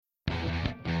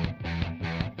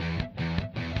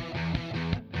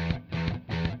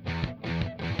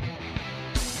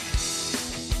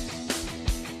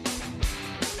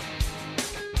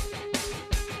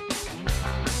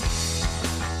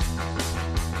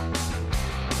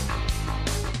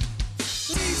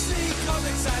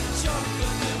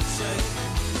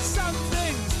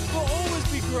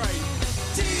great.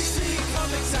 DC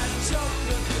Comics and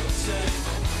chocolate milkshake.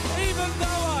 Even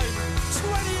though I'm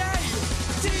 28,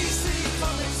 DC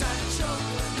Comics and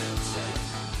chocolate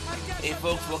milkshake. Hey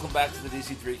folks, welcome back to the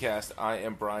DC3cast. I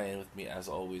am Brian. With me, as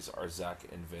always, are Zach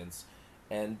and Vince.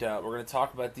 And we're going to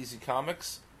talk about DC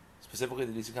Comics, specifically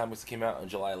the DC Comics that came out on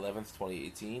July 11th,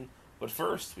 2018. But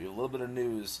first, we have a little bit of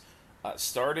news.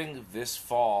 Starting this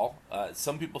fall,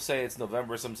 some people say it's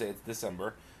November, some say it's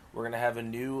December, we're going to have a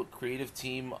new creative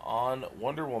team on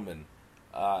Wonder Woman.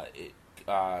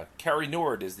 Carrie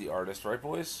Nord is the artist, right,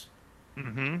 boys?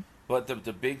 Mm-hmm. But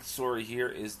the big story here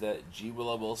is that G.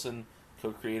 Willow Wilson,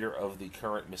 co-creator of the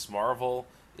current Miss Marvel,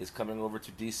 is coming over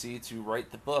to DC to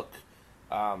write the book.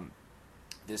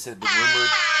 This had been rumored.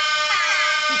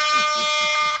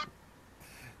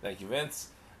 Thank you, Vince.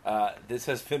 This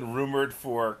has been rumored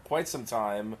for quite some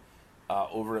time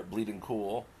over at Bleeding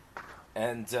Cool,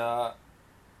 and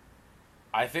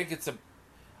I think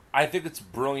it's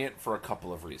brilliant for a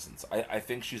couple of reasons. I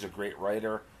think she's a great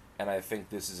writer, and I think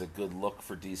this is a good look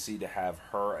for DC to have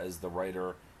her as the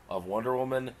writer of Wonder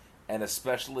Woman, and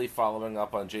especially following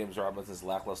up on James Robinson's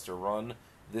lackluster run,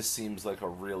 this seems like a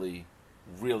really,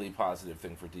 really positive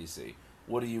thing for DC.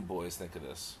 What do you boys think of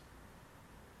this?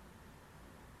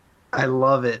 I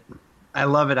love it.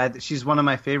 She's one of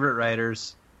my favorite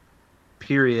writers,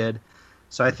 period.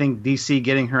 So I think DC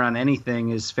getting her on anything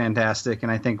is fantastic,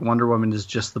 and I think Wonder Woman is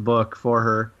just the book for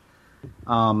her.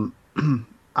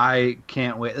 I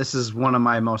can't wait. This is one of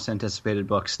my most anticipated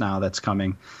books now that's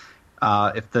coming.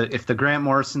 If the Grant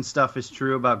Morrison stuff is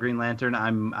true about Green Lantern,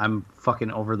 I'm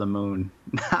fucking over the moon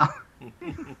now.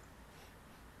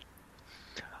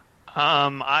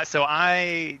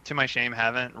 I, to my shame,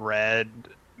 haven't read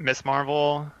Miss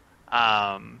Marvel.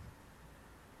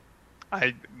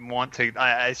 I want to.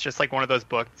 It's just like one of those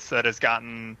books that has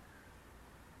gotten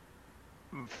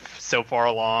so far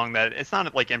along that it's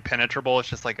not like impenetrable. It's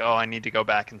just like, oh, I need to go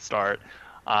back and start.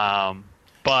 But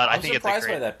I think it's surprised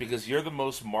by that because you're the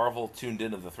most Marvel tuned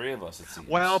in of the three of us. It seems.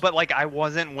 Well, but like I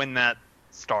wasn't when that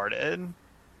started,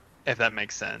 if that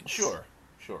makes sense. Sure.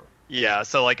 Yeah.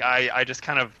 So like I just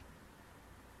kind of.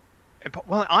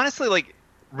 Well, honestly, like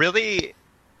really,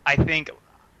 I think.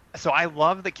 So I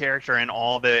love the character in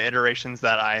all the iterations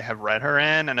that I have read her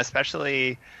in, and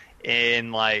especially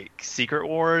in like Secret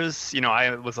Wars. You know,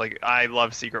 I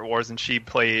love Secret Wars, and she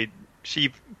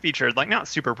featured like not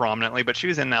super prominently, but she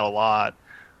was in that a lot.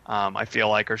 I feel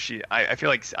like, I feel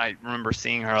like I remember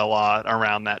seeing her a lot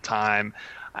around that time,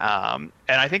 and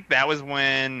I think that was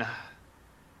when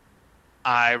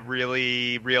I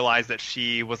really realized that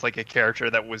she was like a character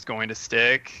that was going to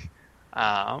stick.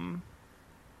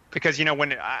 Because, you know,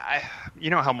 when you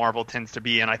know how Marvel tends to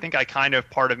be, and I think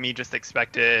part of me just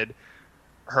expected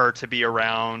her to be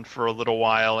around for a little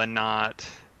while and not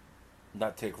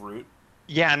take root.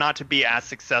 Yeah, not to be as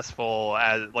successful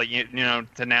as, like, you know,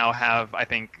 to now have, I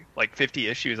think, like 50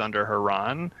 issues under her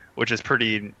run, which is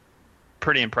pretty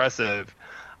impressive.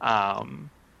 Half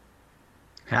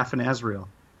an Azrael.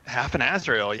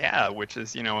 Yeah, which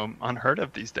is, you know, unheard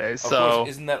of these days. Of course,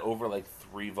 isn't that over like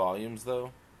 3 volumes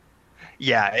though?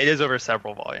 Yeah, it is over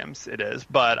several volumes. It is,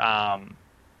 but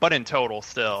in total,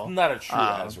 still not a true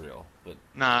Azrael. But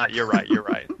nah, you're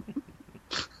right.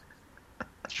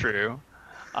 True,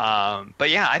 but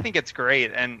yeah, I think it's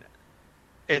great, and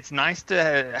it's nice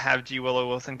to have G. Willow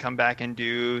Wilson come back and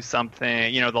do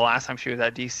something. You know, the last time she was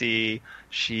at DC,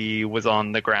 she was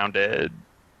on the Grounded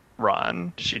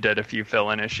run. She did a few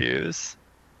fill-in issues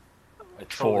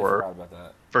forgot about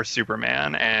that. For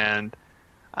Superman, and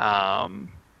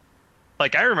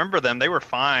like, I remember them. They were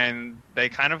fine. They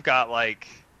kind of got, like...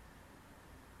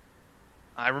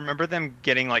 I remember them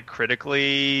getting, like,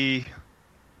 critically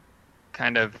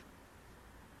kind of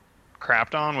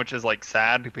crapped on, which is, like,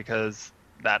 sad because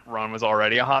that run was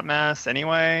already a hot mess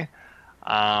anyway.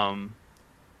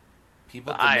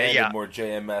 People demanded more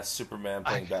JMS Superman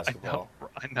playing basketball.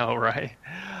 I know, right?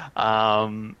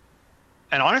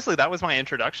 And honestly, that was my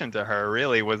introduction to her,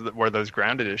 really, were those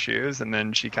Grounded issues. And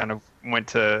then she kind of went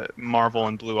to Marvel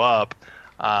and blew up.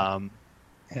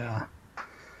 Yeah.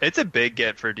 It's a big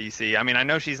get for DC. I mean, I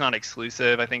know she's not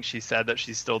exclusive. I think she said that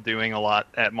she's still doing a lot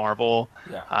at Marvel.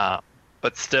 Yeah.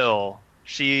 But still,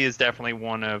 she is definitely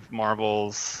one of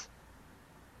Marvel's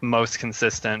most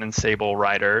consistent and stable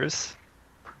writers.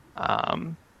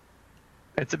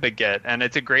 It's a big get. And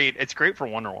it's great for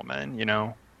Wonder Woman, you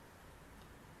know?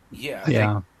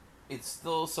 Yeah. It's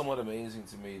still somewhat amazing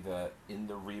to me that in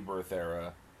the Rebirth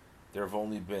era, there have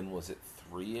only been,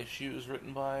 3 issues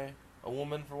written by a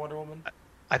woman for Wonder Woman?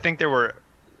 I think there were...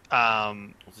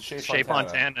 Shea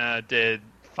Fontana did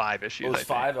 5 issues. It was I think.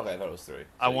 5? Okay, I thought it was 3. So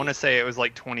I want to say it was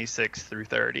like 26 through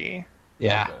 30.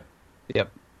 Yeah. Okay.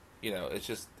 Yep. You know,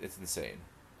 it's insane.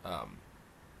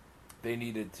 They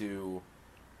needed to,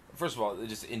 first of all,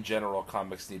 just in general,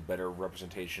 comics need better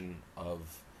representation of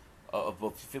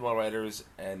both female writers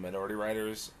and minority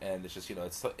writers, and it's just, you know,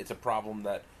 it's a problem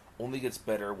that only gets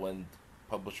better when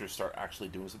publishers start actually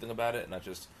doing something about it, and not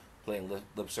just playing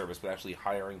lip service, but actually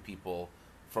hiring people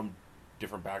from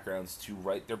different backgrounds to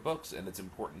write their books, and it's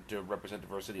important to represent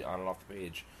diversity on and off the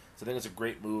page. So I think it's a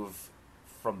great move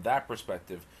from that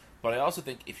perspective. But I also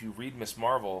think if you read Miss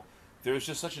Marvel, there's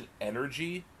just such an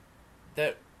energy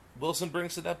that Wilson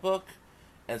brings to that book,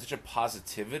 and such a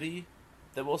positivity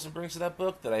that Wilson brings to that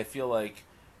book, that I feel like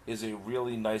is a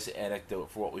really nice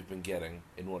anecdote for what we've been getting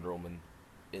in Wonder Woman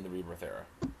in the Rebirth era.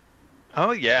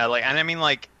 Oh yeah, like, and I mean,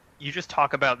 like, you just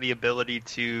talk about the ability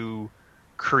to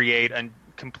create a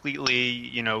completely,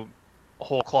 you know,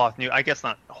 whole cloth new. I guess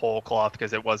not whole cloth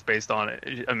because it was based on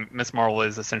it. Miss Marvel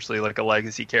is essentially like a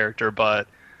legacy character, but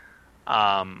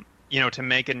you know, to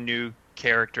make a new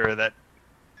character that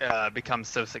becomes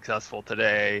so successful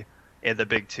today in the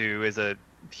big two is a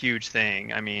huge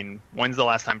thing. I mean, when's the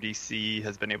last time DC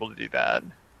has been able to do that?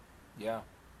 Yeah.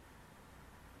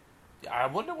 I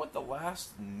wonder what the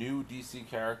last new DC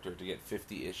character to get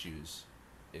 50 issues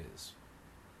is.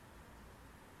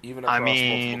 Even across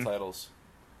multiple titles.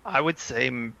 I would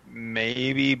say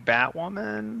maybe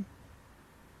Batwoman.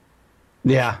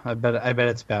 Yeah, I bet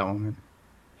it's Batwoman.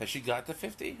 Has she got to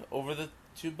 50 over the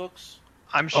 2 books?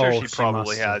 I'm sure she she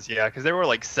probably must has, yeah, because there were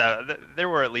like there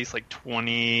were at least like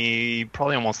 20,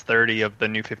 probably almost 30 of the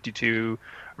new 52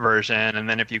 version, and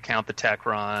then if you count the tech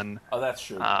run. Oh, that's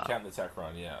true. Count the tech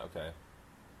run, yeah, okay.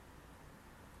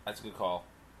 That's a good call.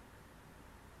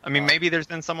 I mean, maybe there's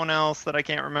been someone else that I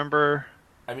can't remember.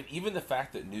 I mean, even the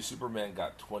fact that New Superman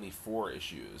got 24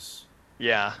 issues,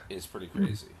 yeah, is pretty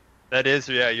crazy. That is,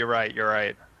 yeah, you're right.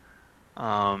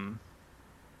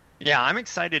 Yeah, I'm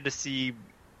excited to see.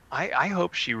 I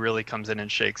hope she really comes in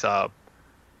and shakes up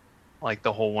like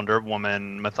the whole Wonder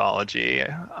Woman mythology.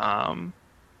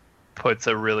 Puts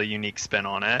a really unique spin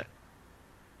on it.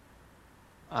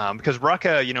 Because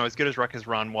Rucka, you know, as good as Rucka's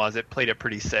run was, it played it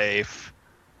pretty safe.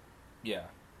 Yeah.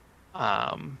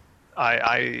 I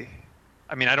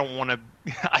mean, I don't want to.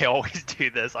 I always do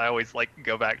this. I always like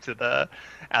go back to the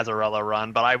Azarella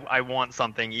run, but I want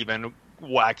something even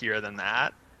wackier than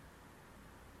that.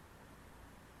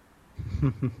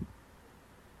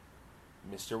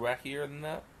 Mr. Wackier than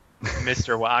that?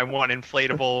 I want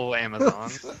inflatable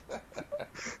Amazons.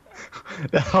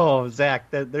 Oh, Zach,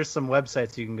 there's some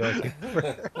websites you can go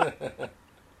to.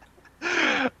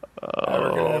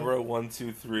 Abracadabra, 1,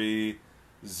 2, 3,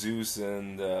 Zeus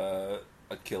and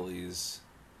Achilles.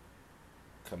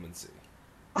 Come and see.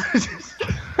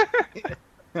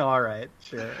 All right,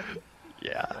 sure.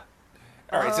 Yeah.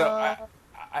 All right, so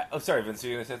I'm sorry, Vince. Are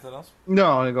you gonna say something else?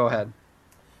 No, go ahead.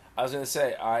 I was gonna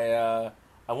say I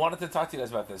wanted to talk to you guys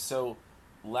about this. So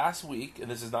last week, and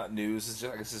this is not news. This is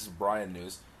just, I guess this is Brian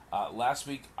news. Last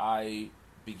week, I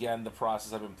began the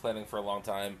process I've been planning for a long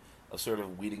time of sort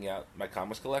of weeding out my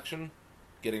comics collection,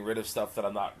 getting rid of stuff that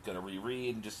I'm not going to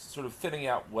reread, and just sort of thinning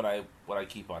out what I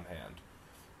keep on hand.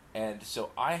 And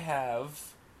so I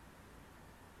have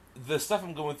the stuff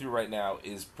I'm going through right now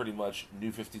is pretty much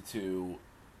New 52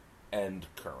 and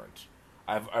current.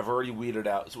 I've already weeded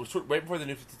out. So right before the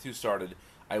New 52 started,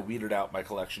 I weeded out my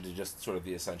collection to just sort of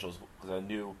the essentials because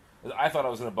I thought I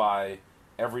was going to buy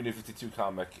every New 52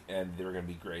 comic and they were going to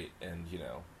be great, and you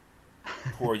know,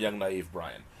 poor young naive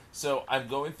Brian. So I'm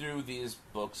going through these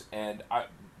books, and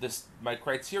my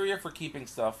criteria for keeping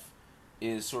stuff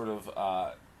is sort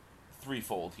of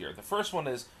threefold here. The first one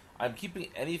is I'm keeping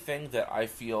anything that I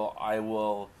feel I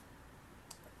will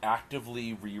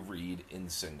actively reread in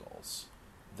singles,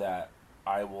 that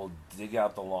I will dig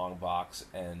out the long box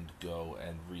and go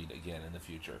and read again in the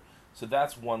future. So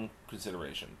that's one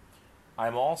consideration.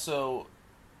 I'm also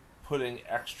putting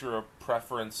extra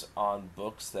preference on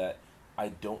books that I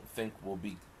don't think will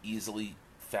be easily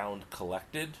found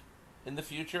collected in the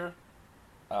future.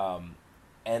 And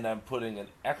I'm putting an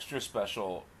extra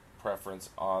special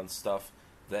preference on stuff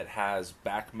that has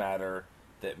back matter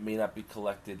that may not be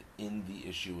collected in the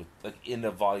issue, like in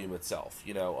the volume itself.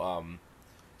 You know,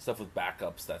 stuff with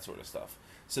backups, that sort of stuff.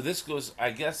 So this goes,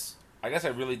 I guess I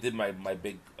really did my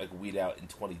big like weed out in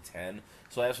 2010.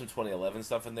 So I have some 2011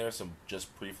 stuff in there, some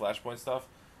just pre-Flashpoint stuff.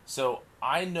 So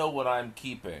I know what I'm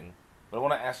keeping, but I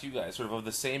want to ask you guys, sort of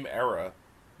the same era,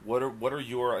 what are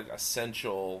your like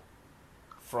essential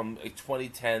from like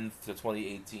 2010 to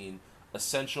 2018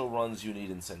 essential runs you need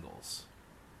in singles?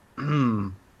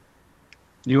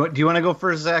 Do you want to go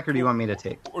first, Zach, or do you want me to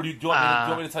take? Or do you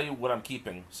want me to tell you what I'm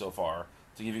keeping so far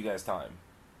to give you guys time?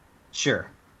 Sure.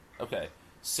 Okay,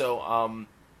 so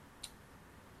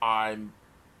I'm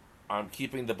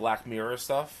keeping the Black Mirror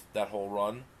stuff, that whole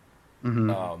run.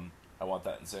 Mm-hmm. I want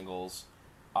that in singles.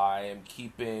 I am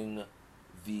keeping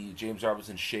the James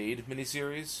Robinson Shade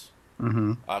miniseries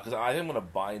because I think I'm going to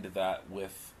bind that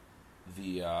with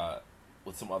the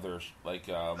with some other like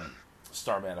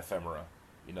Starman ephemera,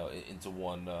 into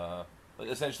one like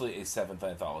essentially a 7th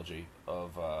anthology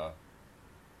of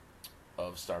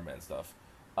Starman stuff.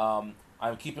 I'm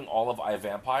keeping all of I,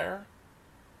 Vampire.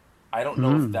 I don't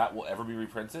know if that will ever be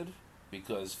reprinted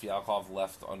because Fialkov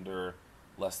left under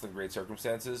less than great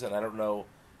circumstances, and I don't know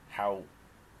how.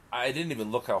 I didn't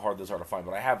even look how hard those are to find,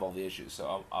 but I have all the issues,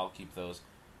 so I'll keep those.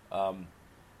 I'm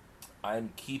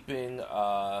keeping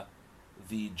the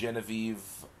Genevieve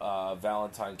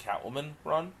Valentine Catwoman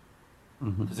run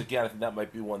because again, I think that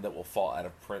might be one that will fall out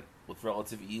of print with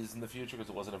relative ease in the future because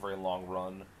it wasn't a very long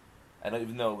run, and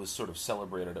even though it was sort of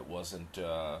celebrated, it wasn't.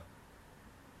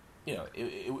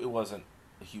 It wasn't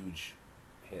a huge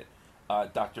hit.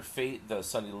 Dr. Fate, the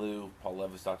Sonny Liu, Paul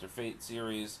Levis Dr. Fate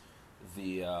series,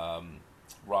 the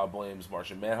Rob Williams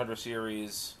Martian Manhunter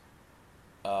series,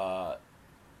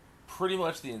 pretty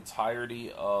much the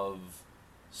entirety of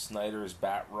Snyder's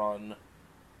Bat Run,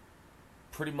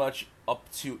 pretty much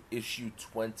up to issue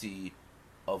 20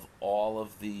 of all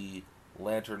of the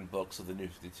Lantern books of the New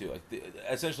 52,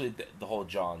 essentially the whole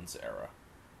Johns era.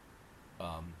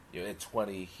 At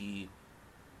 20,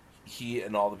 he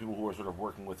and all the people who were sort of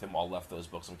working with him all left those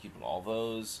books. I'm keeping all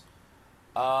those.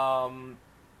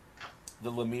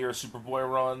 The Lemire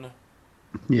Superboy run.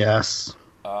 Yes.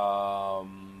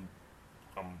 I'm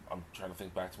trying to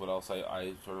think back to what else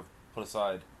I sort of put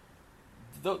aside.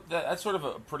 That's sort of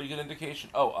a pretty good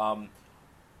indication.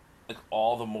 Like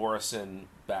all the Morrison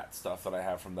Bat stuff that I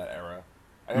have from that era.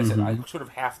 Like I said, I sort of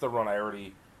half the run I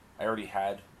already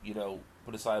had,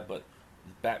 put aside, but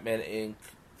Batman Inc.,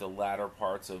 the latter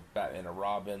parts of Batman and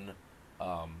Robin,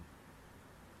 that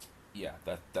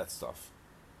stuff.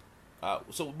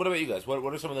 So what about you guys?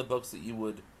 What are some of the books that you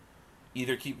would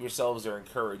either keep yourselves or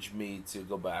encourage me to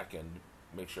go back and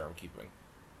make sure I'm keeping?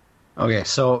 Okay,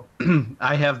 so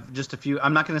I have just a few.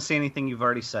 I'm not going to say anything you've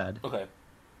already said. Okay.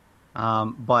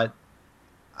 But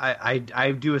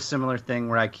I do a similar thing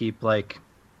where I keep like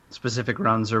specific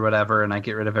runs or whatever, and I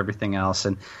get rid of everything else.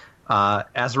 And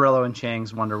Azzarello and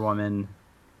Chang's Wonder Woman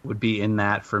would be in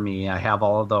that for me. I have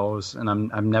all of those, and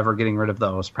I'm never getting rid of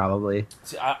those probably.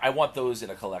 See, I want those in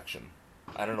a collection.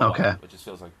 I don't know why. It just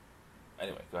feels like.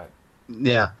 Anyway, go ahead.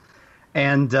 Yeah,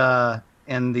 and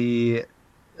the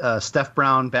Steph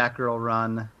Brown Batgirl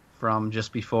run from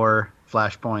just before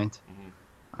Flashpoint.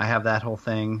 I have that whole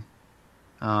thing,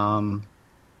 and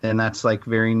that's like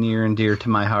very near and dear to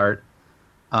my heart.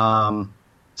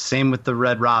 Same with the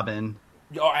Red Robin.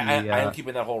 Oh, I am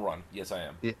keeping that whole run. Yes, I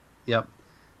am. Yep.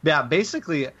 Yeah,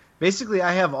 basically,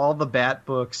 I have all the Bat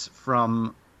books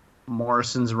from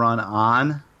Morrison's run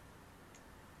on,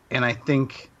 and I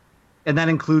think, and that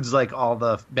includes like all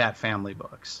the Bat Family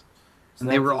books. So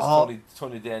and they were all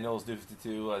Tony Daniels, New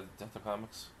 52, Delta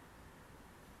Comics.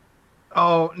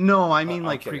 Oh no, I mean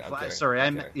like pre-Flash.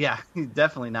 Sorry, yeah,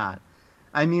 definitely not.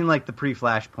 I mean like the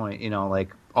pre-Flashpoint,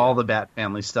 like all the Bat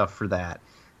Family stuff for that,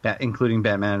 including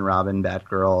Batman and Robin,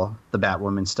 Batgirl, the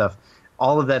Batwoman stuff.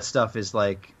 All of that stuff is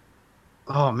like,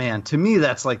 oh man, to me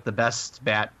that's like the best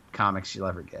Bat comics you'll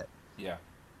ever get. Yeah.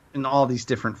 In all these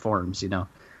different forms, And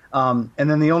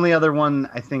then the only other one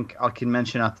I think I can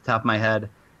mention off the top of my head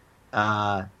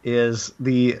is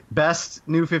the best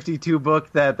New 52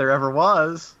 book that there ever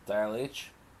was. Dial H.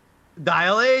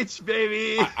 Dial H,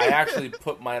 baby. I actually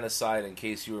put mine aside in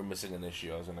case you were missing an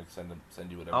issue. I was going to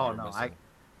send you whatever you were missing.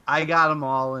 I got them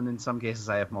all, and in some cases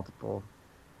I have multiple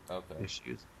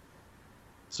issues.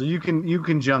 So you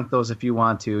can junk those if you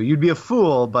want to. You'd be a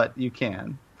fool, but you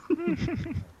can.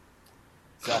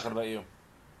 Zach, what about you?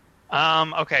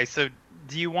 Okay, so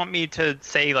do you want me to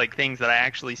say like things that I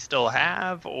actually still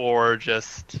have, or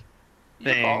just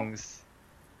things?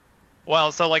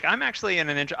 Well, so like I'm actually in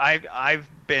an I've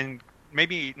been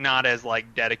maybe not as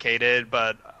like dedicated,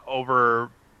 but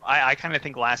I kind of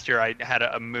think last year I had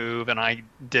a move and I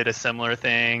did a similar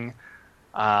thing,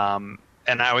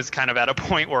 and I was kind of at a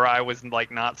point where I was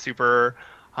like not super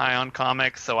high on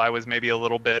comics, so I was maybe a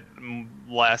little bit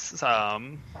less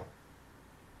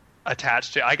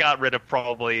attached to. I got rid of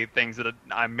probably things that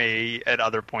I may at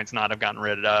other points not have gotten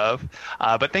rid of,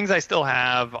 but things I still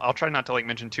have. I'll try not to like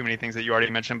mention too many things that you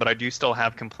already mentioned, but I do still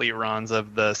have complete runs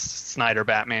of the Snyder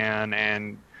Batman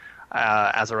and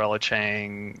Azzarello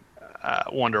Chang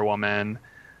Wonder Woman.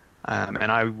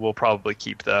 and I will probably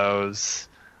keep those.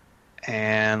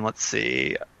 And let's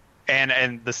see,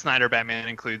 and the Snyder Batman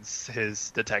includes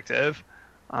his detective.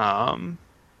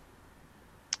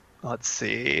 Let's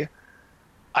see,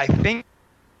 I think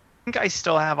I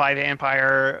still have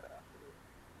iVampire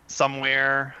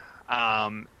somewhere,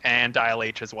 and Dial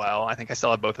H as well. I think I still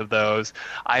have both of those.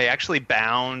 I actually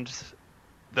bound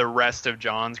the rest of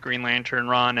John's Green Lantern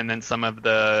run and then some of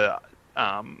the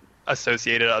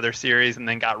associated other series, and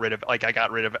then got rid of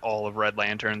all of Red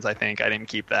Lanterns. I think I didn't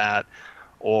keep that,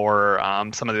 or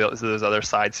some of those other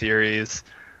side series.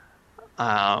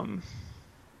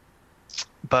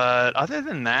 But other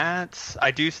than that,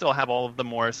 I do still have all of the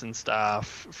Morrison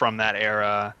stuff from that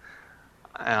era,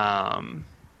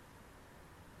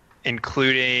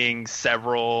 including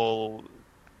several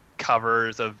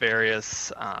covers of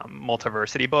various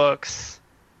Multiversity books.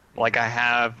 Like, I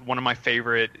have one of my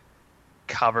favorite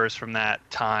covers from that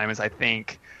time is, I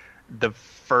think, the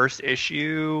first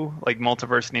issue, like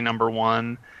Multiversity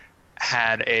 #1,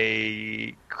 had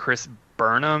a Chris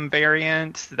Burnham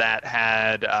variant that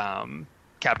had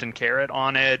Captain Carrot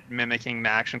on it, mimicking the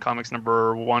Action Comics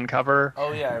 #1 cover.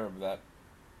 Oh yeah, I remember that.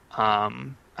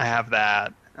 I have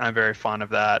that. I'm very fond of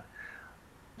that.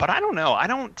 But I don't know. I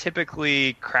don't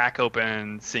typically crack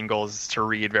open singles to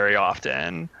read very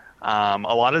often. A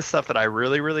lot of the stuff that I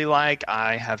really, really like,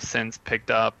 I have since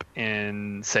picked up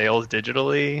in sales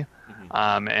digitally.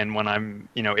 Mm-hmm. And when I'm,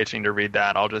 itching to read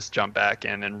that, I'll just jump back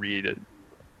in and read it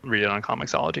on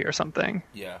Comixology or something.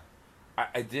 Yeah.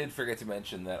 I did forget to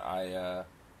mention that I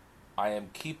am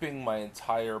keeping my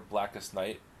entire Blackest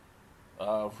Night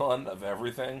run of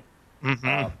everything.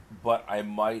 Mm-hmm. But I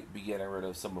might be getting rid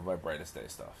of some of my Brightest Day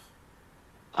stuff.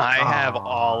 I have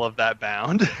all of that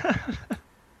bound.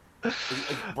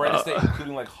 Brightest Day,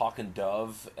 including like Hawk and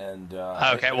Dove and.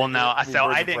 Okay, well no, so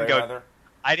I didn't go.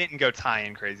 I didn't go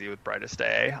tie-in crazy with Brightest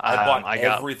Day. I bought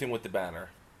everything with the banner.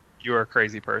 You are a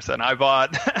crazy person. I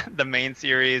bought the main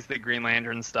series, the Green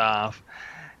Lantern stuff,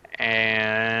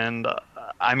 and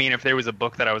I mean, if there was a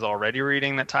book that I was already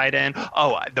reading that tied in.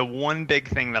 Oh, the one big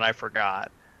thing that I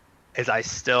forgot is I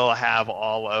still have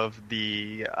all of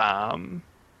the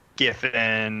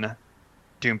Giffen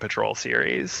Doom Patrol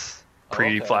series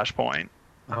pre-Flashpoint.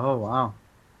 Oh wow!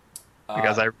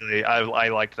 Because I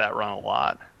liked that run a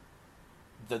lot.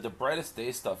 The Brightest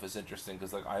Day stuff is interesting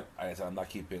because like I'm not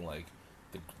keeping like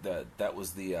that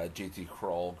was the JT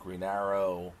Kroll Green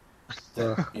Arrow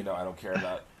that I don't care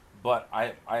about, but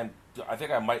I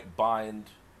think I might bind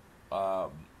the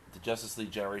Justice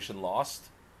League Generation Lost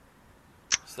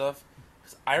stuff.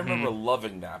 I remember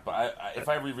loving that, but if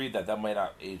I reread that might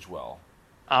not age well.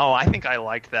 Oh, I think I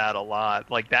liked that a lot.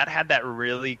 Like, that had that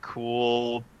really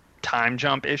cool time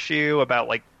jump issue about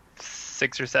like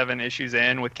 6 or 7 issues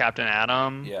in with Captain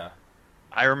Atom. Yeah,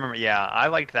 I remember. Yeah, I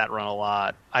liked that run a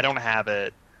lot. I don't have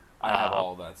it. I have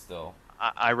all of that still.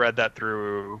 I read that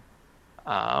through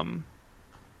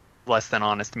Less Than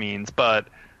Honest Means, but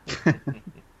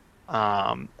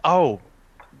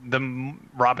the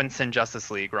Robinson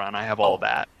Justice League run, I have all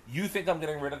that. You think I'm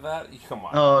getting rid of that? Come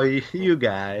on. Oh, you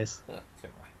guys. Come on.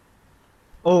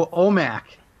 Oh, OMAC.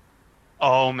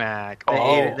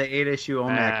 The 8 issue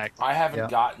OMAC. I haven't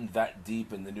gotten that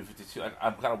deep in the New 52.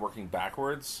 I'm kind of working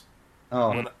backwards.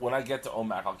 Oh. When I get to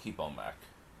OMAC, I'll keep OMAC.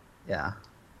 Yeah.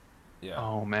 Yeah.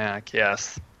 OMAC,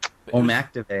 yes.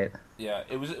 OMActivate. Yeah,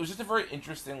 it was just a very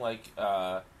interesting look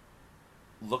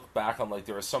back on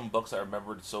there are some books I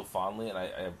remembered so fondly, and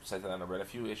I sat down and I read a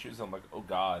few issues. And I'm like, oh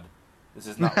god, this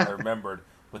is not what I remembered.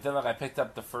 But then I picked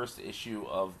up the first issue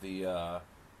of the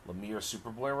Lemire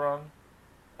Superboy run,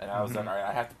 and I was like, all right,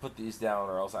 I have to put these down,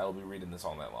 or else I will be reading this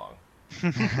all night long. So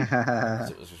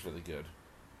it was just really good.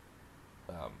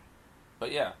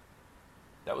 But yeah,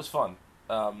 that was fun.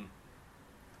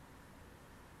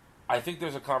 I think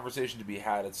there's a conversation to be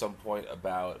had at some point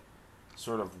about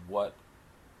sort of what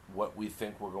we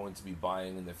think we're going to be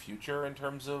buying in the future in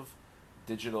terms of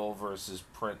digital versus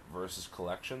print versus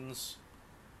collections.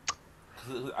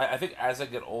 I think as I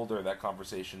get older, that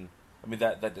conversation,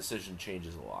 that decision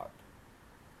changes a lot.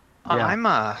 Yeah.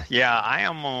 I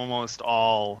am almost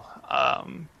all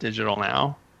digital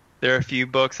now. There are a few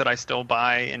books that I still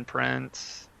buy in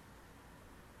print.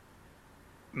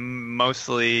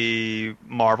 Mostly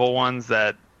Marvel ones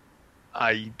that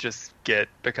I just get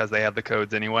because they have the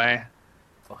codes anyway.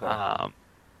 Okay.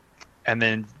 And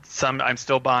then some I'm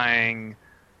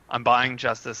buying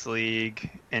Justice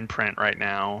League in print right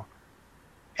now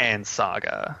and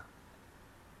Saga.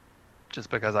 Just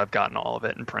because I've gotten all of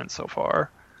it in print so far.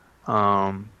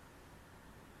 And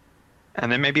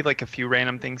then maybe a few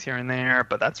random things here and there,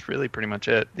 but that's really pretty much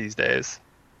it these days.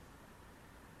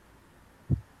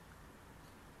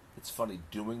 it's funny,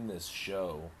 doing this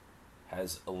show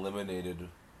has eliminated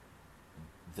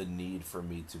the need for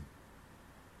me to,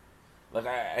 like,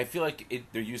 I feel like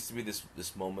there used to be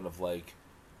this moment of like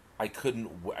I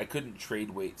couldn't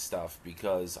trade weight stuff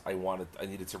because I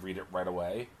needed to read it right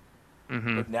away.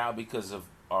 Mm-hmm. But now, because of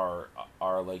our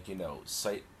like,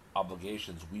 site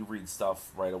obligations, we read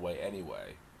stuff right away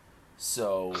anyway.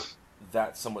 So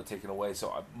that's somewhat taken away.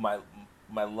 So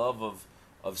my love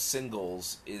of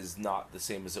singles is not the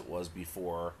same as it was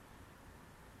before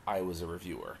I was a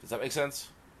reviewer. Does that make sense?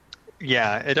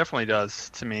 Yeah, it definitely does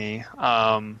to me.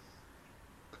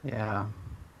 Yeah.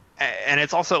 And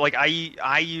it's also like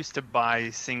I used to buy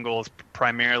singles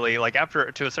primarily, like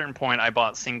after to a certain point I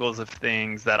bought singles of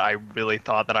things that I really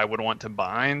thought that I would want to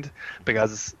bind,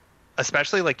 because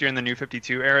especially like during the New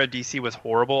 52 era, DC was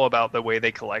horrible about the way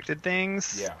they collected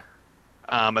things. Yeah.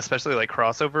 Especially like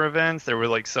crossover events, there were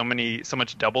like so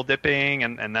much double dipping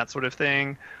and that sort of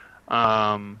thing.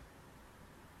 But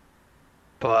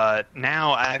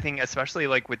now I think, especially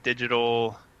like with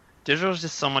digital is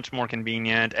just so much more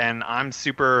convenient, and I'm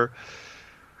super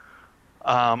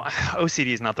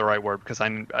OCD is not the right word because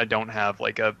I don't have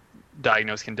like a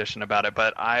diagnosed condition about it,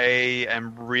 but I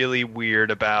am really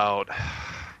weird about,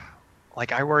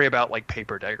 like, I worry about like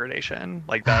paper degradation.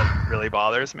 Like that really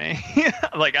bothers me.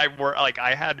 I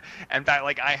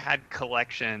had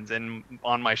collections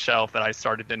on my shelf that I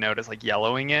started to notice like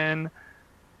yellowing in.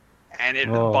 And it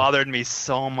bothered me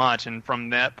so much, and from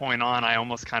that point on, I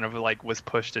almost kind of like was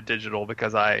pushed to digital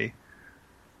because I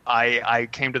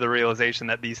came to the realization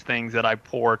that these things that I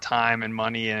pour time and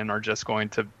money in are just going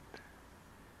to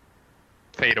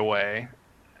fade away,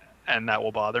 and that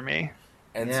will bother me.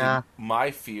 And so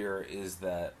my fear is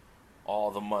that all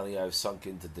the money I've sunk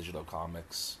into digital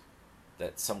comics,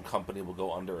 that some company will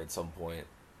go under at some point.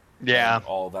 Yeah. And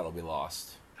all of that will be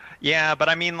lost. Yeah, but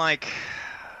I mean, like...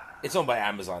 It's owned by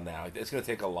Amazon now. It's going to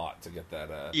take a lot to get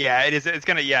that. Yeah, it is. It's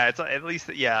going to. Yeah, it's at least.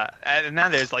 Yeah, and now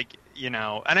there's like, and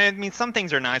I mean some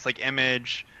things are nice, like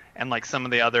Image and like some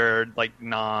of the other like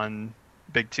non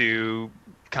Big Two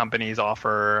companies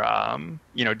offer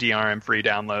DRM free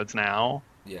downloads now,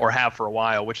 or have for a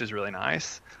while, which is really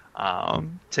nice.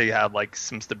 To have like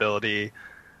some stability.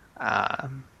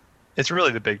 It's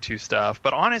really the Big Two stuff,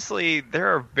 but honestly,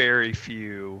 there are very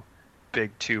few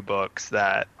Big Two books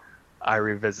that I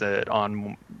revisit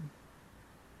on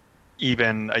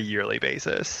even a yearly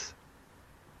basis.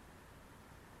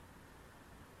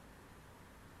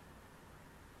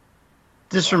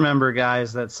 Just remember,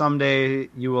 guys, that someday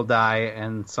you will die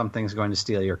and something's going to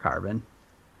steal your carbon.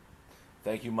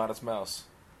 Thank you, Modest Mouse.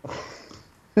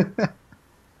 That's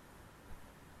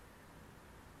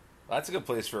a good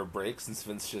place for a break, since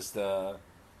Vince just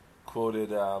quoted,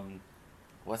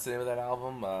 what's the name of that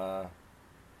album?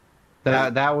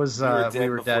 That was we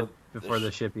were dead before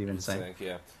the ship even sank.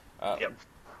 Yeah. Yep.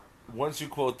 Once you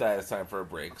quote that, it's time for a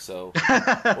break. So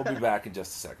we'll be back in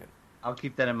just a second. I'll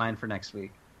keep that in mind for next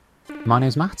week. My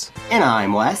name's Matt. And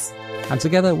I'm Wes. And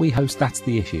together we host That's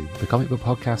the Issue, the comic book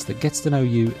podcast that gets to know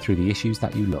you through the issues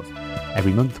that you love.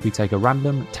 Every month we take a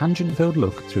random, tangent-filled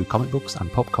look through comic books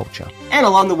and pop culture. And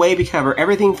along the way we cover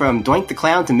everything from Doink the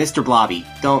Clown to Mr. Blobby.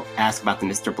 Don't ask about the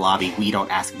Mr. Blobby. We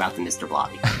don't ask about the Mr.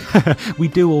 Blobby. We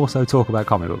do also talk about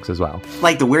comic books as well.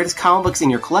 Like the weirdest comic books in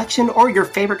your collection or your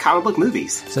favorite comic book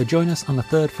movies. So join us on the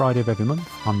third Friday of every month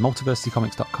on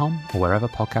multiversitycomics.com or wherever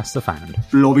podcasts are found.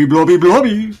 Blobby, blobby,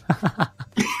 blobby.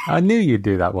 I knew you'd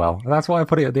do that well. That's why I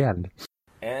put it at the end.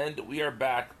 And we are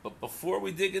back, but before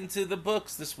we dig into the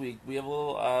books this week, we have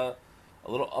a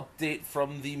little update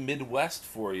from the Midwest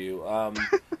for you.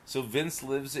 So Vince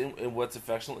lives in what's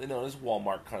affectionately known as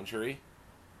Walmart country.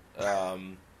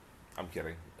 I'm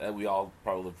kidding. We all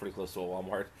probably live pretty close to a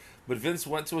Walmart. But Vince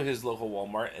went to his local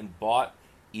Walmart and bought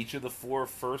each of the four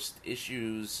first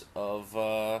issues of...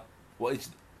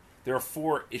 there are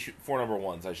four number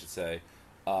ones, I should say,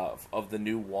 of the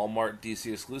new Walmart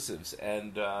DC exclusives.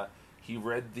 And he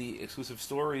read the exclusive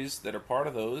stories that are part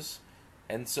of those.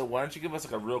 And so why don't you give us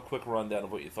like a real quick rundown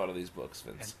of what you thought of these books,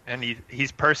 Vince? And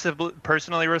he's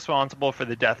personally responsible for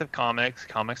the death of comics.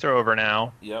 Comics are over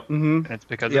now. Yep. Mm-hmm. And it's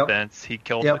because of Vince. He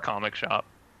killed the comic shop.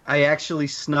 I actually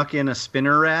snuck in a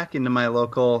spinner rack into my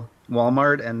local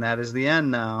Walmart, and that is the end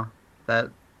now.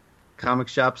 That comic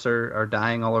shops are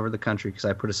dying all over the country because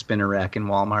I put a spinner rack in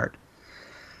Walmart.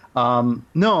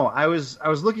 No, I was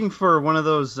looking for one of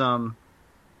those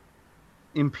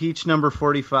Impeach number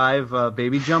 45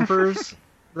 baby jumpers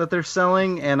that they're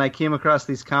selling, and I came across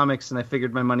these comics, and I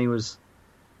figured my money was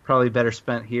probably better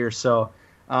spent here. So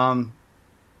I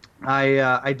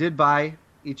did buy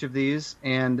each of these,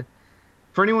 and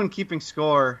for anyone keeping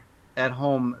score, at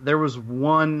home, there was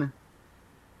one.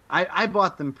 I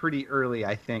bought them pretty early,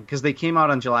 I think, because they came out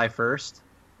on July 1st.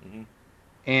 Mm-hmm.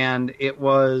 And it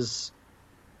was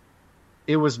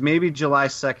maybe July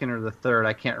 2nd or the 3rd,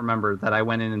 I can't remember, that I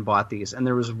went in and bought these. And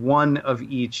there was one of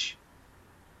each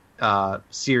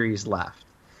series left.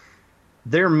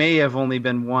 There may have only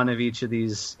been one of each of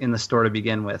these in the store to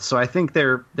begin with. So I think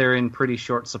they're in pretty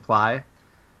short supply.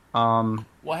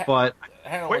 But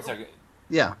hang on one second.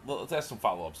 Yeah. Well, let's ask some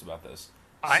follow-ups about this.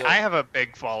 I have a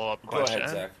big follow-up Go question. ahead,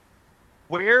 Zach.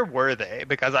 Where were they?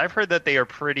 Because I've heard that they are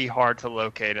pretty hard to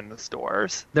locate in the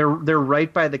stores. They're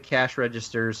right by the cash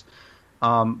registers,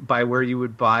 by where you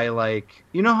would buy, like,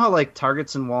 you know how like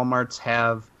Targets and Walmarts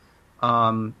have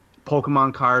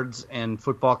Pokemon cards and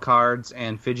football cards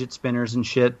and fidget spinners and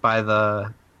shit by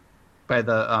the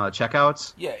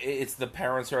checkouts? Yeah, it's the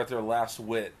parents who are at their last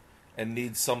wit and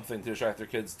need something to distract their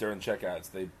kids during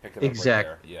checkouts. They pick it up Exactly.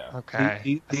 right there. Yeah.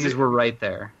 Okay. These were right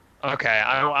there. Okay,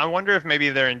 I wonder if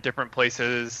maybe they're in different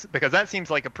places, because that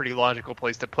seems like a pretty logical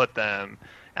place to put them.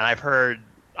 And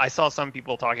I saw some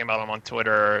people talking about them on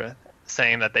Twitter,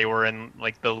 saying that they were in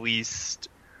like the least,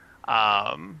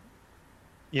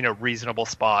 reasonable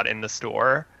spot in the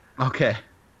store. Okay.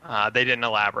 They didn't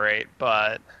elaborate,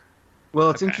 but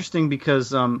well, it's interesting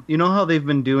because you know how they've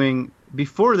been doing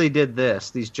before they did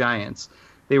this. These giants,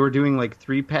 they were doing like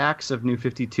 3-packs of New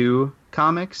 52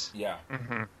 comics. Yeah.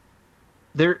 Mm-hmm.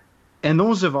 And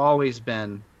those have always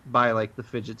been by like the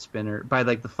fidget spinner, by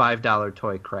like the $5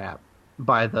 toy crap,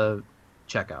 by the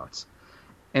checkouts.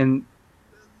 And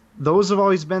those have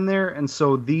always been there, and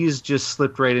so these just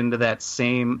slipped right into that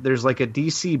same... There's like a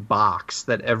DC box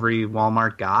that every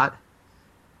Walmart got,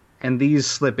 and these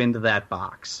slip into that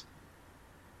box.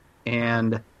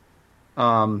 And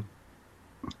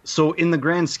so in the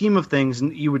grand scheme of things,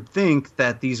 you would think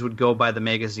that these would go by the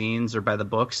magazines or by the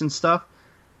books and stuff.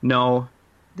 No,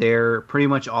 they're pretty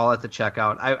much all at the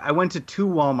checkout. I went to 2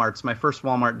 Walmarts. My first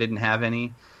Walmart didn't have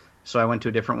any, so I went to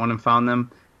a different one and found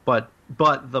them. But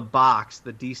the box,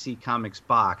 the DC Comics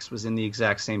box, was in the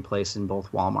exact same place in both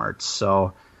Walmarts.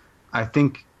 So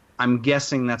I'm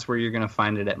guessing that's where you're going to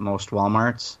find it at most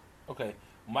Walmarts. Okay.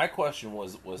 My question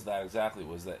was could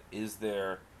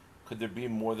there be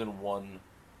more than one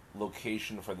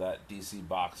location for that DC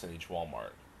box in each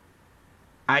Walmart?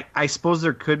 I suppose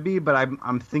there could be, but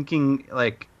I'm thinking,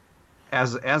 like,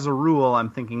 as a rule, I'm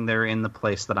thinking they're in the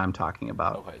place that I'm talking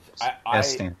about. Okay,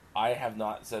 I have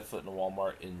not set foot in a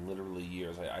Walmart in literally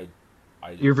years.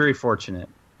 You're very fortunate.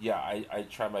 Yeah, I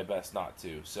try my best not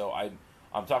to. So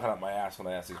I'm talking out my ass when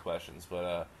I ask these questions.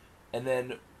 But and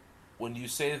then when you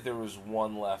say that there was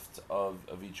one left of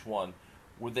each one,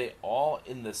 were they all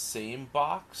in the same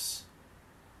box?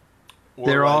 Or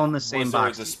they're all in the same was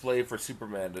box. There a display for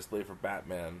Superman, display for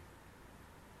Batman?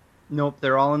 Nope,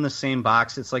 they're all in the same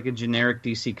box. It's like a generic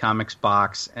DC Comics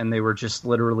box, and they were just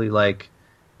literally like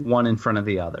one in front of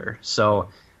the other. So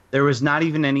there was not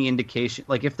even any indication.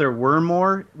 Like, if there were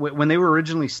more, when they were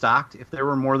originally stocked, if there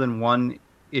were more than one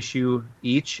issue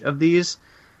each of these,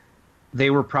 they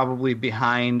were probably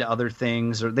behind other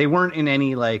things, or they weren't in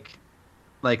any like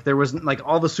there wasn't, like,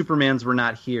 all the Supermans were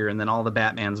not here, and then all the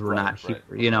Batmans were not here.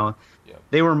 You know,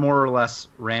 they were more or less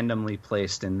randomly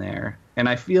placed in there. And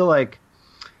I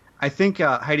think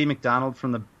Heidi McDonald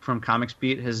from Comics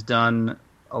Beat has done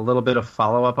a little bit of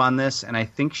follow up on this, and I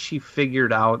think she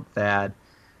figured out that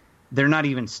they're not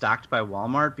even stocked by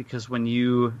Walmart, because when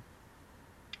you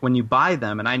buy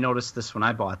them, and I noticed this when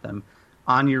I bought them,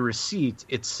 on your receipt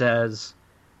it says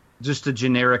just a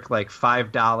generic like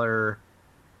 $5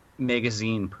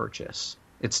 magazine purchase.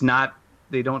 It's not,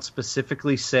 they don't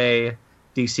specifically say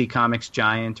DC Comics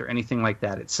Giant or anything like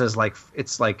that. It says like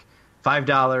it's like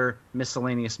 $5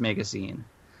 miscellaneous magazine.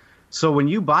 So when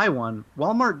you buy one,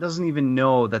 Walmart doesn't even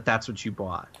know that that's what you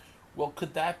bought. Well,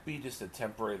 could that be just a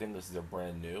temporary thing because they're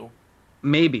brand new?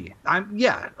 Maybe.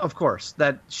 Yeah, of course.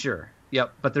 Sure.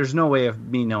 Yep. But there's no way of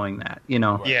me knowing that, you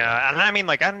know? Yeah, and I mean,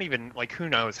 like, I don't even, like, who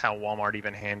knows how Walmart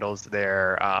even handles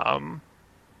their,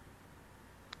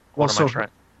 well, so their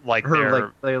like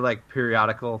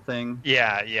periodical thing.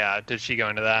 Yeah. Did she go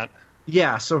into that?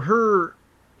 Yeah, so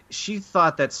she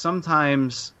thought that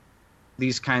sometimes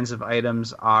these kinds of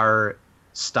items are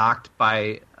stocked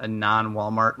by a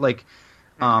non-Walmart, like,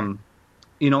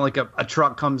 you know, like a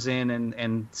truck comes in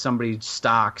and somebody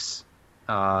stocks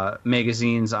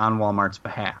magazines on Walmart's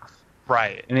behalf,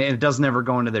 right? And it doesn't ever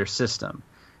go into their system,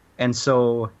 and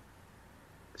so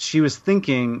she was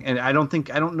thinking, and I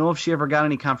don't know if she ever got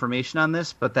any confirmation on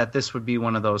this, but that this would be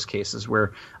one of those cases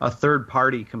where a third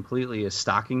party completely is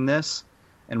stocking this,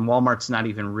 and Walmart's not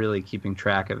even really keeping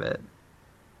track of it.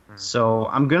 So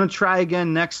I'm going to try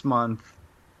again next month.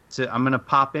 I'm going to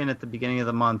pop in at the beginning of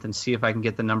the month and see if I can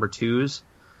get the number 2s.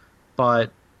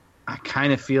 But I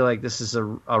kind of feel like this is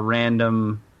a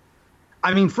random...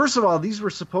 I mean, first of all, these were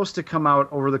supposed to come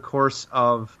out over the course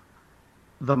of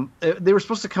they were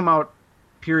supposed to come out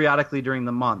periodically during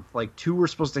the month. Like 2 were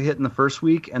supposed to hit in the first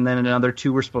week, and then another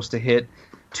 2 were supposed to hit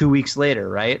 2 weeks later,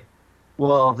 right?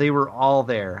 Well, they were all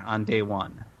there on day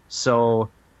 1. So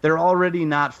they're already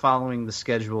not following the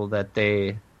schedule that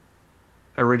they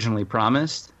originally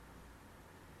promised.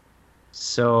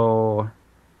 So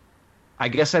I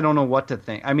guess I don't know what to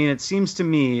think. I mean, it seems to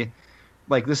me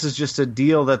like this is just a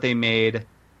deal that they made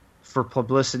for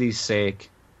publicity's sake,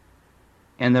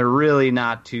 and they're really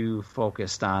not too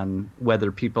focused on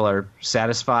whether people are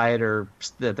satisfied or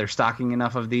that they're stocking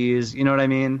enough of these. You know what I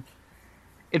mean?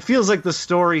 It feels like the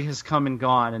story has come and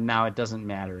gone, and now it doesn't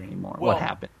matter anymore. Well, what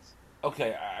happens?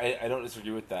 Okay, I don't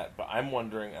disagree with that, but I'm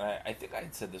wondering, and I think I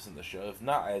had said this in the show. If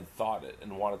not, I had thought it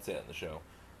and wanted to say it in the show,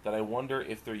 that I wonder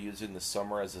if they're using the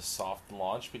summer as a soft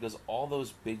launch, because all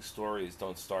those big stories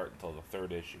don't start until the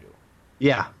 3rd issue.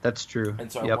 Yeah, that's true.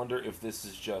 And so I wonder if this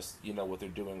is just, what they're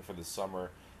doing for the summer,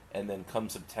 and then come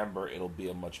September, it'll be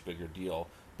a much bigger deal.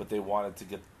 But they wanted to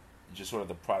get just sort of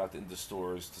the product into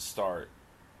stores to start,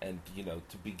 and,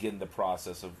 to begin the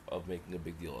process of making a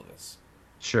big deal of this.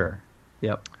 Sure.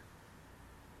 Yep.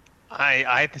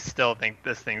 I still think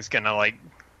this thing's gonna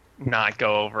not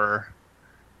go over.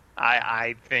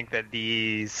 I think that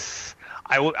these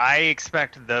I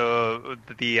expect the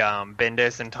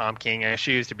Bendis and Tom King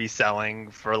issues to be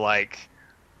selling for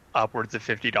upwards of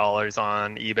 $50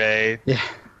 on eBay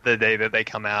the day that they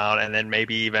come out, and then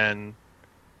maybe even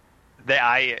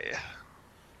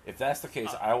if that's the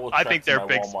case, I will. I think they're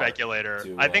big Walmart speculator.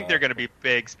 I think they're going to be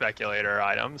big speculator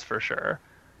items for sure.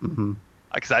 Mm-hmm.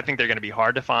 Because I think they're going to be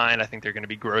hard to find. I think they're going to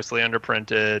be grossly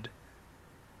underprinted.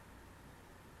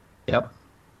 Yep.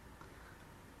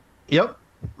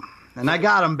 And I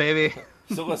got them, baby.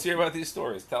 So let's hear about these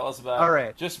stories. Tell us about. All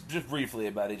right. Just briefly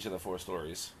about each of the 4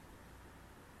 stories.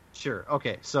 Sure.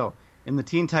 Okay. So in the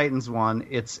Teen Titans one,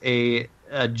 it's a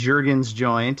Jurgens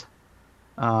joint.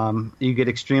 You get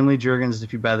extremely Jurgens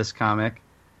if you buy this comic.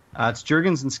 It's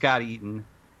Jurgens and Scott Eaton.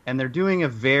 And they're doing a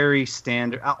very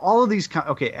standard... All of these...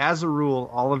 as a rule,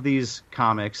 all of these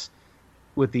comics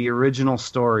with the original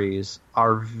stories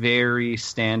are very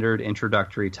standard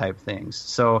introductory type things.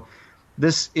 So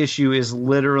this issue is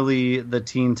literally the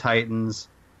Teen Titans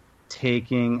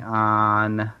taking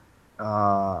on...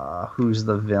 who's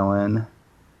the villain?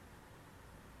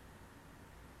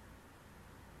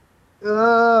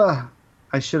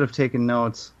 I should have taken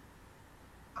notes.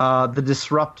 The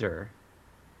Disruptor.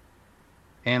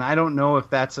 And I don't know if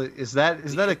that's is that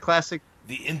a classic?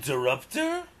 The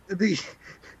Interrupter? The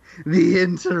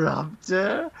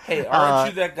Interrupter? Hey,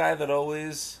 aren't you that guy that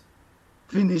always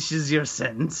finishes your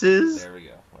sentences? There we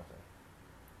go. Okay.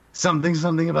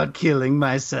 Something about killing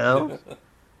myself.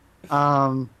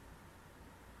 Yeah,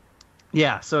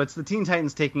 so it's the Teen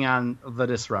Titans taking on the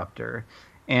Disruptor.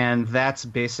 And that's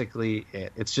basically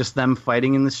it. It's just them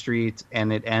fighting in the street,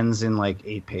 and it ends in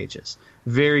 8 pages.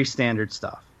 Very standard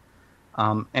stuff.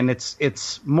 And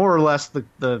it's more or less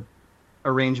the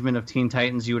arrangement of Teen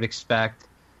Titans you would expect.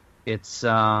 It's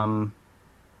let's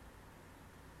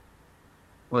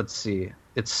see,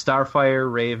 it's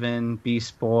Starfire, Raven,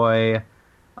 Beast Boy.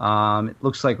 It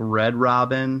looks like Red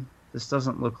Robin. This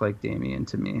doesn't look like Damian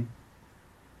to me.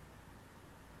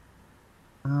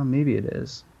 Maybe it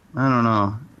is. I don't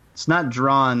know. It's not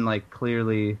drawn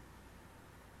clearly.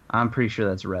 I'm pretty sure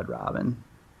that's Red Robin.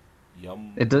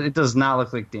 Yum. It does not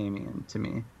look like Damian to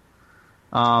me.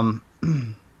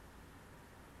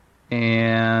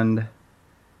 And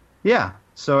yeah,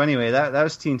 so anyway, that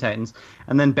was Teen Titans.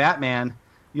 And then Batman,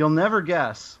 you'll never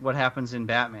guess what happens in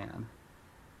Batman.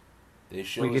 They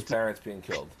show his parents being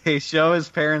killed. They show his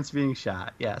parents being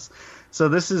shot, yes. So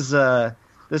this is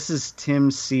Tim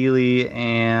Seeley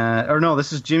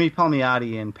this is Jimmy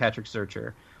Palmiotti and Patrick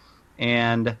Zircher.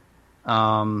 And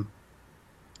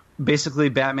basically,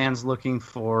 Batman's looking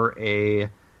for a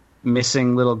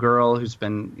missing little girl who's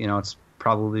been, it's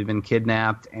probably been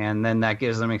kidnapped, and then that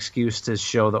gives them an excuse to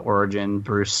show the origin,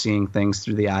 Bruce seeing things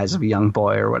through the eyes of a young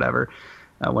boy or whatever,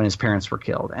 when his parents were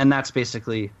killed. And that's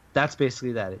basically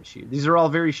that issue. These are all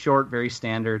very short, very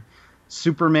standard.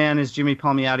 Superman is Jimmy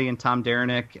Palmiotti and Tom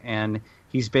Derenick, and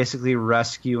he's basically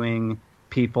rescuing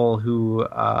people whose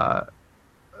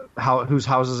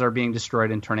houses are being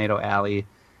destroyed in Tornado Alley.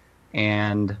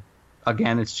 And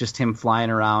again, it's just him flying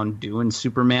around doing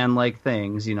Superman-like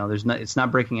things. It's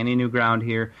not breaking any new ground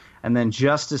here. And then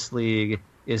Justice League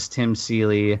is Tim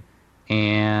Seeley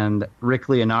and Rick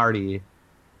Leonardi,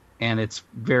 and it's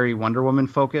very Wonder Woman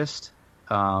focused.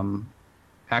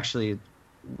 Actually,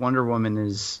 Wonder Woman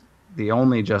is the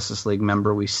only Justice League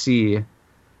member we see,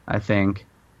 I think,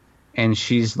 and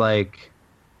she's like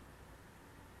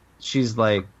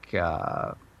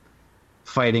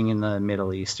fighting in the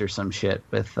Middle East or some shit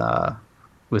with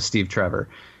Steve Trevor.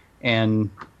 And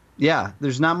yeah,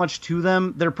 there's not much to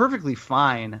them. They're perfectly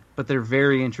fine, but they're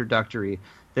very introductory.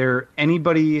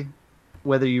 Anybody,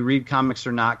 whether you read comics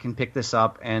or not, can pick this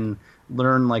up and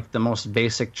learn like the most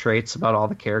basic traits about all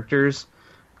the characters,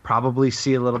 probably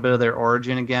see a little bit of their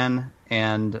origin again,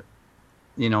 and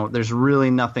there's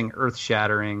really nothing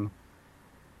earth-shattering.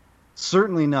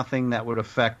 Certainly nothing that would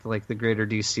affect like the greater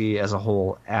DC as a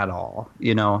whole at all.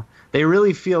 They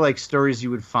really feel like stories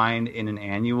you would find in an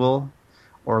annual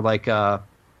or like a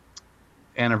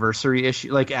anniversary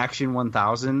issue, like Action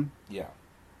 1000. Yeah,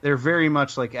 they're very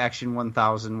much like Action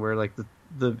 1000, where like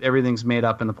the everything's made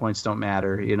up and the points don't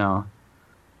matter.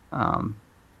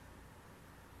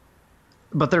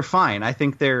 But they're fine. I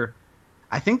think they're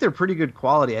pretty good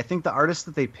quality. I think the artists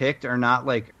that they picked are not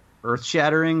like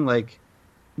earth-shattering. Like,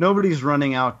 nobody's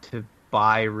running out to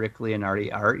buy Rick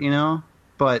Leonardi art,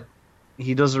 but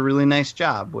he does a really nice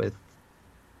job with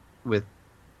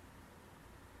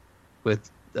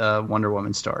Wonder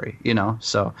Woman story,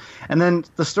 So, and then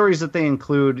the stories that they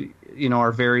include,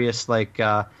 are various. Like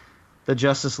the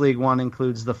Justice League one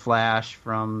includes the Flash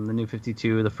from the New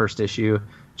 52, the first issue.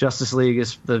 Justice League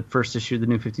is the first issue of the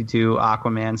New 52.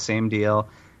 Aquaman, same deal.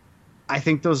 I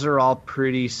think those are all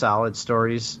pretty solid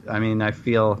stories. I mean, I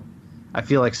feel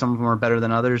like some of them are better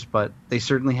than others, but they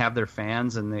certainly have their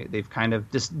fans, and they've kind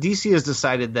of DC has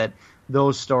decided that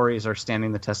those stories are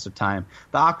standing the test of time.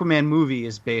 The Aquaman movie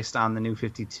is based on the New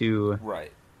 52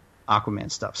 right.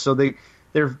 Aquaman stuff, so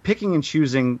they're picking and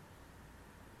choosing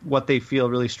what they feel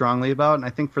really strongly about, and I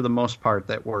think for the most part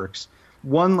that works.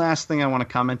 One last thing I want to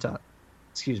comment on.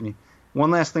 One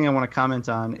last thing I want to comment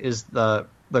on is the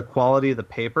quality of the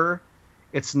paper.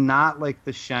 It's not like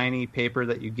the shiny paper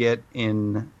that you get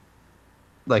in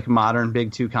like modern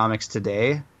Big Two comics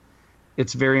today.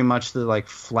 It's very much the like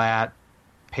flat,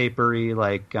 papery,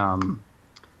 like a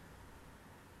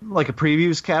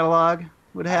previews catalog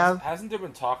would have. Hasn't there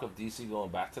been talk of DC going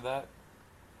back to that?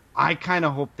 I kind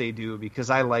of hope they do, because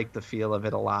I like the feel of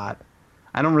it a lot.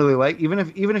 I don't really like, even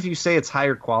if you say it's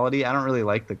higher quality, I don't really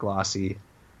like the glossy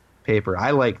paper.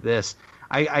 I like this.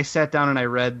 I sat down and I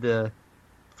read the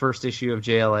first issue of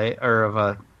JLA, or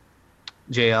of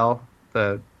JL,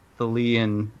 the Lee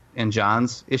and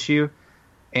John's issue,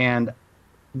 and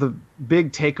the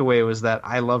big takeaway was that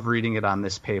I love reading it on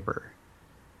this paper.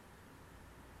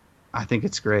 I think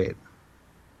it's great.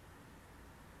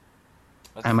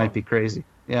 I might be crazy.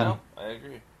 Yeah. No, I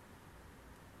agree.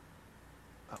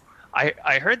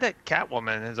 I heard that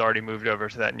Catwoman has already moved over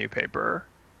to that new paper.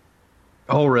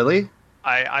 Oh, really?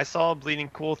 I saw a Bleeding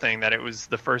Cool thing that it was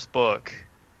the first book.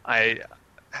 I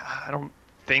don't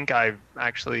think I've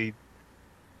actually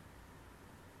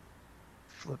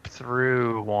flipped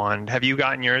through one. Have you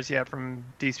gotten yours yet from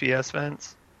DCS,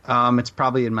 Vince? It's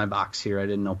probably in my box here. I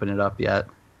didn't open it up yet.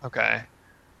 Okay.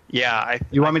 Yeah.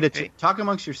 You want me to talk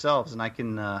amongst yourselves, and I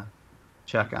can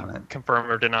check on it. Confirm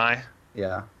or deny?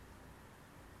 Yeah.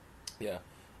 Yeah.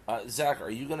 Zach, are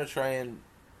you going to try and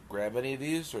grab any of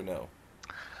these, or no?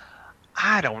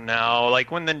 I don't know.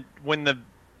 Like when the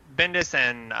Bendis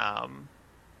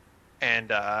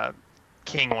and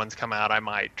King ones come out, I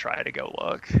might try to go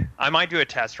look. I might do a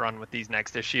test run with these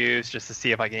next issues just to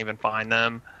see if I can even find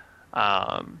them.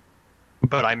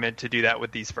 But I meant to do that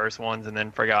with these first ones and then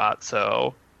forgot,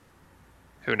 so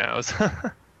who knows?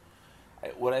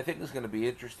 What I think is going to be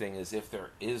interesting is if there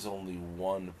is only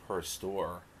one per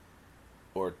store,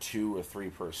 or 2 or 3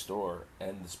 per store,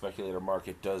 and the speculator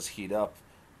market does heat up,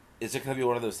 is it going to be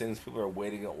one of those things people are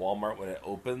waiting at Walmart when it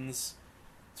opens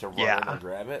to run in and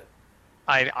grab it?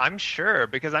 I'm sure,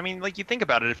 because I mean, like, you think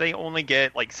about it, if they only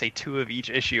get like say 2 of each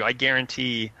issue, I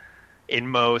guarantee in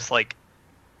most like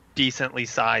decently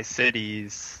sized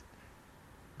cities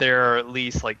there are at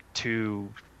least like 2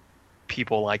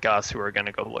 people like us who are going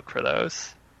to go look for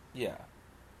those. Yeah.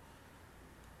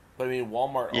 But I mean,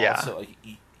 Walmart also, like,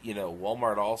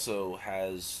 Walmart also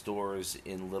has stores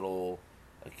in little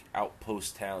like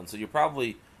outpost towns, so you're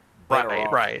probably better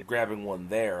off grabbing one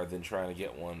there than trying to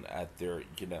get one at their,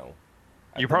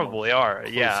 you probably are,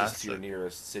 yeah. To your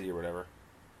nearest city or whatever.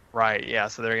 Right, yeah.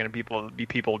 So there are going to be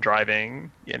people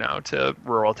driving, to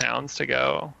rural towns to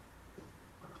go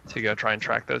try and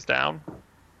track those down.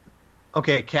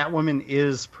 Okay, Catwoman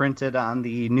is printed on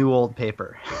the new old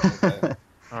paper, okay.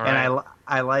 All right. And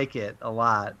I like it a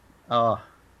lot. Oh,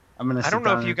 I'm gonna. I don't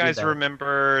know if you guys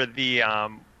remember. remember the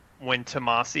when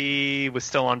Tomasi was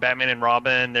still on Batman and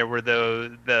Robin. There were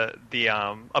the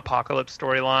Apocalypse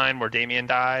storyline where Damian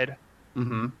died.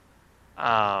 Mm-hmm.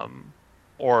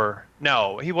 Or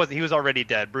no, he was already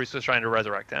dead. Bruce was trying to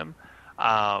resurrect him.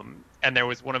 And there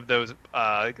was one of those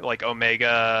like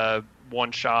Omega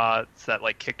one shots that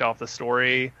like kicked off the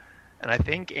story, and I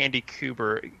think Andy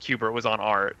Kubert was on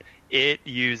art. It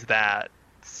used that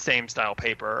same style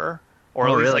paper, or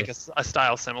at least really? like a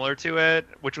style similar to it,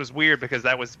 which was weird because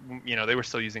that was, they were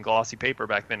still using glossy paper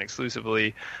back then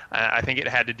exclusively. I think it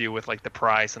had to do with like the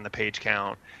price and the page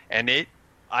count, and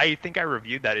I think I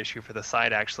reviewed that issue for the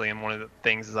site actually, and one of the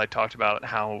things is I talked about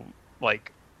how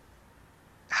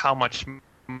much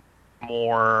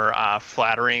more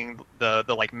flattering the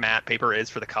like matte paper is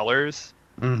for the colors.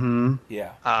 Mm-hmm.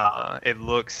 Yeah. It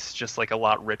looks just like a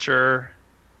lot richer.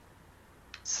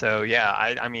 So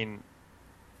yeah, I mean,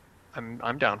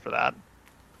 I'm down for that.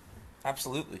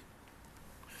 Absolutely.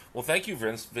 Well, thank you,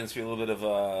 Vince, for a little bit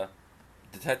of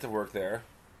detective work there.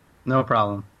 No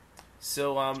problem.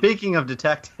 So, speaking of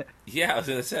detective, yeah, I was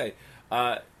gonna say,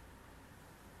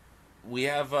 we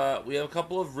have a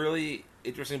couple of really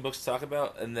interesting books to talk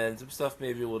about, and then some stuff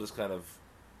maybe we'll just kind of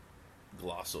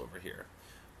gloss over here.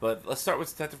 But let's start with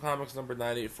Detective Comics number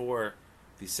 984,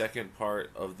 the second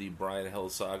part of the Brian Hill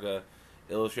saga,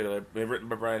 written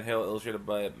by Brian Hill, illustrated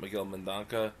by Miguel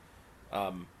Mendonca.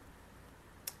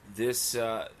 This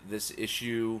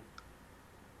issue.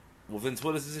 Well, Vince,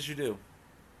 what does this issue do?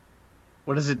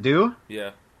 what does it do?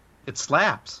 Yeah. It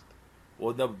slaps.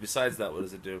 Well, no, but besides that, what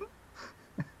does it do?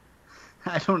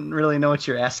 I don't really know what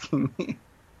you're asking me.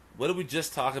 What did we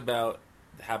just talk about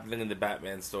happening in the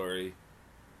Batman story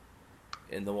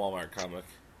in the Walmart comic?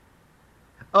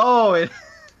 Oh, it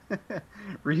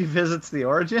revisits the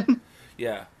origin?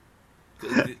 Yeah.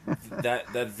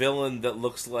 That villain that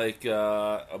looks like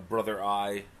a Brother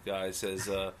Eye guy says,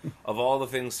 of all the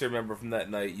things to remember from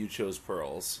that night, you chose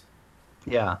pearls.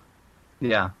 Yeah.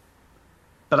 Yeah.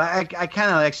 But I kind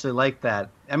of actually like that.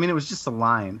 I mean, it was just a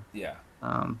line. Yeah.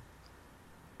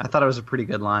 I thought it was a pretty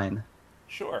good line.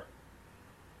 Sure.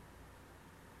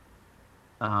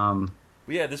 But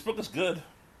yeah, this book is good.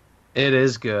 It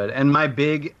is good. And my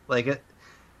big,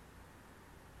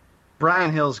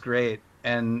 Brian Hill's great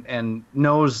and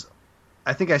knows,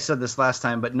 I think I said this last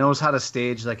time, but knows how to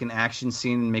stage like an action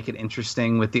scene and make it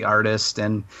interesting with the artist,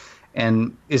 and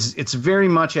it's very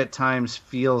much at times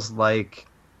feels like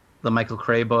the Michael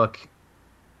Cray book,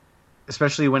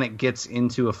 especially when it gets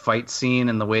into a fight scene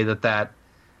and the way that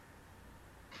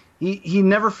he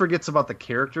never forgets about the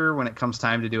character when it comes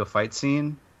time to do a fight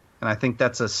scene, and I think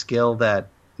that's a skill that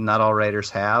not all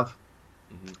writers have.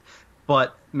 Mm-hmm.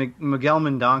 But Miguel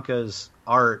Mendonca's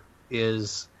art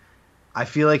is, I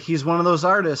feel like he's one of those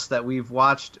artists that we've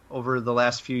watched over the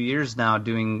last few years now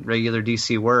doing regular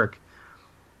DC work,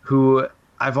 who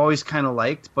I've always kind of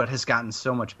liked, but has gotten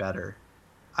so much better.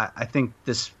 I think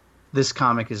this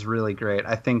comic is really great.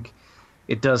 I think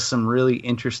it does some really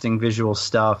interesting visual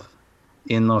stuff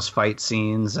in those fight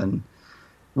scenes and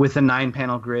with a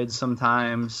 9-panel grid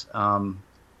sometimes. Man,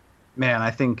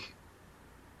 I think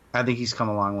he's come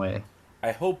a long way.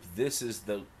 I hope this is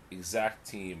the exact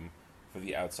team for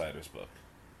the Outsiders book.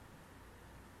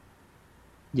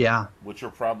 Yeah. Which are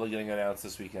probably getting announced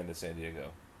this weekend in San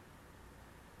Diego.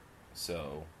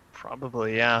 So.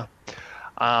 Probably, yeah.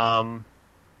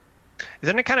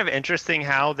 Isn't it kind of interesting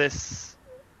how this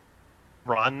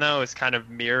run, though, is kind of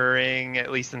mirroring,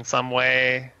 at least in some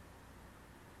way,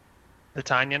 the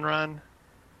Tynion run?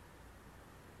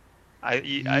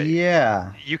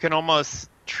 Yeah. You can almost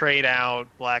trade out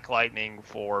Black Lightning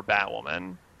for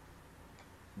Batwoman.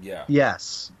 Yeah.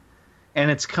 Yes. And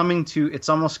it's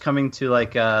almost coming to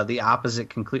like the opposite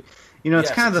conclusion. It's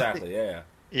yes, kind of exactly. Yeah.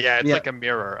 Yeah, it's like a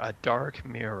mirror, a dark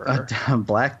mirror, a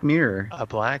black mirror, a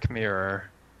black mirror.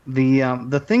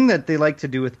 The thing that they like to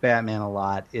do with Batman a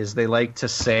lot is they like to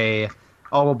say,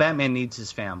 "Oh, well, Batman needs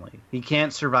his family. He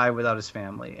can't survive without his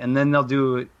family." And then they'll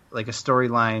do like a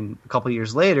storyline a couple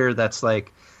years later that's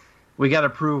like, we got to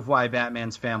prove why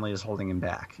Batman's family is holding him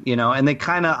back, and they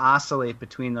kind of oscillate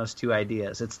between those two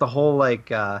ideas. It's the whole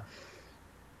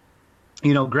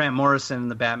Grant Morrison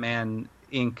and the Batman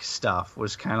Inc. stuff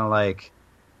was kind of like,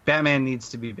 Batman needs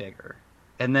to be bigger.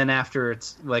 And then after,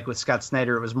 it's like with Scott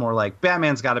Snyder, it was more like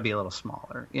Batman's got to be a little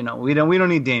smaller. We don't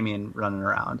need Damian running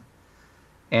around.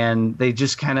 And they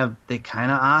just kind of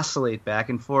oscillate back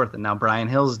and forth. And now Brian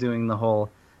Hill's doing the whole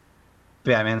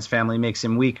Batman's family makes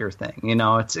him weaker thing.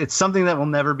 It's something that will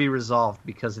never be resolved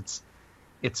because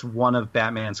it's one of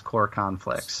Batman's core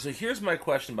conflicts. So here's my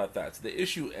question about that. So the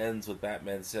issue ends with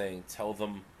Batman saying, "Tell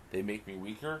them they make me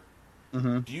weaker.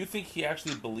 Mm-hmm. Do you think he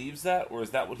actually believes that, or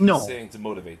is that what he's saying to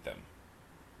motivate them?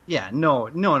 Yeah, no.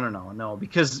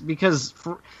 Because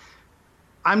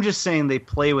I'm just saying they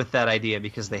play with that idea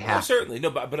because they have. Certainly, no.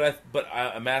 But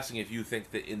I'm asking if you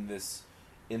think that in this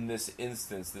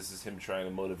instance, this is him trying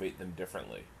to motivate them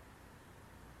differently.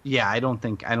 Yeah, I don't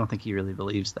think he really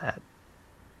believes that.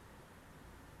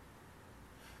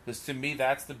 Because to me,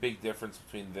 that's the big difference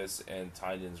between this and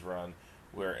Tynion's run,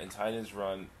 where in Tynion's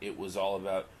run, it was all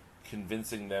about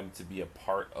convincing them to be a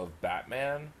part of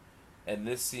Batman, and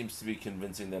this seems to be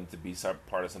convincing them to be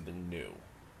part of something new.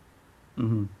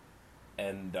 Mm-hmm.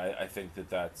 And I think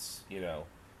that's,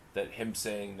 that him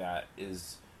saying that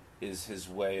is his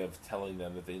way of telling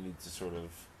them that they need to sort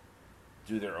of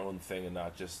do their own thing and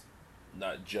not just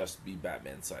be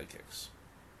Batman sidekicks.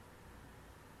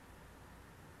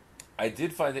 I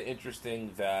did find it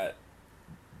interesting that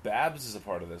Babs is a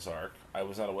part of this arc. I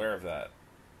was not aware of that.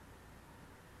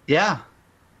 Yeah.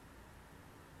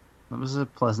 That was a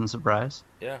pleasant surprise.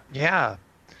 Yeah. Yeah.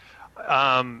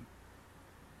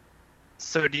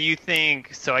 So do you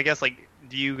think... So I guess,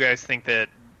 do you guys think that,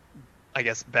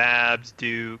 Babs,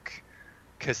 Duke,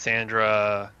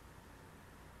 Cassandra,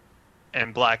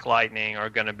 and Black Lightning are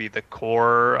going to be the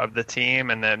core of the team,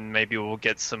 and then maybe we'll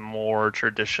get some more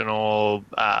traditional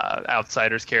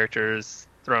Outsiders characters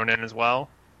thrown in as well?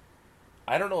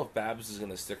 I don't know if Babs is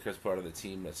going to stick as part of the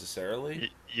team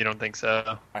necessarily. You don't think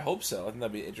so? I hope so. I think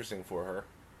that'd be interesting for her.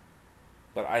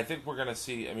 But I think we're going to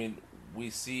see... I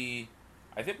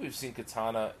think we've seen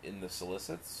Katana in the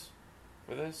solicits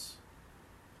for this.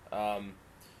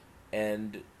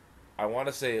 And I want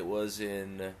to say it was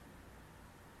in...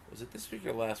 Was it this week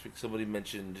or last week? Somebody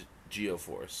mentioned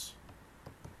Geoforce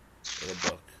in a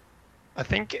book. I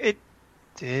think it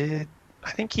did.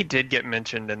 I think he did get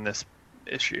mentioned in this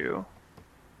issue.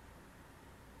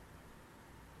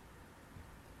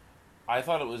 I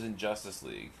thought it was in Justice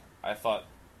League. I thought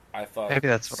maybe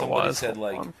that's what somebody it was. said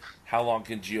how long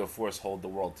can Geoforce hold the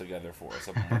world together for, or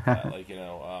something like that.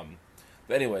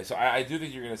 But anyway, so I do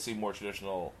think you're going to see more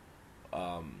traditional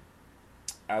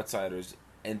Outsiders.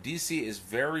 And DC is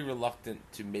very reluctant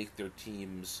to make their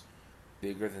teams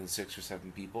bigger than 6 or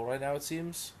 7 people right now, it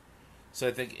seems. So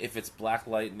I think if it's Black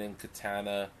Lightning,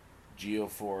 Katana,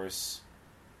 Geoforce,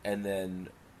 and then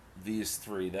these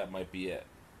 3, that might be it.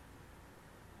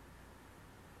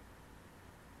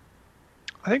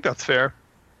 I think that's fair.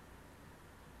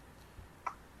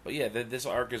 But yeah, this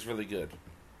arc is really good.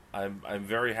 I'm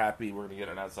very happy we're going to get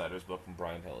an Outsiders book from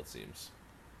Brian Hill, it seems.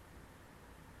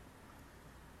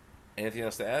 Anything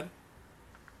else to add?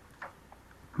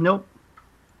 Nope.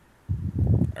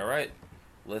 All right.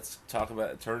 Let's talk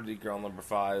about Eternity Girl number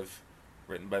 5,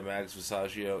 written by Mags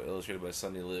Visaggio, illustrated by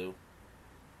Sonny Liu.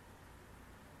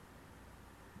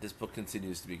 This book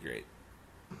continues to be great.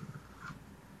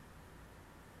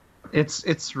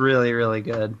 It's really, really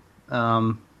good.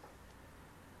 The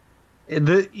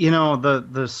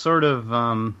sort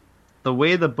of the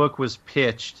way the book was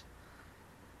pitched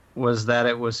was that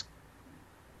it was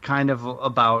kind of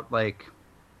about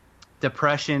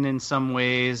depression in some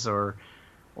ways, or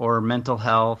mental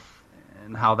health,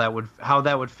 and how that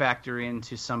would factor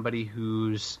into somebody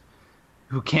who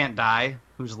can't die,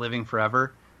 who's living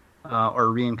forever, or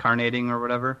reincarnating or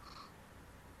whatever.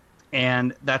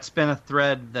 And that's been a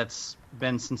thread that's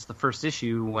been since the first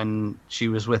issue, when she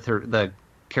was with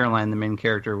Caroline, the main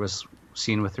character, was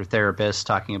seen with her therapist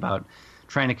talking about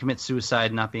trying to commit suicide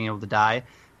and not being able to die.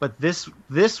 But this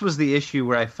was the issue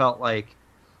where I felt like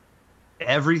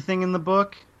everything in the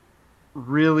book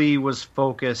really was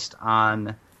focused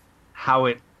on how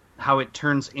it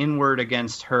turns inward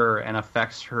against her and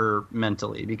affects her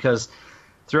mentally. Because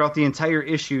throughout the entire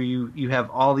issue, you have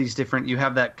all these different... You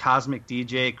have that cosmic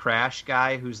DJ Crash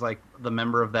guy who's the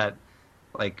member of that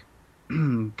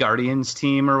Guardians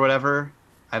team or whatever.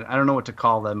 I don't know what to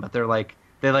call them, but they're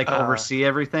they oversee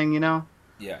everything,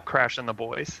 Yeah. Crash and the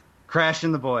Boys. Crash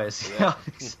and the Boys. Yeah.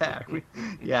 Exactly.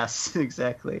 Yes,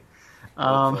 exactly.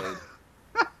 Well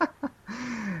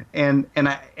and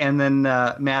then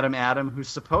Madam Adam, who's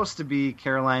supposed to be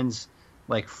Caroline's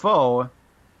foe,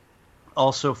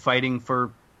 also fighting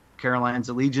for Caroline's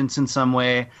allegiance in some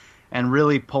way, and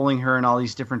really pulling her in all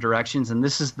these different directions. And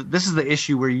this is the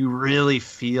issue where you really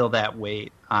feel that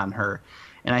weight on her.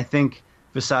 And I think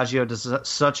Visaggio does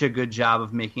such a good job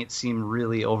of making it seem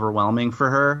really overwhelming for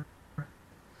her.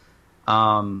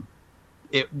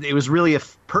 It was really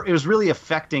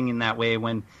affecting in that way,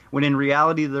 when in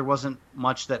reality there wasn't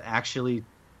much that actually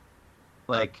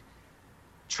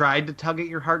tried to tug at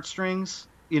your heartstrings,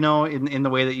 in the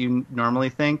way that you normally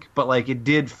think, but it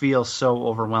did feel so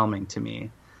overwhelming to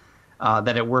me.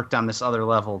 that it worked on this other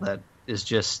level that is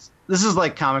just, this is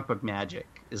like comic book magic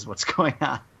is what's going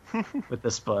on with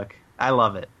this book. I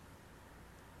love it.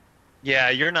 Yeah,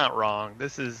 you're not wrong.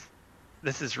 This is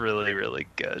really, really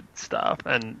good stuff.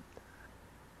 And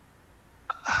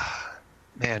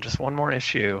man, just one more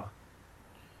issue.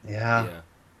 Yeah.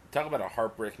 Talk about a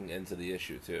heartbreaking end to the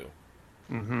issue too.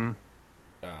 Mm-hmm.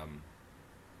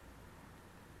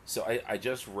 So I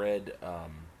just read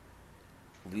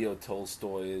Leo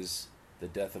Tolstoy's The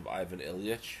Death of Ivan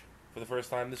Ilyich for the first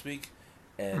time this week,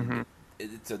 and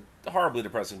it's a horribly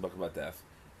depressing book about death.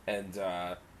 And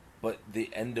but the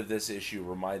end of this issue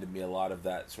reminded me a lot of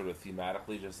that sort of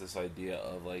thematically, just this idea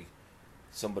of like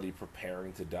somebody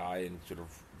preparing to die and sort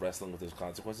of wrestling with those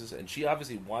consequences. And she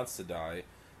obviously wants to die,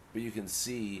 but you can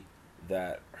see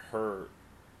that her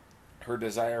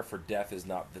desire for death is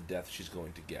not the death she's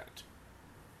going to get.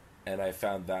 And I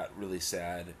found that really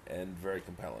sad and very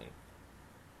compelling.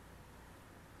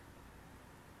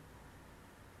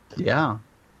 Yeah.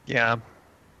 Yeah.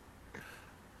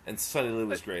 And Sonny Lee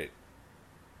was great.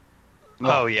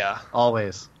 Oh, yeah.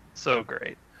 Always. So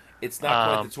great. It's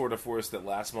not quite the tour de force that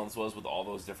last month's was with all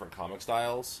those different comic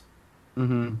styles,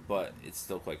 but it's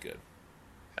still quite good.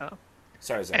 Yeah.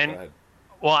 Sorry, Zach, go ahead.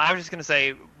 Well, I was just going to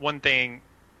say one thing.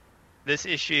 This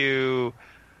issue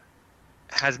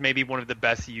has maybe one of the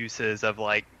best uses of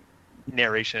like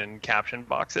narration caption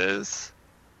boxes,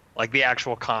 like the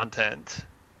actual content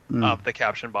of the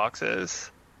caption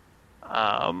boxes.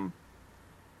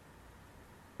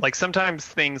 Like sometimes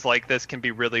things like this can be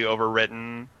really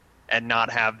overwritten and not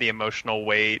have the emotional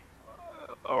weight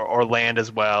or land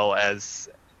as well as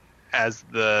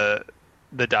the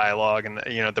dialogue and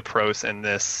the prose in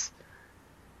this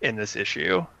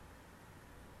issue.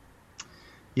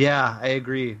 Yeah, I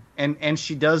agree. And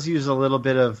she does use a little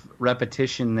bit of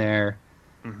repetition there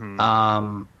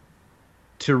to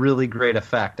really great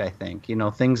effect, I think.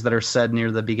 Things that are said near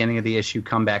the beginning of the issue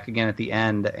come back again at the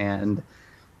end and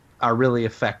are really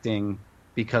affecting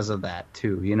because of that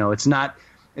too. It's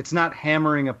not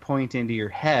hammering a point into your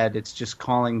head, it's just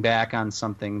calling back on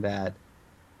something that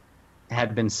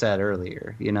had been said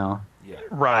earlier, Yeah.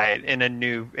 Right, in a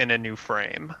new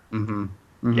frame.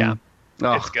 Yeah.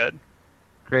 Oh, it's good.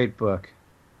 Great book.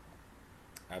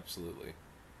 Absolutely.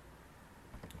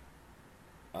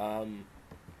 Let's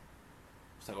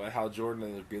talk about Hal Jordan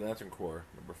and the Green Lantern Corps,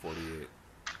 number 48.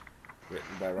 Written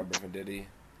by Robert Venditti,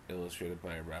 illustrated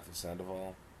by Rafa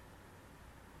Sandoval.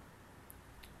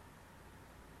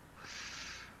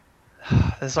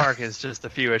 This arc is just a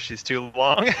few issues too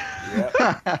long.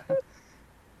 Yep.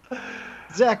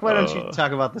 Zach, why don't you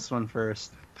talk about this one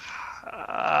first?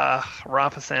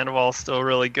 Rafa Sandoval's still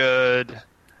really good.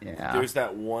 Yeah. There's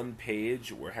that one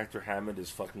page where Hector Hammond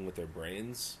is fucking with their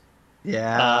brains.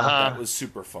 Yeah. That was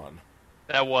super fun.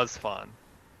 That was fun.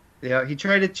 Yeah, he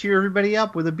tried to cheer everybody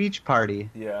up with a beach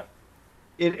party. Yeah.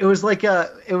 It was like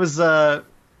it was the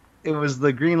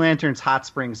Green Lantern's Hot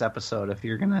Springs episode. If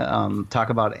you're gonna talk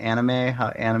about anime, how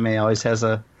anime always has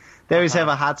they always have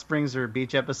a Hot Springs or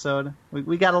beach episode.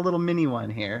 We got a little mini one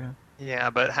here.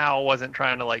 Yeah, but Hal wasn't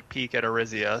trying to like peek at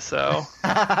Arisia, so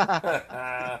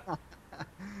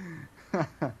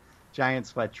giant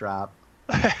sweat drop.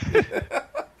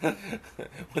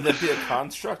 Would that be a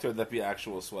construct or would that be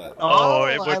actual sweat? Oh,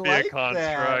 it would I be like a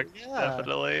construct, that. Yeah.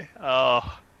 definitely.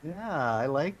 Oh, Yeah, I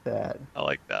like that. I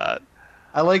like that.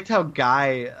 I liked how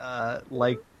Guy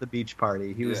liked the beach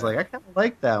party. He was like, I kind of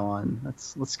like that one.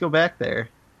 Let's go back there.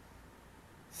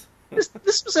 This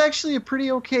was actually a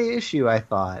pretty okay issue, I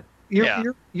thought.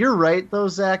 You're right though,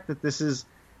 Zach, that this is.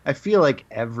 I feel like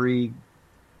every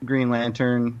Green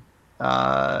Lantern.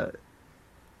 I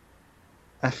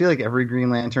feel like every Green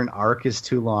Lantern arc is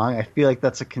too long. I feel like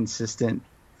that's a consistent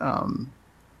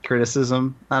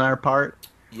criticism on our part.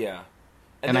 Yeah,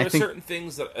 and there are certain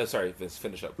things that. Sorry, Vince,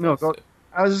 finish up. No, go.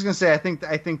 I was just gonna say, I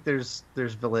think there's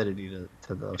validity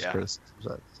to those criticisms.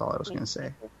 That's all I was gonna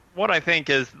say. What I think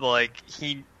is like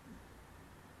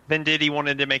Venditti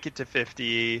wanted to make it to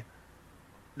 50.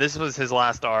 This was his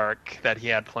last arc that he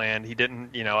had planned. He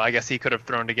didn't, I guess he could have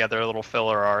thrown together a little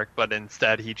filler arc, but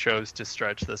instead he chose to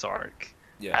stretch this arc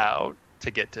out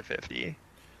to get to 50.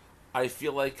 I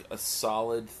feel like a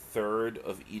solid third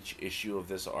of each issue of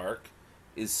this arc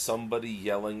is somebody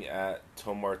yelling at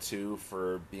Tomar 2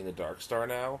 for being a Dark Star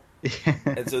now.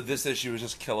 And so this issue was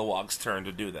just Kilowog's turn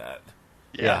to do that.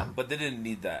 Yeah. But they didn't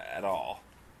need that at all.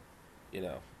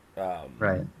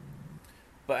 Right.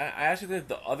 But I actually think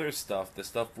the other stuff, the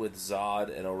stuff with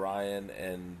Zod and Orion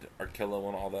and Arkillo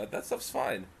and all that stuff's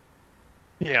fine.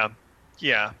 Yeah.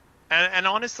 Yeah. And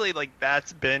honestly, like,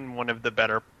 that's been one of the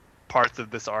better parts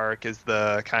of this arc is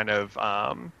the kind of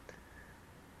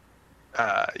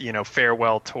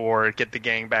farewell tour, get the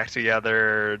gang back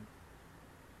together,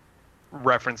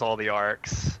 reference all the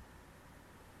arcs.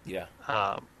 Yeah.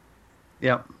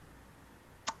 Yep.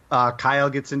 Kyle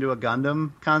gets into a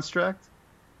Gundam construct.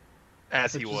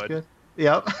 As he would. Good.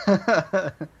 Yep.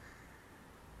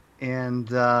 And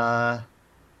the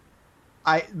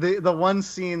one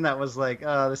scene that was like,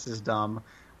 oh, this is dumb,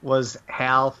 was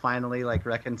Hal finally like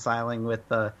reconciling with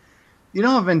the. You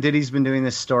know how Venditti's been doing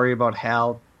this story about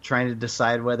Hal trying to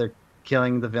decide whether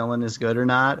killing the villain is good or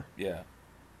not? Yeah.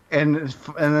 And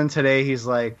then today he's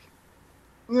like,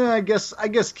 yeah, I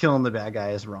guess killing the bad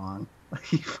guy is wrong.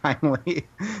 He finally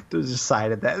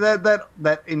decided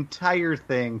that entire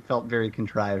thing felt very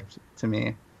contrived to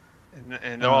me.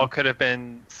 And it all could have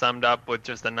been summed up with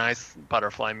just a nice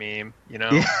butterfly meme, you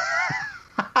know? Yeah.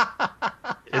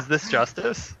 Is this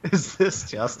justice? Is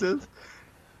this justice?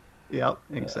 Yep,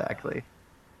 exactly.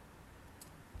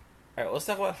 All right, let's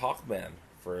talk about Hawkman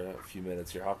for a few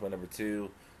minutes here. Hawkman number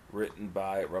 2, written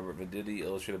by Robert Venditti,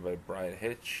 illustrated by Brian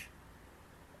Hitch.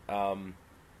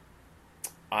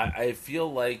 I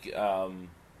feel like young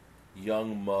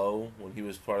Mo, when he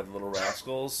was part of the Little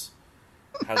Rascals,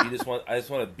 how I just want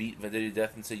to beat Venditti to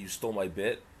death and say, you stole my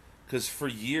bit. Because for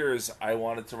years, I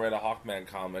wanted to write a Hawkman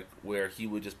comic where he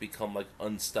would just become like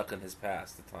unstuck in his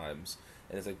past at times.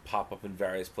 And it's like pop up in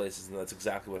various places, and that's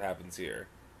exactly what happens here.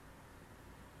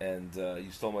 And you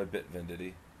stole my bit,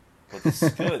 Venditti. But this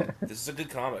is good. This is a good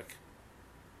comic.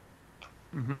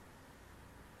 Mm-hmm.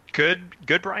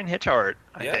 Good Brian Hitch art,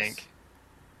 I think.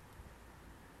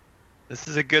 This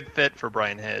is a good fit for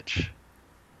Brian Hitch.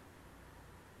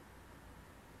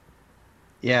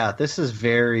 Yeah, this is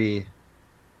very.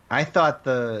 I thought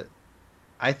the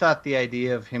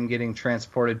idea of him getting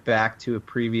transported back to a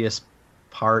previous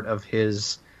part of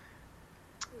his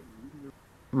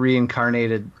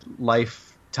reincarnated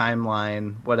life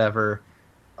timeline, whatever,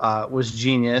 was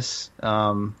genius.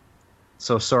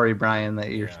 So sorry, Brian,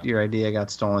 that your idea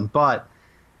got stolen. But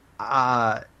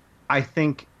I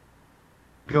think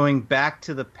going back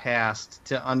to the past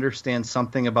to understand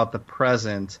something about the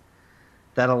present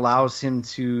that allows him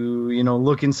to,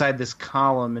 look inside this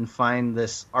column and find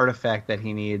this artifact that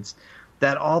he needs,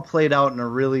 that all played out in a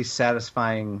really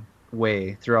satisfying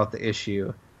way throughout the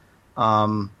issue.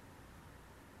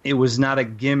 It was not a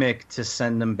gimmick to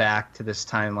send him back to this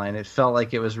timeline. It felt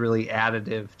like it was really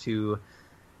additive to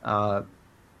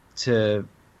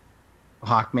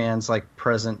Hawkman's like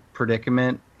present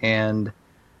predicament, and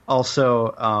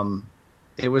also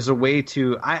it was a way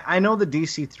to. I know the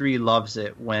DC3 loves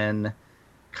it when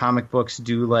comic books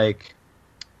do like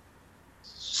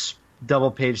double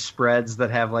page spreads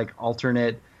that have like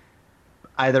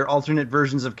either alternate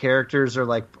versions of characters or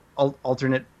like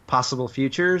alternate possible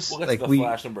futures. We'll get like to the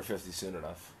Flash number 50 soon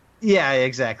enough. Yeah,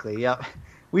 exactly. Yep.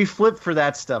 We flip for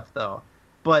that stuff though.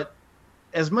 But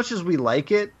as much as we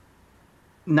like it,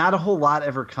 not a whole lot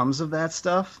ever comes of that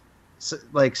stuff. So,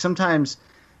 like sometimes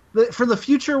for the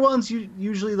future ones,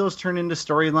 usually those turn into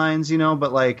storylines,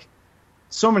 but like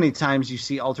so many times you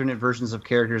see alternate versions of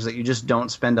characters that you just don't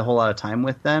spend a whole lot of time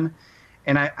with then.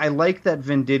 And I like that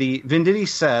Venditti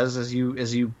says, as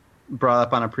you brought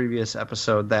up on a previous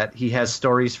episode, that he has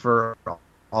stories for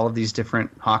all of these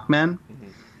different Hawkmen. Mm-hmm.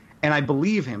 And I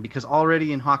believe him, because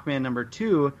already in Hawkman number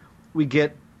 2, we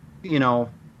get,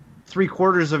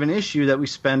 3/4 of an issue that we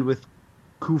spend with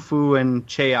Khufu and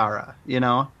Cheara,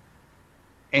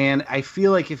 And I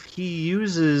feel like if he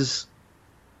uses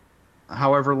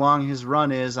however long his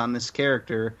run is on this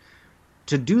character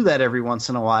to do that every once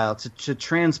in a while, to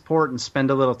transport and spend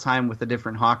a little time with a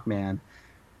different Hawkman,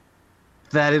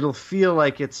 that it'll feel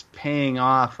like it's paying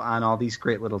off on all these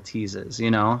great little teases,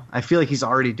 I feel like he's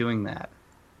already doing that.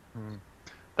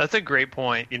 That's a great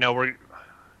point.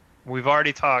 We've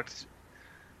already talked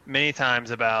many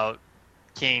times about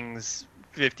King's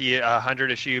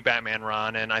 100 issue Batman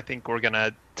run, and I think we're going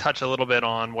to touch a little bit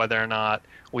on whether or not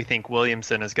we think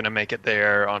Williamson is going to make it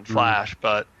there on Flash.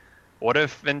 But what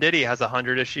if Venditti has a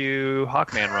 100 issue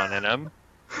Hawkman run in him?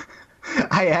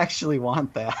 I actually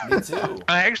want that. Me too.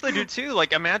 I actually do too.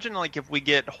 Like, imagine if we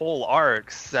get whole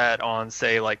arcs set on,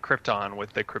 say, like Krypton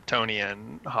with the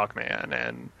Kryptonian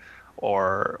Hawkman,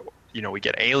 or we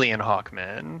get Alien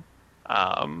Hawkman,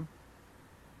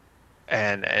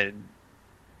 and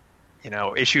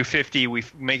issue 50, we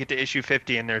make it to issue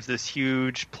 50, and there's this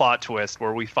huge plot twist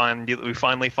where we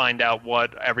finally find out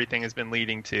what everything has been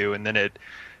leading to, and then it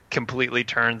completely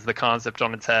turns the concept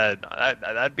on its head.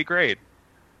 That'd be great.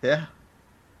 Yeah.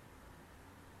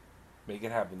 Make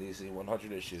it happen, DC.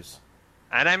 100 issues.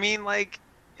 And I mean,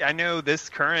 I know this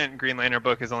current Green Lantern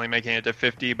book is only making it to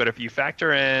 50, but if you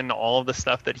factor in all of the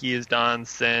stuff that he has done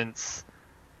since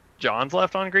John's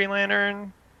left on Green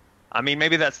Lantern. I mean,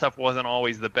 maybe that stuff wasn't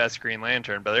always the best Green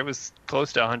Lantern, but it was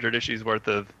close to 100 issues worth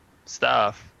of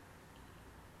stuff.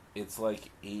 It's like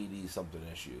 80-something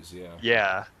issues, yeah.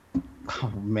 Yeah.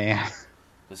 Oh, man.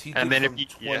 Because he did from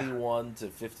 21 to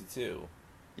 52.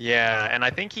 Yeah, and I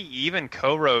think he even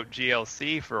co-wrote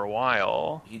GLC for a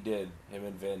while. He did, him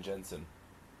and Van Jensen.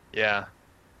 Yeah.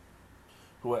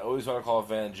 Who I always want to call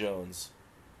Van Jones,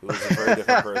 who is a very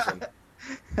different person.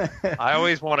 I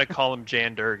always want to call him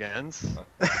Jan Durgans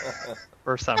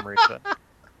for some reason.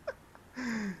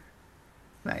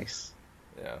 Nice.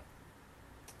 Yeah.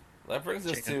 That brings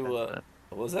us to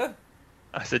what was that?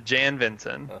 I said Jan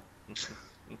Vincent.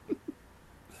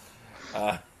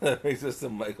 That brings us to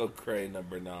Michael Cray,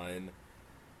 number 9.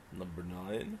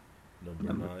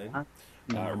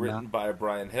 Written by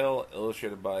Brian Hill,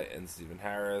 illustrated by N. Stephen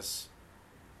Harris.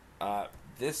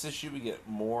 This issue we get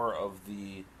more of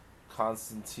the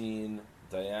Constantine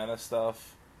Diana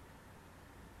stuff.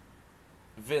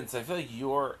 Vince, I feel like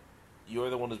you're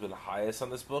the one who's been highest on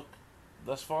this book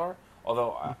thus far.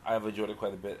 Although I've enjoyed it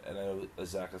quite a bit, and I know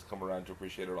Zach has come around to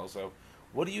appreciate it also.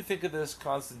 What do you think of this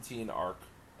Constantine arc,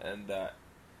 and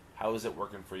how is it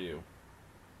working for you?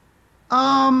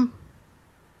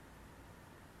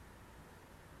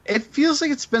 It feels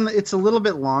like it's a little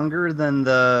bit longer than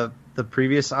the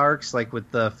previous arcs, like with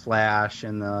the Flash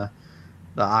and the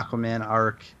Aquaman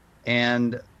arc,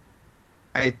 and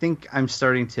I think I'm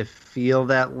starting to feel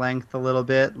that length a little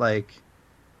bit. Like,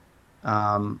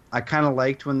 I kind of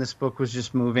liked when this book was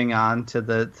just moving on to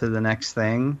the next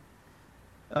thing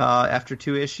after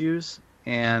 2 issues,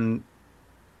 but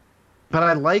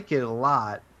I like it a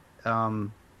lot.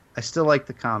 I still like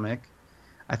the comic.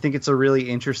 I think it's a really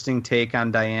interesting take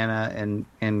on Diana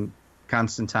and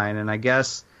Constantine, and I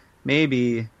guess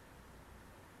maybe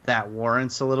that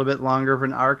warrants a little bit longer of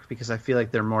an arc because I feel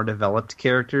like they're more developed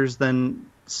characters than,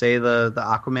 say, the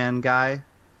Aquaman guy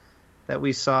that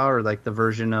we saw, or like the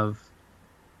version of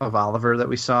Oliver that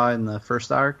we saw in the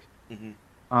first arc.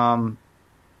 Mm-hmm.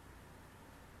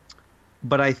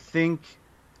 But I think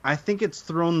it's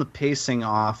thrown the pacing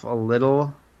off a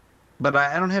little, but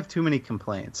I don't have too many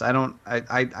complaints.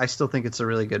 I still think it's a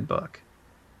really good book.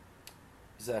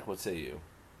 Zach, what say you?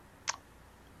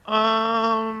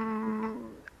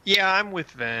 Yeah, I'm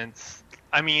with Vince.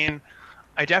 I mean,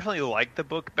 I definitely like the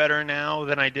book better now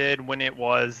than I did when it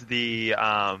was the,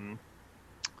 kind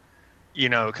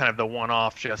of the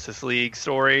one-off Justice League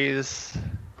stories.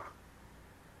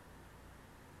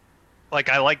 Like,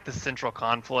 I like the central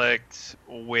conflict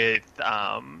with,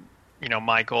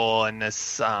 Michael and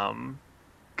this kind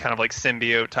of like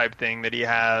symbiote type thing that he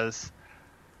has.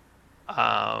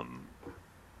 But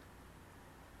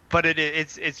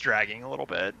it's dragging a little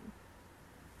bit.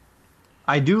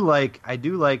 I do like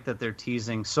that they're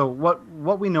teasing. So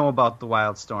what we know about the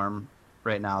Wildstorm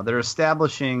right now, they're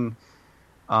establishing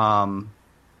the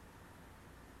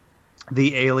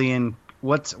alien.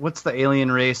 What's the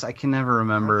alien race? I can never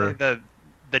remember.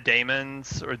 The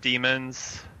Daemons or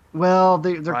Demons. Well,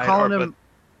 they're calling him.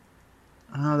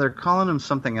 They're calling him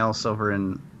something else over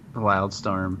in the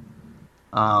Wildstorm.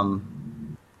 I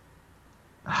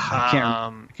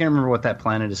can't remember what that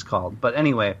planet is called. But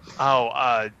anyway.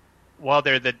 Well,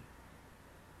 they're the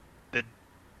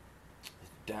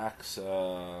Dax.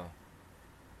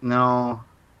 No.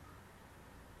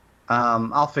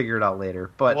 I'll figure it out later.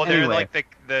 But well, anyway. they're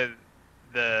like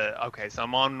the okay. So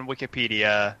I'm on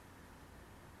Wikipedia.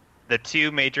 The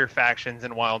 2 major factions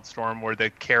in Wildstorm were the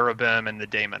Cherubim and the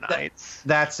Daemonites.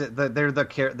 That's it. They're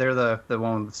the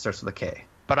one that starts with a K.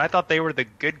 But I thought they were the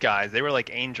good guys. They were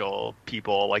like angel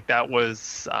people. Like that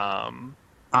was.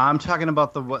 I'm talking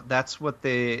about that's what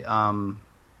they.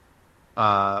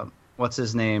 What's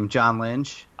his name? John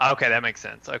Lynch. Okay, that makes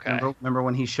sense. Okay. Remember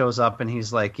when he shows up and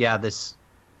he's like, yeah, this.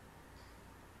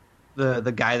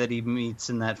 The guy that he meets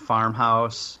in that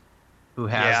farmhouse, who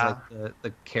has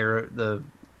like the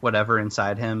whatever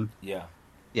inside him. Yeah.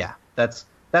 Yeah, that's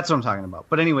what I'm talking about.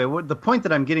 But anyway, the point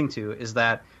that I'm getting to is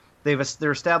that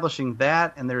they're establishing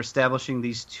that, and they're establishing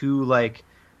these 2 like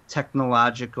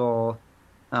technological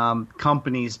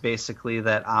companies basically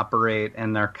that operate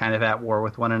and are kind of at war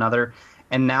with one another.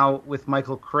 And now with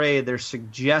Michael Cray, they're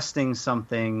suggesting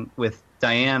something with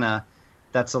Diana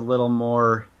that's a little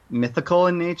more mythical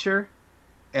in nature.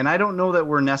 And I don't know that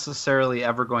we're necessarily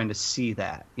ever going to see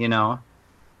that,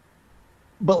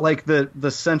 But like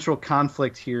the central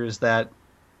conflict here is that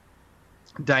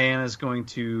Diana's going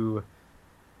to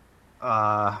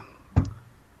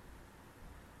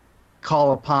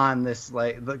call upon this,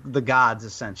 like the gods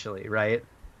essentially, right?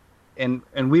 And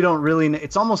we don't really know.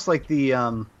 It's almost like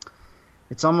the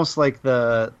It's almost like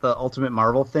the Ultimate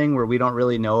Marvel thing where we don't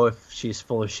really know if she's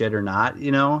full of shit or not,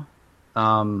 you know.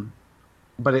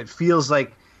 But it feels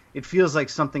like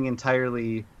something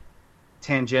entirely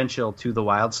tangential to the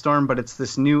Wildstorm, but it's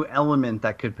this new element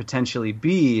that could potentially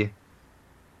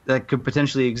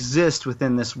exist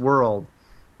within this world.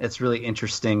 It's really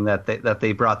interesting that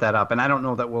they brought that up, and I don't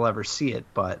know that we'll ever see it,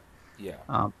 but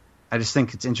Yeah. I just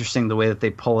think it's interesting the way that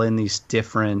they pull in these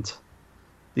different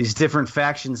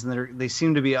factions, and they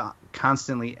seem to be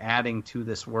constantly adding to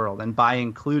this world. And by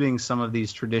including some of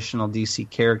these traditional DC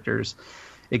characters,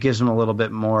 it gives them a little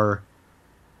bit more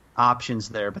options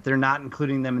there. But they're not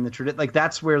including them in the tradition. Like,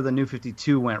 that's where the New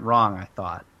 52 went wrong, I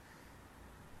thought.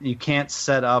 You can't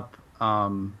set up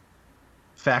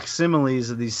facsimiles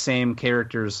of these same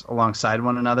characters alongside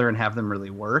one another and have them really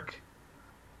work.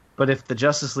 But if the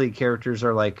Justice League characters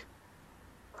are like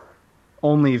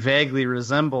only vaguely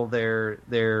resemble their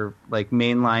like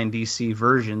mainline DC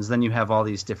versions, then you have all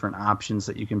these different options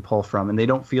that you can pull from, and they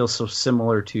don't feel so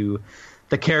similar to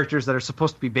the characters that are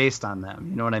supposed to be based on them.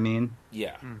 You know what I mean?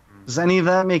 Yeah. Does any of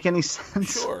that make any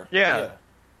sense? Sure. Yeah.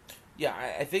 Yeah,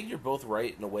 I think you're both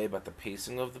right in a way about the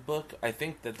pacing of the book. I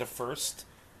think that the first,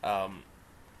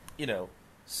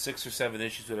 6 or 7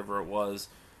 issues, whatever it was,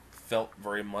 felt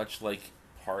very much like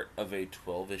part of a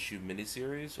 12-issue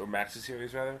miniseries, or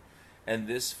maxi-series, rather. And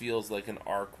this feels like an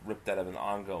arc ripped out of an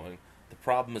ongoing. The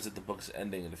problem is that the book's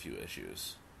ending in a few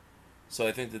issues. So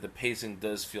I think that the pacing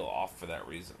does feel off for that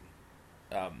reason.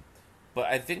 But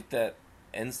I think that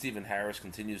Stephen Harris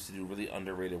continues to do really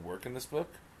underrated work in this book.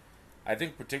 I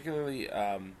think particularly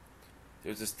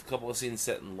there's this couple of scenes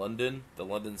set in London. The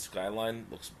London skyline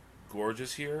looks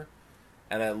gorgeous here.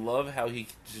 And I love how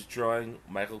he's just drawing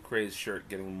Michael Cray's shirt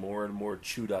getting more and more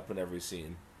chewed up in every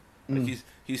scene. Like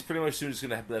he's pretty much soon just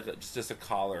going to have like just a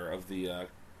collar of the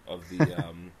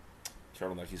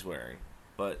turtleneck he's wearing.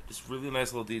 But just really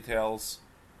nice little details.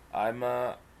 I'm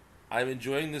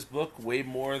enjoying this book way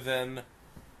more than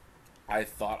I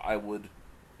thought I would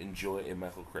enjoy a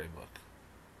Michael Cray book.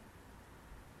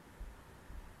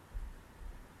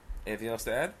 Anything else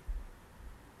to add?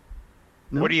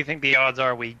 No? What do you think the odds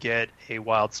are we get a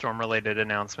Wildstorm related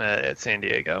announcement at San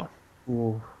Diego?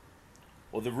 Ooh.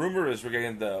 Well, the rumor is we're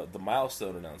getting the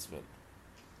milestone announcement.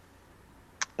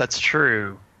 That's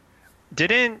true.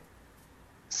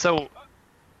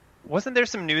 Wasn't there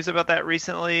some news about that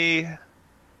recently?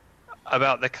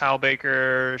 About the Kyle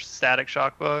Baker Static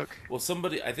Shock book? Well,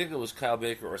 I think it was Kyle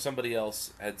Baker or somebody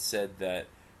else had said that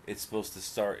it's supposed to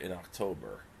start in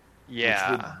October.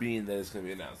 Yeah. Which would mean that it's going to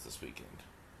be announced this weekend.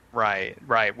 Right.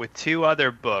 With 2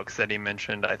 other books that he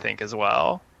mentioned, I think, as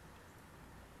well.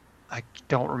 I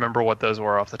don't remember what those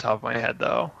were off the top of my head,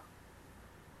 though.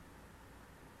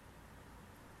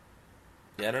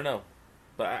 Yeah, I don't know.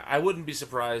 But I wouldn't be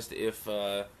surprised if...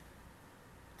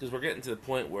 Because we're getting to the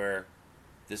point where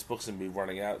this book's going to be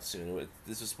running out soon.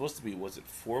 This is supposed to be, was it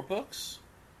 4 books?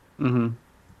 Mm-hmm.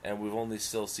 And we've only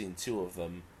still seen 2 of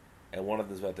them. And one of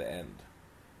them's about to end.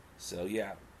 So,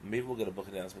 yeah. Maybe we'll get a book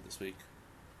announcement this week.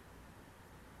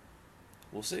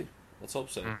 We'll see. Let's hope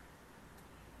so.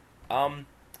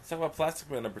 Let's talk about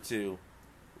Plastic Man #2,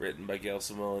 written by Gail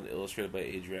Simone, illustrated by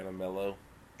Adriana Mello.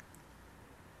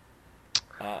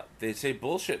 They say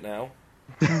bullshit now.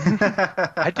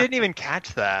 I didn't even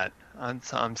catch that. I'm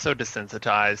so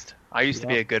desensitized. I used to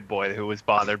be a good boy who was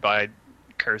bothered by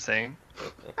cursing.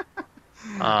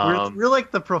 We're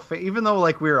like the profane, even though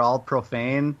like we're all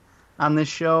profane on this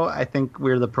show. I think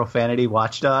we're the profanity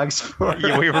watchdogs.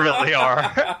 Yeah, we really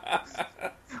are.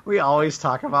 We always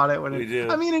talk about it when we do.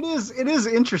 I mean, it is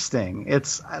interesting.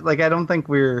 It's like I don't think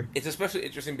we're. It's especially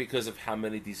interesting because of how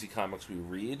many DC comics we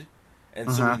read,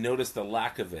 and so we notice the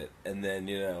lack of it, and then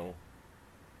when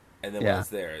it's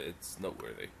there, it's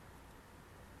noteworthy.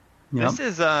 This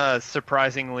is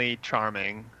surprisingly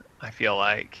charming, I feel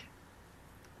like.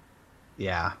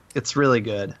 Yeah, it's really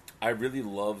good. I really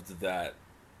loved that,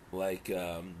 like,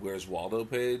 Where's Waldo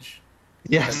page.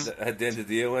 Yes. Had Dan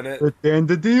DiDio in it. Dan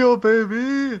DiDio,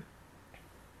 baby!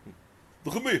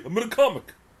 Look at me, I'm in a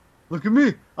comic. Look at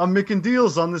me, I'm making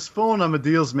deals on this phone. I'm a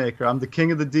deals maker. I'm the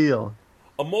king of the deal.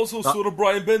 I'm also sort of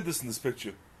Brian Bendis in this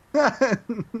picture. I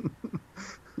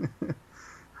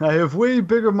have way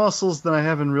bigger muscles than I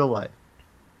have in real life.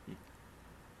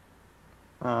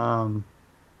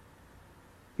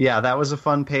 Yeah, that was a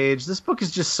fun page. This book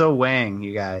is just so wang,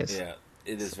 you guys. Yeah,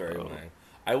 it is very wang.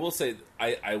 I will say,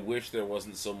 I wish there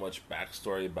wasn't so much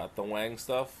backstory about the wang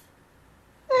stuff.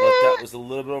 But that was a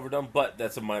little bit overdone, but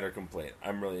that's a minor complaint.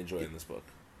 I'm really enjoying this book.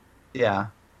 Yeah.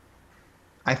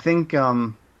 I think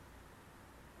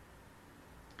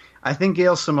I think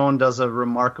Gail Simone does a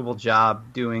remarkable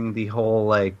job doing the whole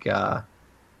like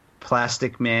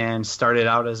Plastic Man started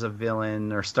out as a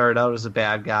villain or started out as a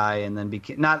bad guy and then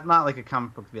became not like a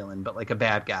comic book villain, but like a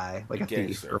bad guy, like a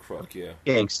thief or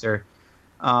gangster.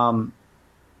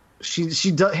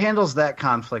 She handles that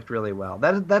conflict really well.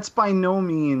 That's by no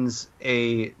means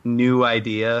a new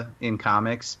idea in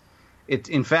comics.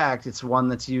 In fact, it's one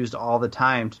that's used all the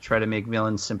time to try to make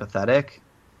villains sympathetic.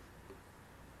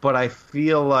 But I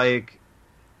feel like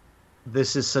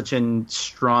this is such a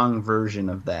strong version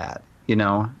of that. You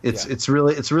know, it's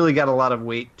really got a lot of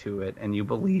weight to it, and you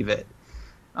believe it.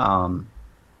 And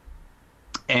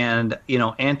you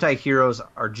know, anti-heroes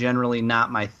are generally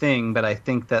not my thing, but I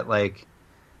think that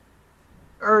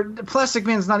Plastic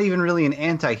Man's not even really an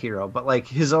anti-hero, but like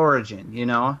his origin, you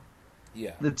know,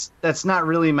 that's not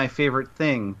really my favorite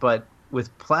thing. But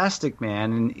with Plastic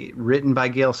Man and written by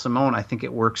Gail Simone, I think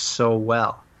it works so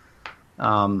well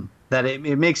that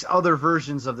it makes other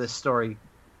versions of this story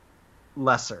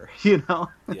lesser, you know?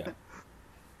 Yeah.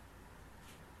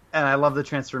 And I love the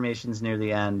transformations near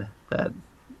the end, that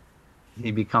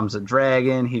he becomes a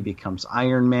dragon, he becomes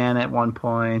Iron Man at one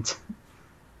point,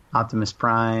 Optimus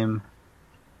Prime.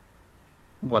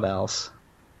 What else?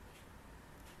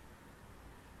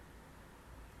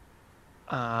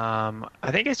 I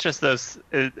think it's just those.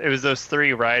 It was those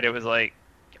three, right? It was like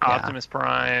Optimus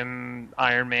Prime,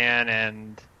 Iron Man,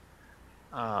 and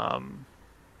I don't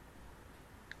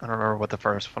remember what the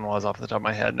first one was off the top of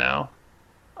my head now.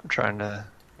 I'm trying to...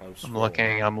 I'm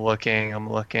looking.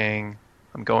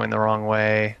 I'm going the wrong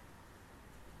way.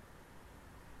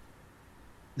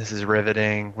 This is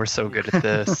riveting. We're so good at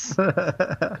this.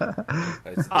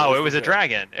 Oh, it was a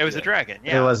dragon. It was a dragon.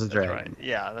 Yeah, it was a dragon. Right.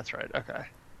 Yeah, that's right. Okay.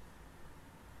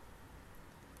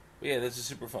 Yeah, this is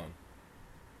super fun.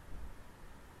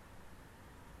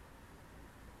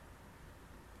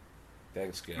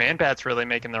 Thanks, Gail. Man-Bat's really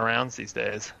making the rounds these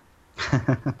days.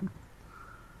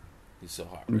 He's so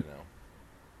hot right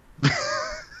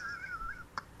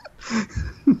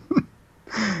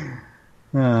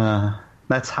now.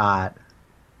 That's hot.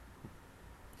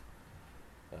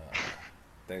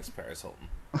 Thanks, Paris Hilton.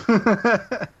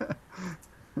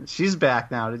 She's back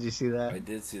now. Did you see that? I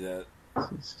did see that.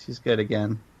 She's good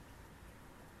again.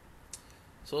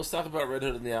 So let's talk about Red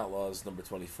Hood and the Outlaws, number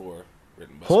 24.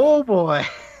 Boy.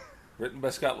 Written by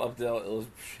Scott Lobdell,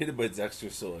 illustrated by Dexter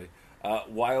Sully.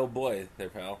 Why, oh boy, there,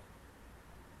 pal.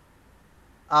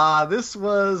 This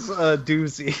was a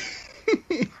doozy.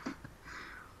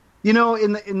 You know,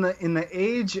 in the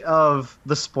age of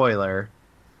the spoiler,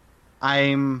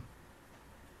 I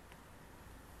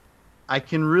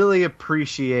can really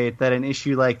appreciate that an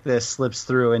issue like this slips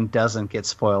through and doesn't get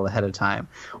spoiled ahead of time.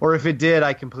 Or if it did,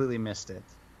 I completely missed it.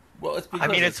 Well, it's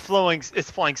because it's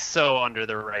flying so under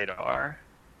the radar.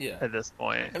 Yeah. At this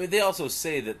point. I mean, they also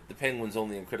say that the Penguin's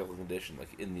only in critical condition, like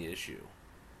in the issue.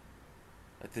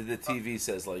 Like the TV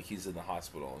says, like he's in the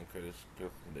hospital in critical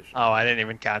condition. Oh, I didn't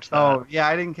even catch that. Oh, yeah,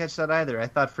 I didn't catch that either. I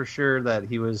thought for sure that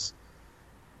he was.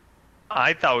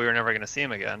 I thought we were never going to see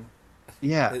him again.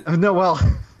 Yeah. No, well,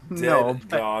 dead, no,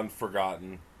 gone,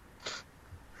 forgotten.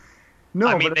 No,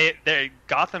 I mean, they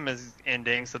Gotham is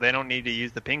ending, so they don't need to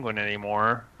use the Penguin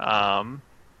anymore.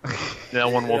 No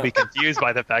one will be confused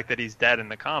by the fact that he's dead in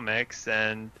the comics,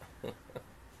 and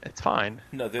it's fine.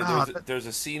 No, there's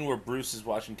a scene where Bruce is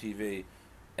watching TV,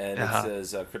 and it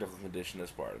says critical condition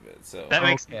as part of it. So that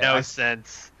makes no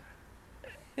sense.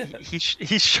 He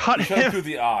shot him through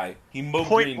the eye. He mowed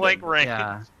point blank range.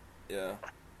 Yeah.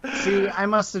 See, I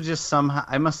must have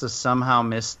somehow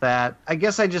missed that. I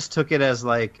guess I just took it as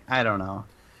like, I don't know.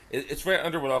 It's right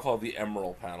under what I'll call the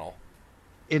Emerald panel.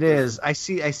 It is. I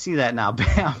see that now.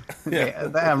 Bam. Okay,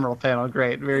 the Emerald panel.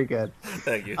 Great. Very good.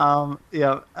 Thank you.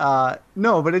 Yeah.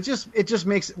 No, but it just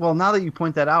makes, well, now that you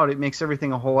point that out, it makes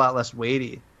everything a whole lot less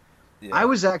weighty. Yeah. I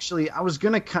was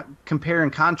going to compare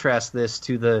and contrast this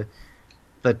to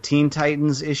the Teen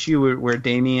Titans issue where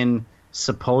Damian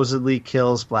supposedly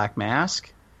kills Black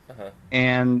Mask.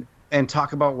 And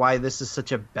talk about why this is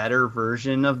such a better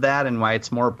version of that and why it's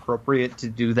more appropriate to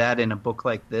do that in a book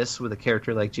like this with a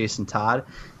character like Jason Todd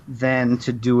than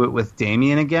to do it with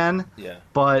Damian again. Yeah.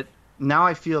 But now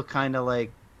I feel kind of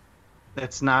like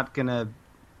that's not going to...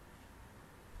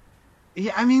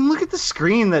 Yeah, I mean, look at the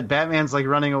screen that Batman's like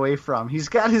running away from. He's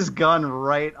got his gun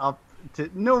right up to...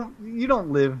 No, you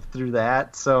don't live through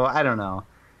that, so I don't know.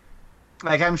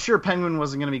 Like, I'm sure Penguin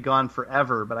wasn't going to be gone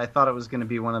forever, but I thought it was going to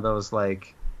be one of those,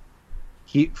 like,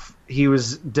 he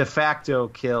was de facto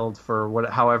killed for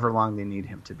however long they need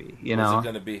him to be, you know? Is it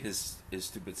going to be his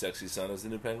stupid sexy son as the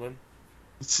new Penguin?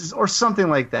 Or something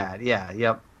like that,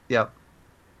 yeah, yep.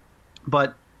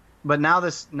 But But now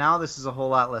this is a whole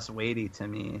lot less weighty to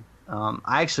me.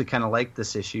 I actually kind of like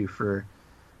this issue for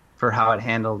how it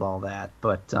handled all that.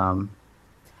 But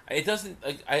it doesn't.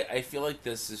 Like, I feel like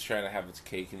this is trying to have its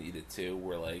cake and eat it too.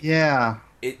 Where like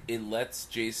it lets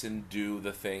Jason do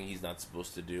the thing he's not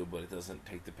supposed to do, but it doesn't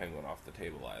take the Penguin off the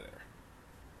table either.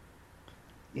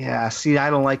 Yeah, see, I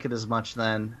don't like it as much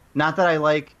then. Not that I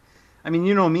like... I mean,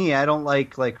 you know me, I don't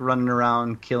like running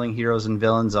around killing heroes and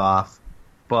villains off,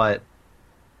 but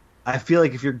I feel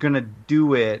like if you're going to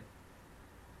do it...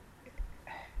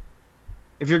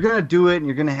 If you're going to do it and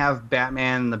you're going to have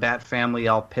Batman and the Bat family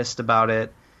all pissed about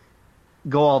it,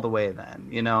 go all the way then,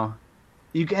 you know?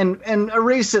 You can and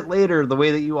erase it later the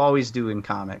way that you always do in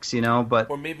comics, you know? But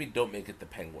or maybe don't make it the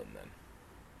Penguin then.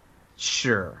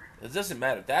 Sure. It doesn't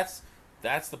matter. That's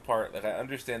the part. Like, I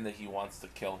understand that he wants to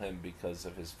kill him because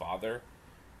of his father,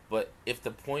 but if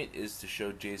the point is to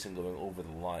show Jason going over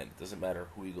the line, it doesn't matter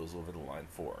who he goes over the line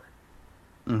for.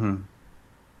 Mm-hmm.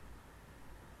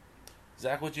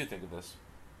 Zach, what do you think of this?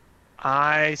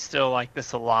 I still like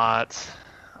this a lot.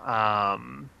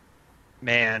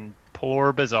 Man,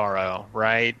 poor Bizarro,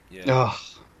 right? Yeah. Ugh.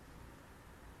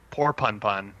 Poor Pun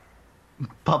Pun.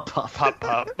 Pup pup. Pup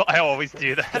Pup. I always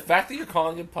do The that. fact that you're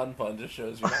calling him Pun Pun just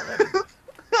shows you're not ready.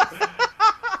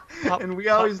 And we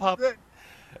always Pup did.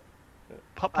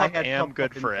 Pup I Pup had am Pup good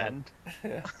Pup in friend.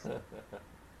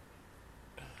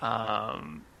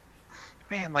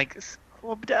 Man, like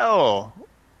Lobdell.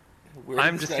 Where did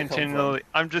I'm this just guy come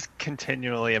from?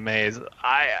 continually amazed.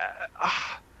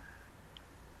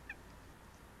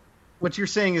 What you're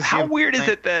saying is How weird is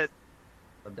it that?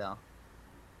 Lobdell,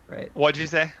 right? What'd you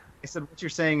say? I said what you're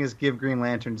saying is give Green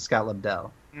Lantern to Scott Lobdell.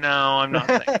 No, I'm not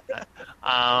saying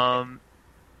that.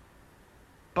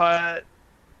 But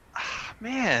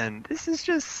man, this is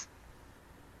just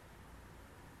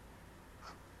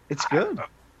It's good.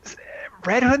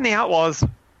 Red Hood and the Outlaws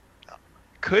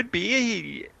could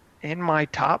be in my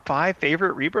top 5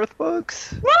 favorite Rebirth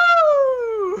books.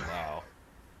 Woo! Wow.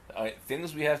 All right,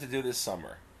 things we have to do this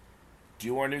summer.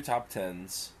 Do our new top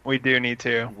 10s. We do need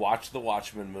to. Watch the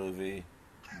Watchmen movie.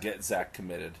 Get Zach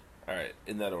committed. All right,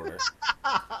 in that order.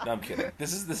 No, I'm kidding.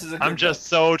 This is a good I'm just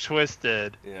so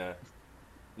twisted. Yeah.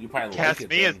 You probably Cast like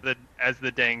me it, then. as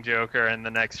the dang Joker in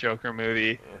the next Joker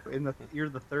movie. You're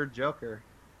the third Joker.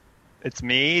 It's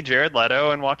me, Jared Leto,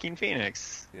 and Joaquin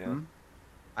Phoenix. Yeah. Hmm?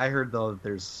 I heard though that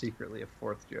there's secretly a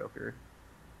fourth Joker.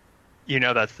 You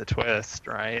know that's the twist,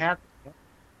 right?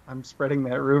 I'm spreading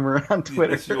that rumor on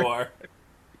Twitter. Yes, you are.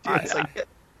 Yes, I get-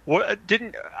 What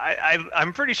didn't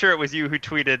I'm pretty sure it was you who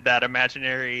tweeted that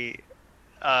imaginary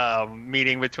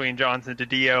meeting between Johns and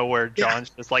DiDio where Johns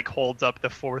just like holds up the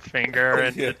fourth finger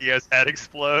and Yeah. DiDio's head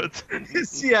explodes.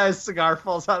 Yeah, his cigar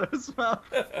falls out of his mouth.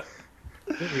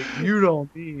 You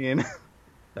don't mean.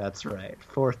 That's right.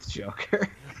 Fourth Joker.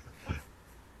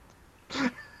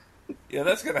 Yeah,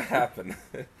 that's gonna happen.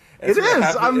 It It's gonna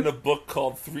is. happen in a book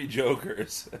called Three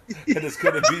Jokers, and it's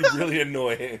gonna be really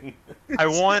annoying. I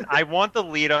want the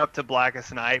lead up to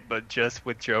Blackest Night, but just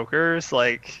with Jokers.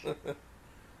 Like,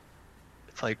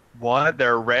 it's like what?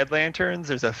 There are Red Lanterns.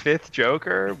 There's a fifth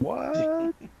Joker.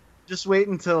 What? Just wait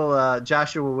until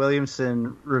Joshua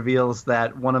Williamson reveals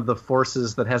that one of the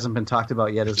forces that hasn't been talked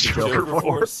about yet is the Joker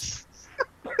Force.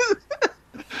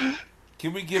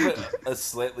 Can we give it a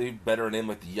slightly better name,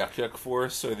 like the Yuck Yuck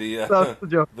Force or the That's the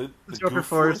Joker. the Joker Goof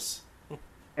Force.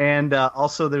 And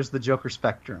also there's the Joker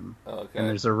Spectrum. Oh, okay. And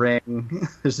there's a ring.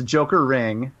 There's a Joker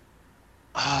ring.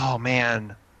 Oh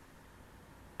man,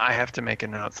 I have to make a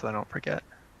note so I don't forget.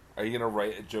 Are you gonna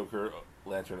write a Joker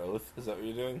Lantern Oath? Is that what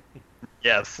you're doing?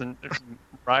 Yes, and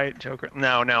right, Joker.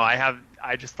 No,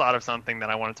 I just thought of something that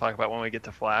I want to talk about when we get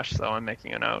to Flash, so I'm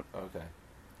making a note. Okay.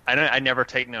 I never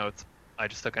take notes. I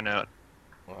just took a note.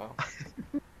 Wow.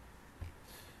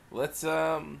 Let's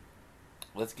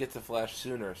get to Flash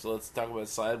sooner. So let's talk about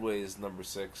Sideways number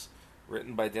 6,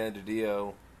 written by Dan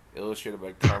DiDio, illustrated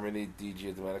by Carmine Di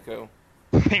Giandomenico.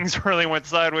 Things really went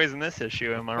sideways in this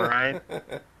issue. Am I right?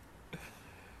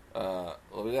 Well,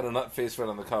 we got a nut face right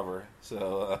on the cover,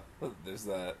 so there's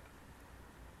that.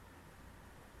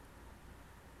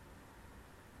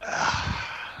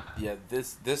 Yeah,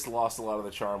 this lost a lot of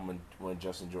the charm when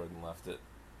Justin Jordan left it.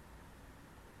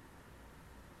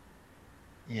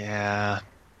 Yeah.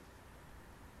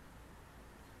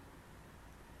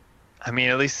 I mean,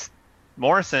 at least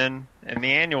Morrison in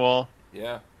the annual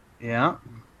Yeah. Yeah.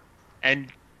 and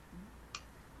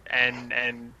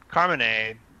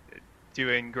Carmine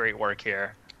doing great work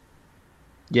here.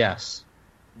 Yes.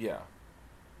 Yeah.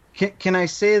 Can I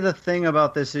say the thing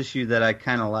about this issue that I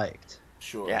kind of liked?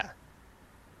 Sure. Yeah.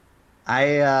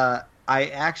 I I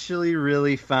actually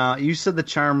really found... You said the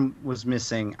charm was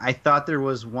missing. I thought there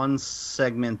was one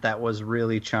segment that was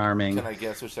really charming. Can I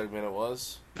guess which segment it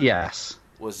was? Yes.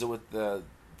 Was it with that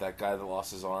guy that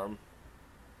lost his arm?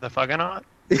 The Fuggernaut?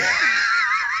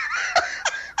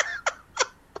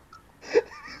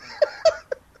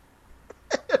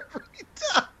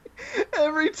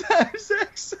 Every time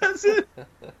Zach says it,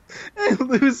 I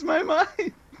lose my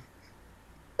mind.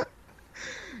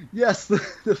 Yes, the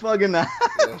Fuggernaut.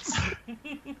 Yes.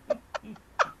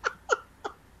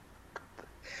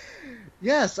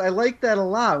 Yes, I like that a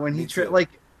lot when Me he too.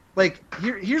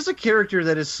 here's a character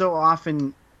that is so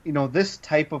often, this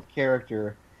type of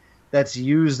character that's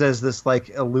used as this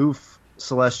like aloof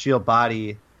celestial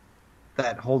body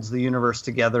that holds the universe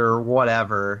together or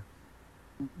whatever,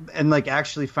 and like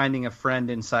actually finding a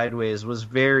friend in Sideways was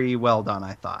very well done,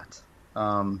 I thought.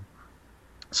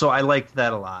 So I liked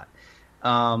that a lot.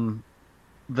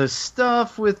 The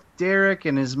stuff with Derek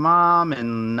and his mom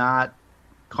and not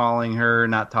calling her,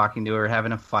 not talking to her,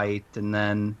 having a fight, and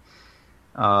then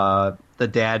the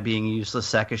dad being a useless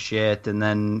sack of shit, and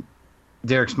then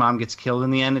Derek's mom gets killed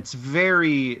in the end. It's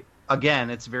very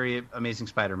Amazing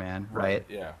Spider-Man, right?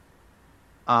 Yeah.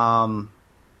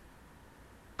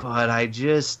 But I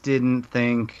just didn't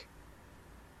think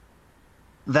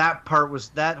that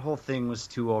whole thing was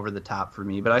too over the top for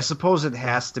me. But I suppose it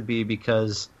has to be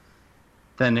because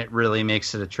then it really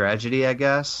makes it a tragedy, I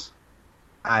guess.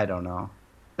 I don't know.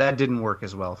 That didn't work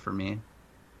as well for me.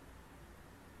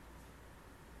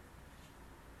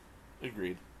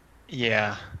 Agreed.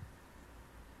 Yeah.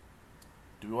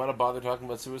 Do we want to bother talking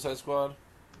about Suicide Squad?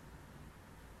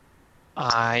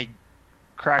 I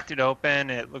cracked it open.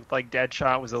 It looked like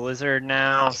Deadshot was a lizard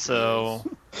now, so...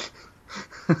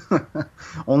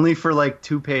 Only for like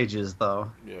 2 pages,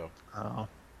 though. Yeah. Oh.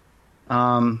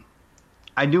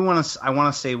 I want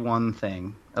to say one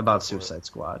thing about Suicide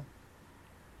Squad.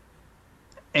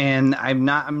 And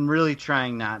I'm really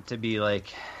trying not to be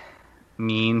like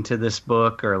mean to this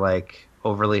book or like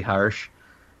overly harsh,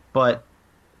 but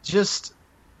just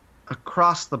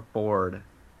across the board,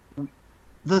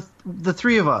 the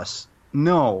three of us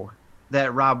know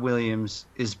that Rob Williams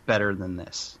is better than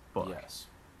this book. Yes.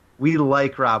 We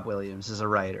like Rob Williams as a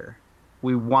writer.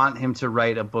 We want him to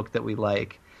write a book that we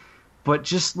like. But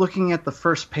just looking at the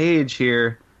first page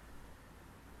here,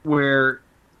 where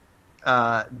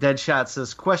Deadshot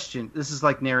says, question, this is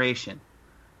like narration.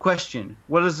 Question,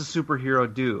 what does a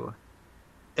superhero do?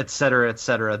 Etc.,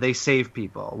 etc. They save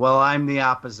people. Well, I'm the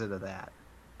opposite of that.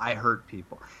 I hurt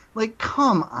people. Like,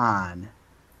 come on.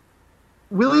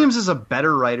 Williams is a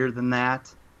better writer than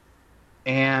that,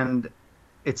 and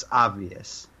it's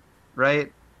obvious,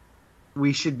 right?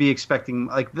 We should be expecting,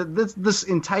 like, this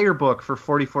entire book for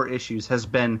 44 issues has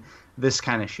been this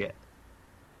kind of shit.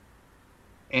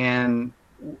 And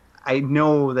I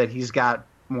know that he's got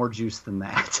more juice than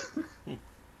that.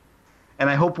 And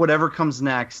I hope whatever comes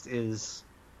next is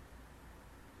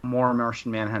more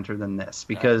Martian Manhunter than this,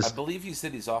 because... I believe he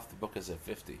said he's off the book as a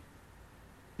 50.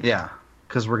 Yeah,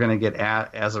 because we're going to get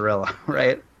Azarella,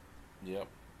 right? Yep.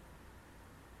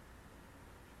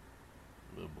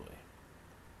 Oh, boy.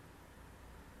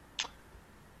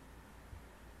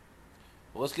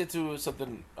 Well, let's get to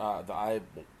something that I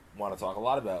want to talk a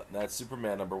lot about, and that's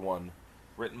Superman #1.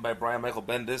 Written by Brian Michael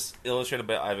Bendis, illustrated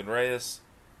by Ivan Reyes.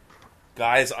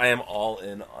 Guys, I am all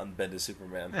in on Bendis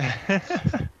Superman.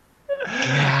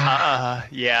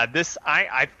 Yeah, this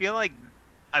I feel like,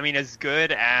 I mean, as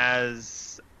good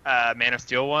as Man of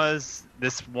Steel was,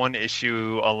 this one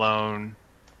issue alone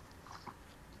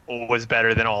was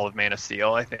better than all of Man of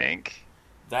Steel, I think.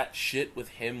 That shit with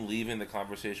him leaving the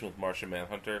conversation with Martian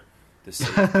Manhunter to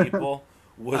save people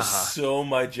was so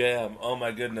my jam. Oh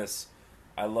my goodness.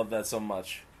 I love that so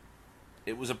much.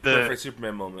 It was a perfect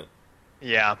Superman moment.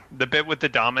 Yeah, the bit with the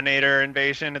Dominator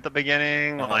invasion at the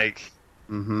beginning, like...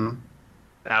 Mm-hmm.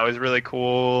 That was really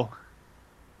cool.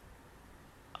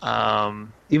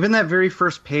 Even that very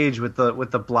first page with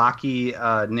the blocky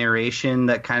narration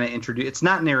that kind of introduce. It's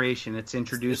not narration. It's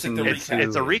introducing. It's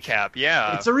a recap.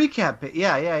 Yeah. It's a recap.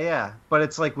 Yeah. But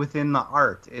it's like within the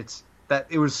art. It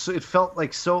felt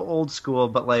like so old school,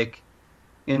 but like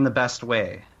in the best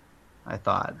way, I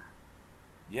thought.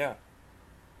 Yeah.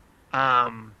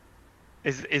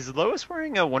 Is Lois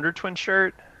wearing a Wonder Twin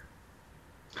shirt?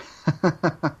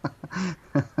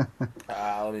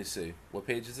 Let me see. What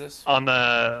page is this? On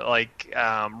the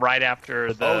right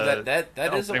after the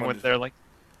that is a thing with their like.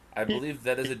 I believe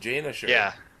that is a Jaina shirt.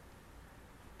 Yeah.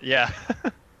 Yeah.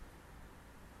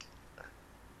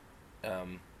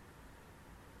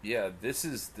 Yeah. This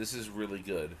is really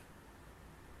good.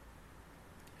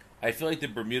 I feel like the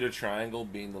Bermuda Triangle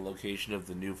being the location of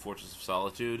the new Fortress of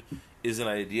Solitude is an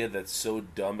idea that's so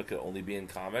dumb it could only be in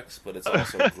comics, but it's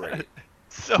also great.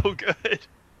 So good.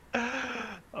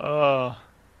 Oh.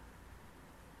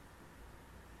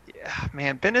 Yeah,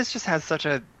 man, Bendis just has such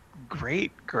a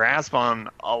great grasp on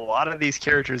a lot of these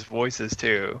characters' voices,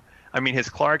 too. I mean, his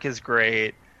Clark is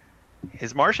great.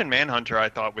 His Martian Manhunter, I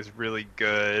thought, was really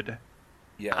good.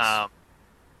 Yes.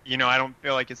 You know, I don't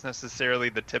feel like it's necessarily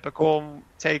the typical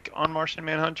take on Martian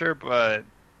Manhunter, but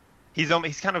he's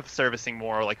kind of servicing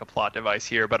more like a plot device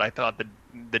here. But I thought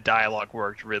the dialogue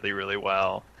worked really, really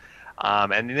well,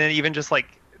 and then even just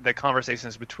like the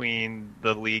conversations between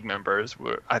the League members,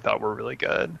 I thought were really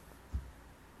good.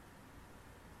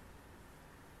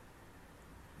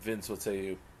 Vince, what say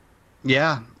you?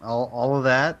 Yeah, all of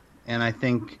that, and I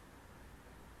think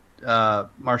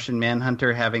Martian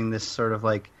Manhunter having this sort of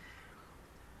like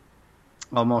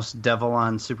almost devil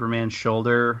on Superman's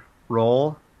shoulder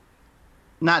role.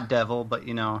 Not devil, but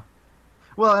you know.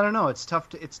 Well, I don't know. It's tough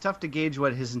to gauge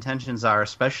what his intentions are,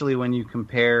 especially when you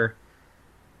compare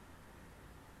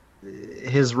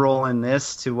his role in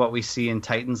this to what we see in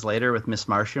Titans later with Miss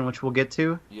Martian, which we'll get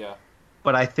to. Yeah.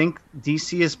 But I think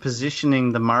DC is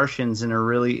positioning the Martians in a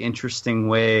really interesting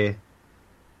way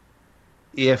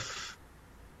if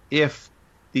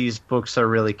these books are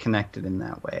really connected in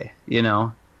that way, you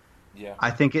know? Yeah.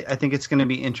 I think it's going to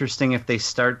be interesting if they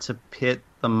start to pit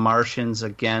the Martians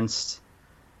against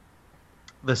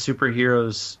the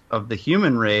superheroes of the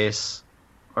human race,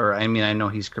 or I mean, I know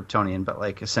he's Kryptonian, but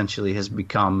like essentially has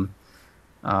become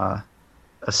a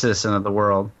citizen of the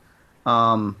world.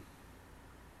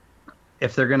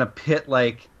 If they're going to pit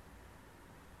like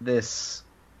this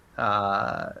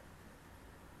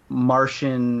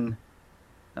Martian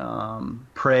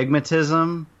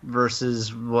pragmatism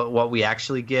versus what we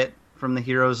actually get from the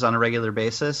heroes on a regular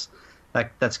basis,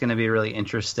 that's going to be a really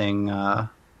interesting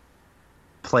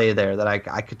play there that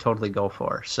I could totally go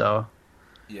for. So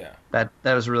yeah, that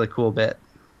was a really cool bit.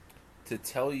 To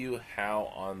tell you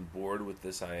how on board with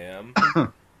this I am,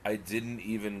 I didn't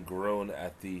even groan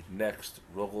at the next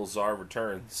Rogol Zar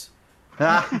returns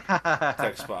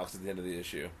text box at the end of the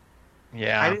issue.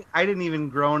 Yeah, I didn't even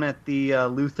groan at the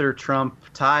Luther Trump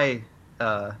tie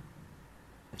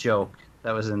joke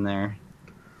that was in there.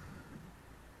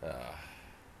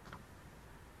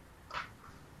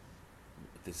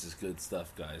 This is good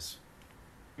stuff, guys.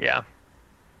 yeah.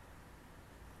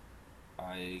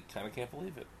 I kind of can't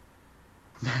believe it.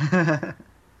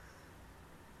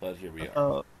 But here we are.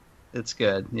 Oh, it's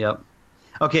good. Yep.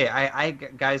 Okay,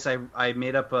 guys, I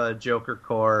made up a Joker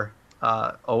Core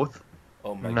oath.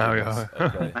 Oh my No, goodness.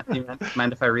 Okay. You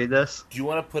mind if I read this? Do you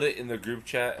want to put it in the group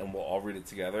chat and we'll all read it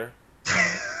together?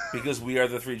 Because we are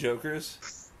the three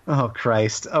Jokers? Oh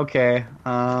Christ. Okay.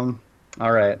 All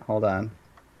right. Hold on.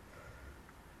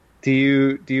 Do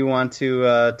you want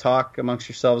to talk amongst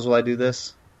yourselves while I do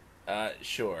this?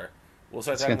 Sure. We'll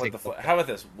start It's talking gonna about take- how about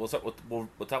this? We'll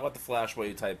talk about the Flash while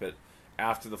you type it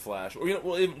after the Flash, or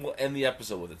we'll end the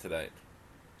episode with it today.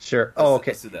 Sure.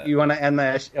 Okay. let's do that. You want to end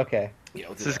that? Okay. Yeah,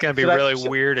 we'll do This is that. going to be Should I- really should-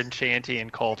 weird and chanty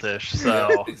and cultish.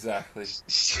 So Exactly.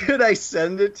 Should I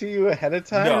send it to you ahead of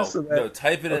time? No, so that... no.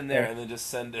 Type it in there Okay. and then just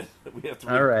send it. We have to.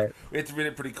 Read All right. We have to read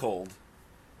it pretty cold.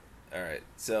 All right.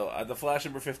 So the Flash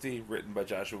number 50, written by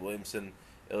Joshua Williamson,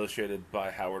 illustrated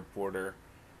by Howard Porter.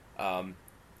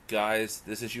 Guys,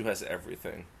 this issue has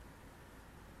everything.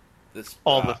 This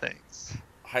all the things.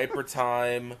 Hyper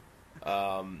Time,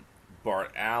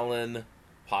 Bart Allen,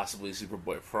 possibly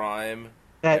Superboy Prime.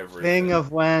 That everything. thing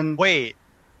of when. Wait,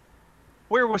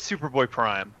 where was Superboy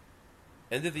Prime?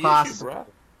 End of the issue, Possible. bro.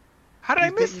 How did I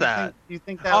miss that? You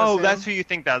think that? Was Oh, him? that's who you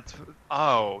think that's.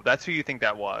 Oh, that's who you think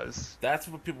that was. That's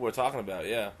what people were talking about.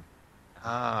 Yeah.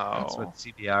 Oh, That's what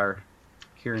CBR.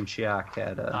 Kieran Shiak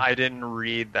had. I didn't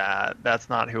read that. That's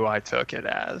not who I took it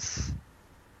as.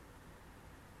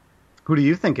 Who do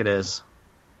you think it is?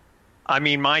 I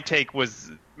mean, my take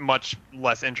was much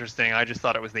less interesting. I just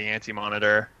thought it was the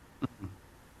Anti-Monitor.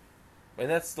 And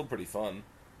that's still pretty fun.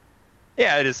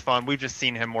 Yeah, it is fun. We've just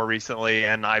seen him more recently,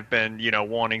 and I've been,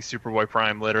 wanting Superboy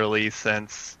Prime literally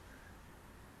since,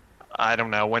 I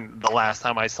don't know, when the last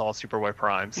time I saw Superboy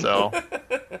Prime, so...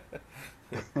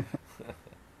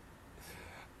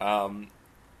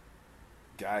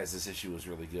 Guys, this issue was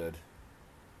really good.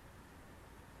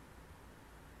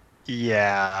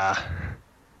 Yeah.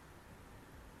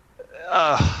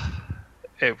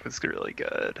 It was really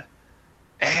good.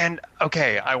 And,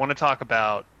 okay, I want to talk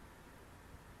about...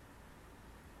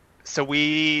 So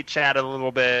we chatted a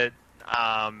little bit,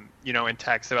 in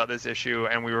text about this issue,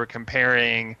 and we were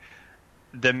comparing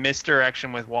the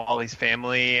misdirection with Wally's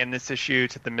family in this issue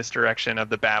to the misdirection of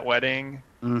the Bat Wedding.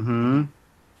 Mm-hmm.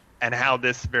 And how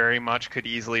this very much could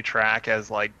easily track as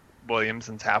like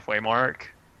Williamson's halfway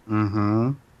mark.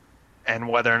 Mm-hmm. And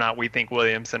whether or not we think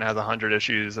Williamson has 100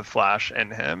 issues of Flash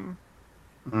in him.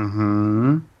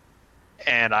 Mm-hmm.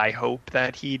 And I hope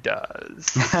that he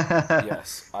does.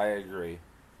 Yes, I agree.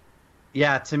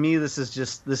 Yeah, to me, this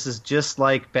is just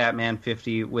like Batman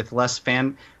 50 with less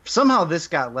fan. Somehow, this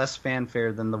got less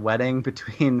fanfare than the wedding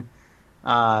between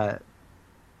Bruce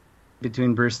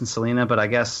and Selina. But I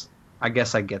guess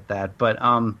I get that.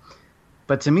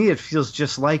 But to me, it feels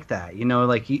just like that. You know,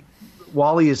 like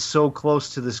Wally is so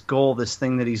close to this goal, this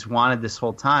thing that he's wanted this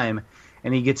whole time,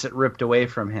 and he gets it ripped away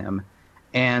from him,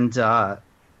 and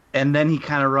then he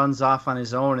kind of runs off on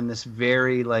his own in this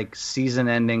very like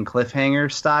season-ending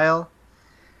cliffhanger style.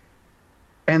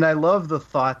 And I love the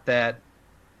thought that,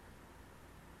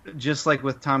 just like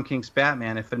with Tom King's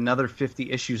Batman, if another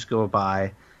 50 issues go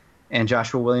by and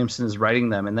Joshua Williamson is writing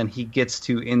them, and then he gets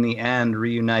to, in the end,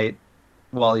 reunite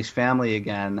Wally's family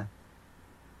again.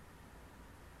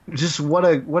 Just what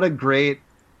a great...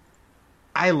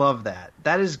 I love that.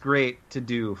 That is great to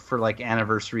do for like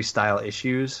anniversary style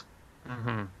issues.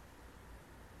 Mm-hmm.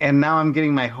 And now I'm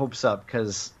getting my hopes up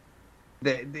because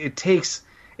it takes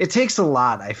a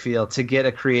lot, I feel, to get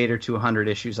a creator to 100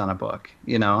 issues on a book,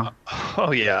 you know?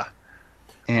 Oh, yeah.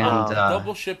 And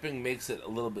double shipping makes it a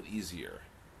little bit easier.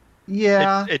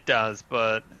 Yeah. It does,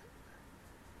 but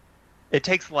it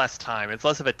takes less time. It's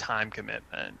less of a time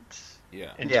commitment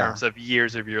in terms of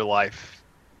years of your life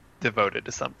devoted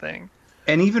to something.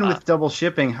 And even with double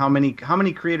shipping, how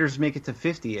many creators make it to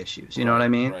 50 issues? You know what I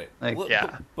mean? Right. Like,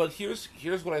 But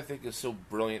here's what I think is so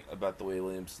brilliant about the way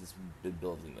Williamson's been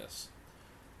building this.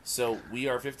 So we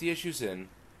are 50 issues in.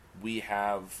 We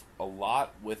have a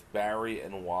lot with Barry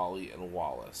and Wally and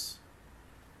Wallace.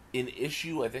 In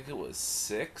issue, I think it was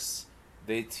 6,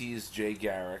 they teased Jay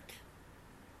Garrick.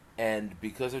 And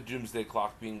because of Doomsday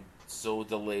Clock being so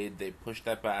delayed, they pushed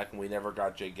that back and we never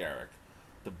got Jay Garrick.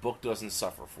 The book doesn't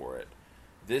suffer for it.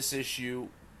 This issue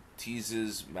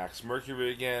teases Max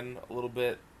Mercury again a little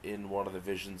bit in one of the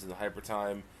visions in the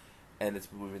Hypertime. And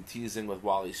we've been teasing with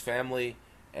Wally's family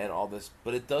and all this,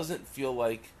 but it doesn't feel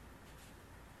like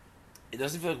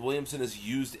Williamson has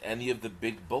used any of the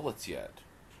big bullets yet.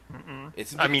 Mm-mm.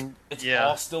 It's yeah.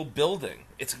 all still building.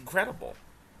 It's incredible.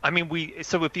 I mean,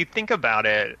 so if you think about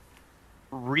it,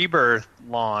 Rebirth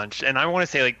launched, and I want to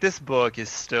say like this book is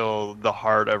still the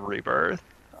heart of Rebirth.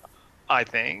 I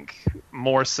think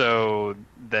more so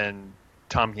than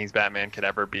Tom King's Batman could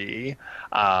ever be.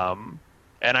 And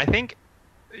I think,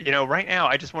 right now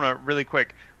I just want to really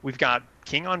quick. We've got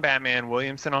King on Batman,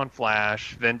 Williamson on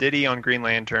Flash, Venditti on Green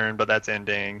Lantern, but that's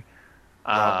ending.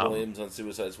 Rob Williams on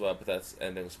Suicide Squad, but that's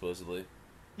ending supposedly.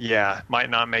 Yeah, might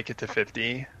not make it to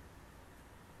 50.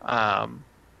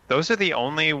 Those are the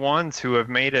only ones who have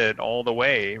made it all the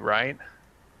way, right?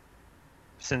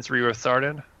 Since Rebirth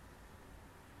started?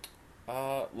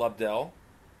 Lobdell.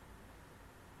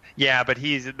 Yeah, but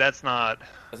that's not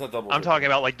double. I'm talking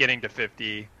about like getting to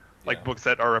 50, like books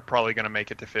that are probably going to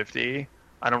make it to 50.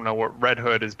 I don't know what Red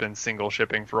Hood has been single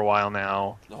shipping for a while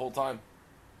now. The whole time.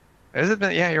 Has it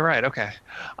been? Yeah, you're right. Okay.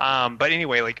 But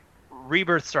anyway, like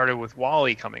Rebirth started with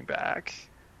Wally coming back,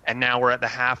 and now we're at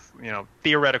the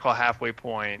theoretical halfway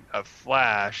point of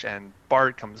Flash, and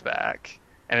Bart comes back,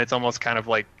 and it's almost kind of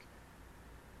like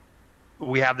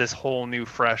we have this whole new,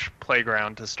 fresh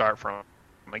playground to start from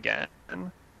again.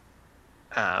 And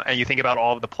you think about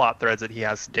all of the plot threads that he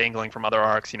has dangling from other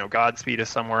arcs. Godspeed is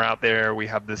somewhere out there. We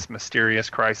have this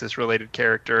mysterious crisis-related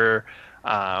character.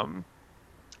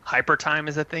 Hypertime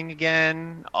is a thing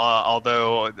again,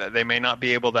 although they may not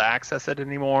be able to access it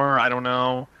anymore. I don't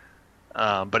know.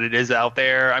 But it is out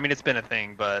there. I mean, it's been a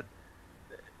thing, but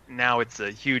now it's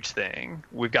a huge thing.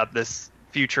 We've got this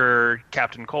future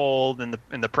Captain Cold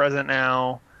in the present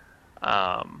now.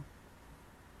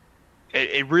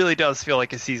 It really does feel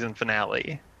like a season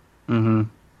finale. Mm-hmm.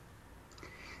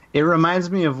 It reminds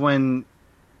me of when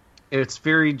it's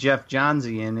very Jeff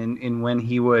Johnsian in when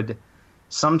he would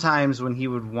sometimes when he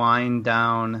would wind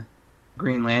down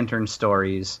Green Lantern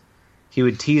stories, he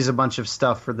would tease a bunch of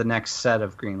stuff for the next set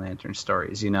of Green Lantern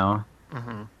stories. Mm-hmm.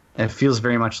 And it feels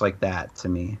very much like that to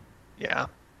me. Yeah.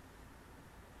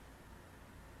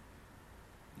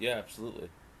 Yeah, absolutely.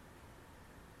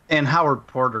 And Howard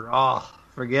Porter. Oh,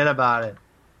 forget about it.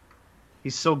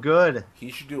 He's so good.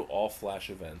 He should do all Flash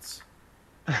events.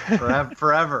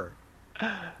 Forever.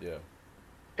 Yeah.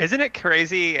 Isn't it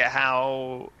crazy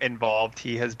how involved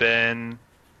he has been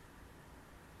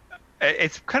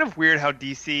It's kind of weird how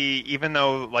DC, even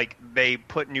though like they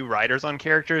put new writers on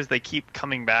characters, they keep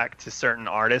coming back to certain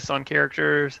artists on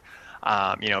characters.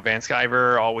 Van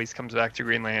Sciver always comes back to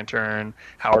Green Lantern.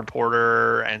 Howard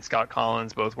Porter and Scott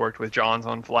Collins both worked with Johns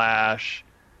on Flash,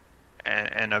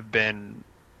 and have been,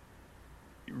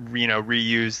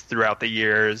 reused throughout the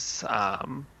years.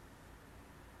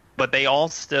 But they all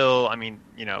still,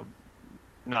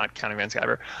 not counting Van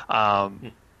Sciver,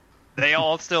 they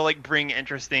all still like bring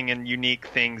interesting and unique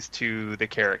things to the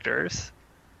characters.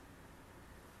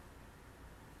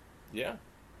 Yeah.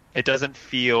 It doesn't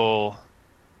feel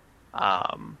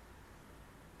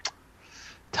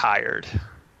tired.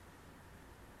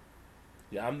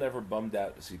 Yeah, I'm never bummed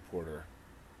out to see Porter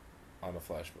on a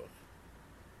Flash book.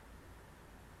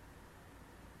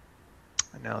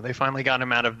 I know, they finally got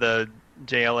him out of the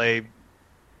JLA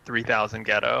 3000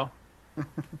 ghetto. Oh,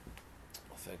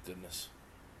 thank goodness.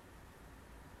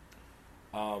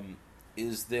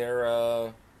 Is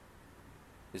there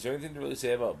anything to really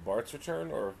say about Bart's return,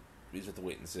 or we just have to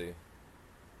wait and see?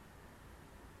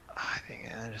 I think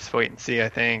just wait and see. I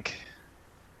think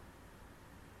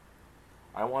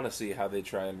I want to see how they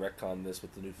try and retcon this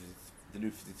with the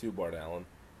new 52 Bart Allen.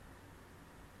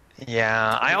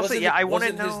 Yeah, I want to know.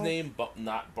 Wasn't his name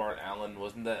not Bart Allen?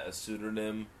 Wasn't that a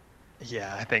pseudonym?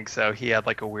 Yeah, I think so. He had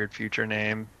like a weird future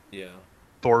name. Yeah,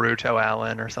 Boruto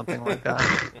Allen or something like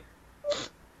that.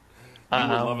 You would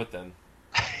love it then.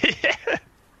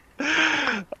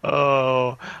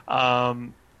 Oh,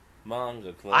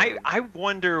 Manga Club. I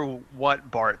wonder what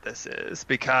Bart this is,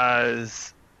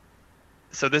 because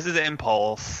so this is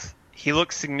Impulse. He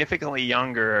looks significantly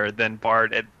younger than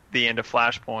Bart at the end of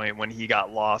Flashpoint when he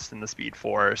got lost in the Speed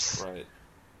Force. Right.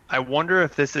 I wonder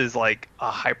if this is like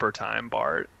a Hyper Time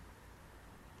Bart.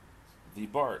 The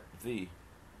Bart. The.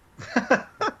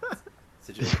 It's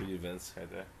a joke for you, Vince, right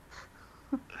there.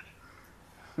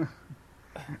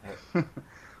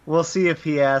 We'll see if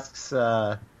he asks Godspeed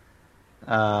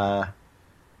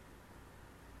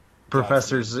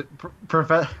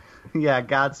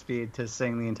to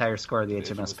sing the entire score of the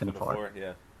HMS Pinafore.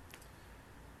 Yeah.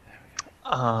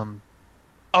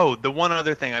 Oh, the one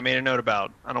other thing I made a note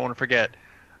about, I don't want to forget.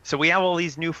 So we have all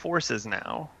these new forces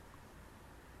now.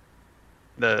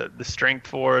 The Strength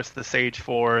Force, the Sage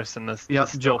Force, and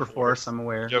the Joker Force. I'm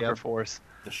aware. Joker Force.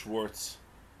 The Schwartz.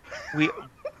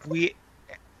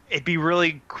 It'd be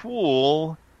really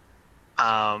cool,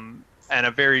 and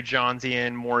a very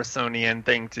Johnsian, Morrisonian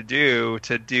thing to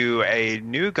do a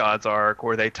New Gods arc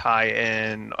where they tie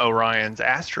in Orion's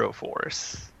Astro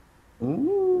Force.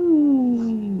 Ooh.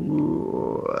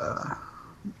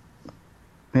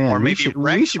 Man, Or maybe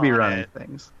we should be running it,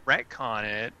 things. Retcon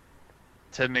it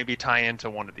to maybe tie into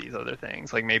one of these other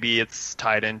things. Like maybe it's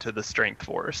tied into the Strength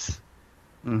Force.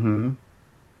 Mm-hmm.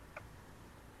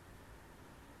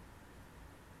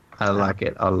 I like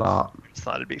it a lot. Just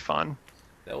thought it'd be fun.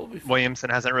 That will be fun. Williamson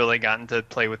hasn't really gotten to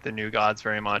play with the New Gods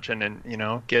very much, and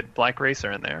then get Black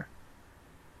Racer in there.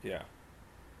 Yeah.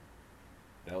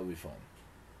 That will be fun.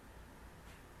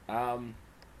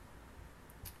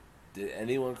 Did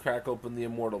anyone crack open the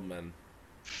Immortal Men?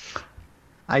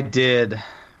 I did.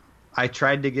 I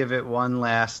tried to give it one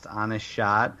last honest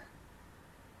shot,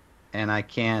 and I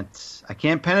can't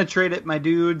penetrate it, my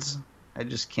dudes. I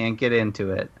just can't get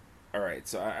into it. All right,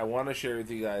 so I want to share with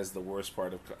you guys the worst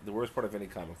part of any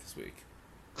comic this week.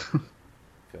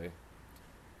 Okay,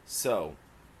 so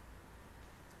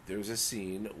there's a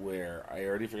scene where I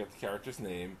already forgot the character's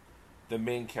name, the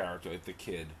main character, like the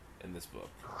kid in this book,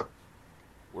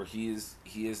 where he is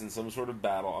in some sort of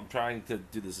battle. I'm trying to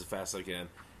do this as fast as I can,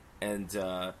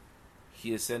 and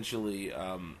he essentially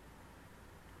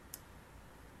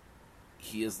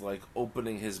he is like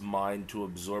opening his mind to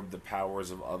absorb the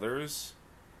powers of others.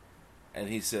 And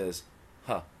he says,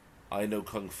 I know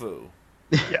Kung Fu.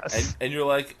 Yes. And you're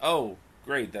like, oh,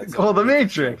 great. That's the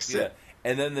Matrix. Yeah.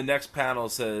 And then the next panel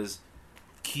says,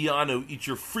 Keanu, eat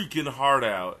your freaking heart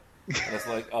out. And it's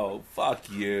like, oh,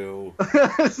 fuck you.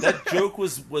 That joke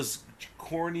was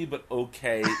corny but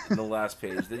okay in the last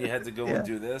page. Then you had to go and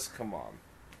do this? Come on.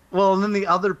 Well, and then the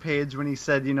other page when he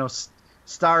said,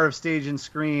 star of stage and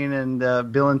screen, and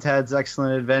Bill and Ted's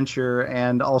Excellent Adventure,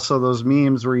 and also those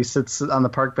memes where he sits on the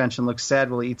park bench and looks sad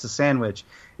while he eats a sandwich,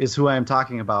 is who I'm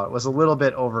talking about. It was a little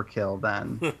bit overkill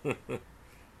then.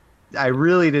 I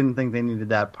really didn't think they needed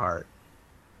that part.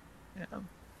 Yeah.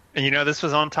 And this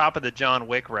was on top of the John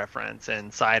Wick reference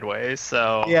in Sideways,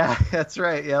 so... Yeah, that's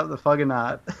right. Yeah, the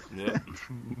Fuganaut. Yeah.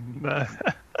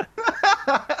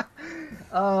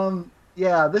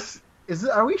 Yeah, this...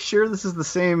 Are we sure this is the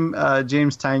same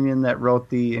James Tynion that wrote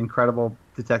the incredible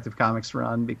Detective Comics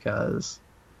run? Because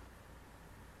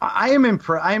I am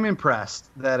impressed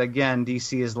that, again,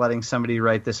 DC is letting somebody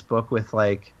write this book with,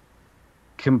 like,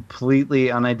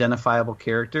 completely unidentifiable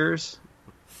characters.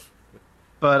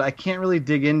 But I can't really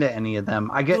dig into any of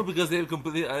them. No, because they have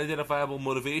completely unidentifiable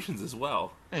motivations as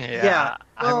well. Yeah.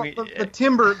 Well, I mean, the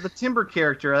timber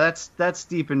character, that's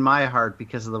deep in my heart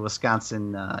because of the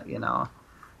Wisconsin, the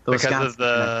because Wisconsin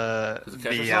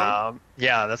of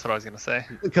yeah, that's what I was gonna say.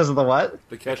 Because of the what?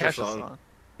 The Kesha song.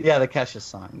 Yeah, the Kesha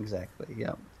song, exactly.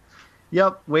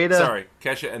 Yep. Way to Sorry,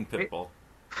 Kesha and Pitbull.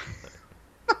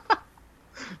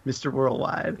 Mr.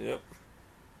 Worldwide. Yep.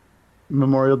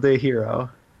 Memorial Day hero.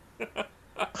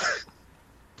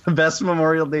 The best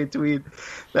Memorial Day tweet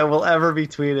that will ever be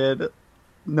tweeted.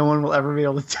 No one will ever be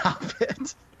able to top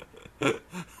it.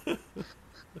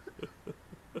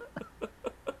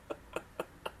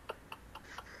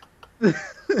 Why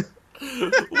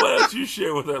don't you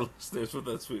share with our listeners what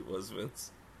that tweet was,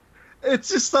 Vince? It's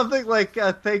just something like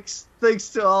thanks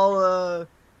to all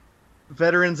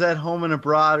veterans at home and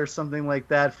abroad or something like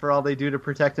that for all they do to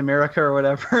protect America or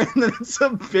whatever. And then it's a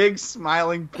big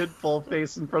smiling pit bull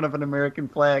face in front of an American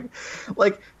flag.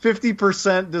 Like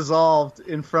 50% dissolved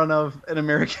in front of an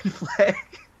American flag.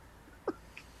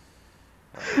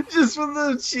 Just with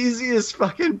the cheesiest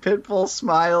fucking pit bull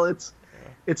smile.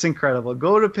 It's incredible.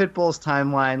 Go to Pitbull's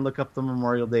timeline, look up the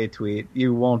Memorial Day tweet.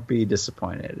 You won't be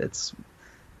disappointed. It's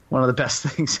one of the best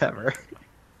things ever.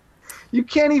 You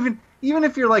can't even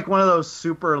if you're like one of those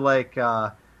super like,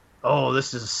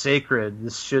 this is sacred.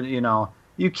 This should,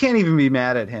 you can't even be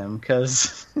mad at him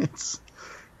because it's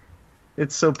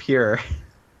so pure.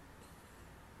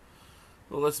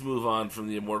 Well, let's move on from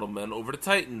the Immortal Men over to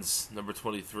Titans, number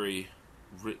 23,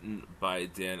 written by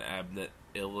Dan Abnett,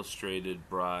 illustrated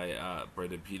by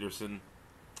Brendan Peterson.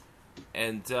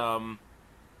 And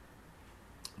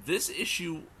this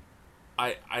issue,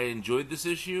 I enjoyed this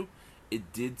issue.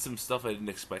 It did some stuff I didn't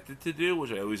expect it to do,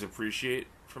 which I always appreciate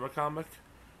from a comic.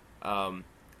 I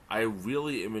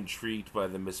really am intrigued by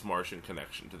the Miss Martian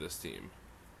connection to this team.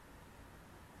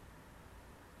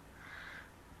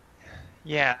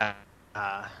 Yeah.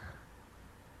 I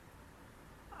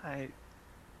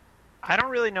don't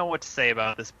really know what to say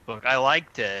about this book. I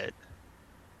liked it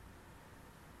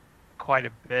quite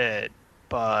a bit,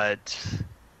 but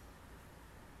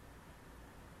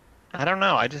I don't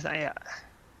know.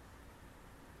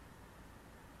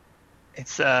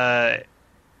 It's a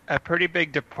pretty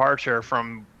big departure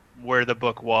from where the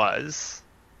book was.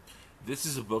 This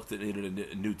is a book that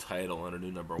needed a new title and a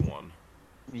new number one.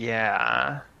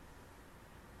 Yeah.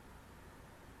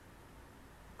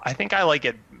 I think I like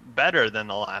it better than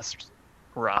the last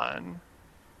run,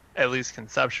 at least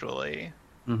conceptually.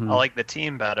 Mm-hmm. I like the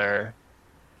team better.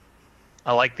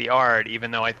 I like the art,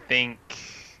 even though I think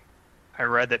I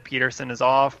read that Peterson is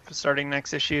off starting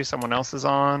next issue. Someone else is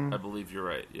on. I believe you're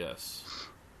right, yes.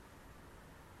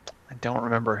 I don't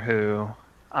remember who.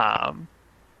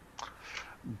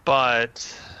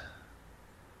 But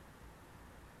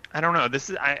I don't know.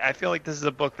 I feel like this is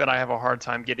a book that I have a hard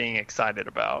time getting excited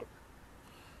about.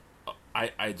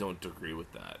 I don't agree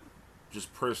with that.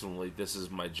 Just personally, this is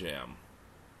my jam.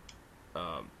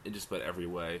 In just about every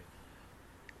way.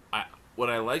 What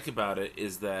I like about it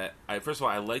is that first of all,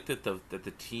 I like that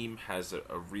the team has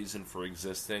a reason for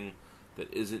existing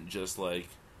that isn't just like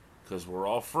because we're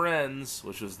all friends,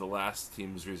 which was the last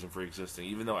team's reason for existing.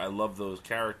 Even though I love those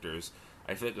characters,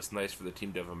 I feel like it's nice for the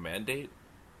team to have a mandate,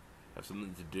 have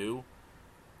something to do,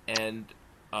 and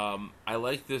I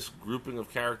like this grouping of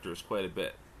characters quite a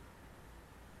bit.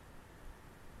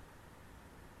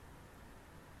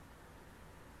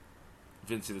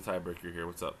 Vinci, the tiebreaker here.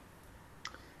 What's up?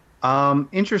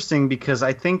 Interesting, because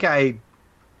I think I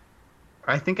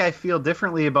feel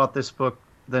differently about this book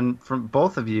than from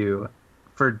both of you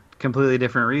for completely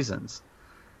different reasons.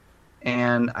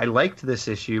 And I liked this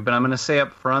issue, but I'm going to say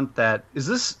up front that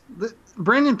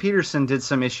Brandon Peterson did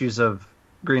some issues of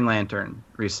Green Lantern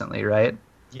recently, right?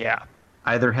 Yeah.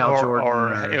 Either Hal Jordan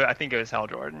or I think it was Hal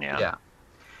Jordan, yeah. Yeah.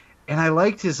 And I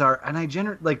liked his art, and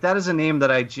that is a name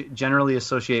that I generally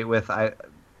associate with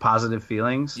positive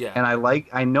feelings. Yeah. And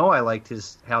I know I liked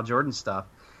his Hal Jordan stuff.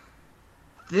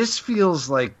 This feels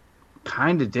like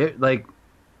kind of like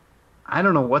I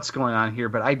don't know what's going on here,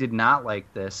 but I did not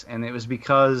like this, and it was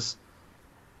because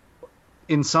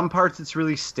in some parts it's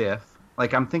really stiff.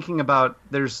 Like I'm thinking about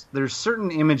there's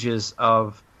certain images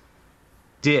of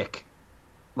Dick,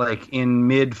 like in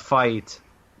mid fight,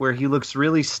 where he looks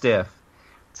really stiff.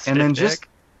 Stiff and then Dick?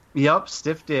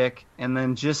 Stiff Dick, and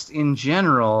then just in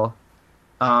general,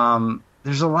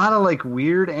 there's a lot of like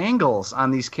weird angles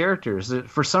on these characters.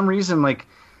 For some reason, like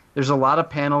there's a lot of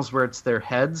panels where it's their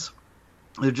heads,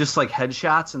 they're just like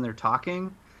headshots and they're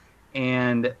talking,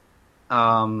 and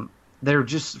they're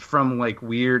just from like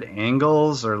weird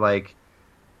angles or like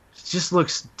it just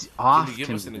looks off. Can you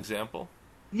give us an example?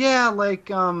 Yeah,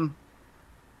 like on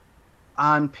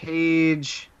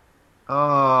page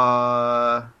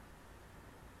 9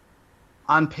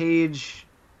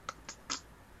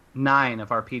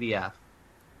 of our PDF.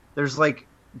 There's like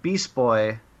Beast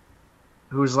Boy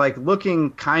who's like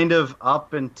looking kind of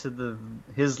up and to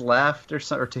his left or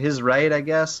to his right, I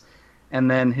guess,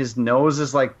 and then his nose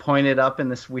is like pointed up in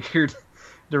this weird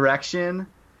direction,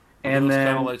 and then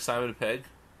kind of like Simon Pegg.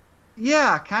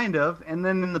 Yeah, kind of. And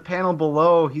then in the panel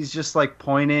below, he's just like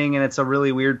pointing, and it's a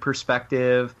really weird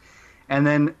perspective. And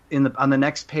then on the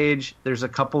next page, there's a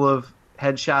couple of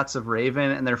headshots of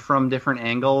Raven, and they're from different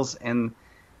angles. And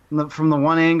from the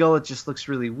one angle, it just looks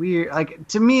really weird. Like,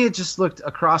 to me, it just looked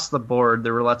across the board.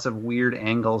 There were lots of weird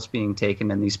angles being taken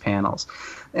in these panels,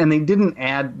 and they didn't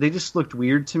add. They just looked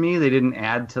weird to me. They didn't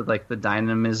add to like the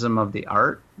dynamism of the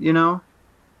art, you know.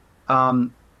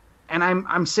 And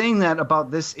I'm saying that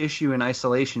about this issue in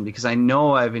isolation because I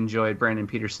know I've enjoyed Brandon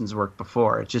Peterson's work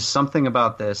before. It's just something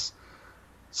about this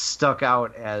stuck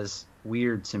out as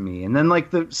weird to me. And then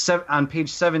like on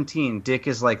page 17, Dick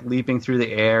is like leaping through the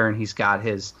air and he's got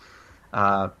his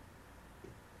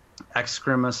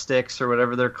excrema sticks or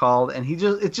whatever they're called, and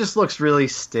it just looks really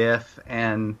stiff,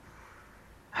 and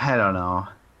I don't know.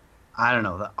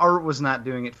 The art was not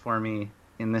doing it for me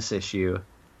in this issue,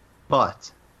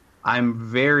 but I'm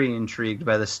very intrigued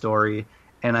by the story,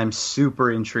 and I'm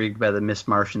super intrigued by the Miss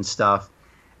Martian stuff,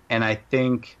 and I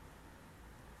think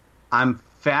I'm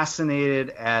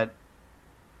fascinated at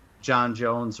John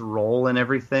Jones' role in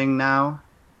everything now,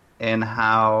 and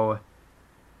how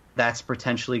that's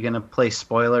potentially going to play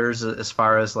spoilers as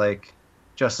far as like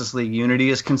Justice League Unity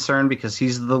is concerned, because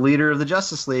he's the leader of the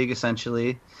Justice League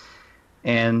essentially,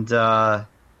 and the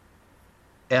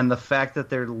fact that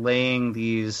they're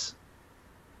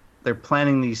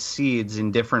planting these seeds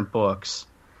in different books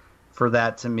for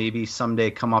that to maybe someday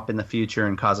come up in the future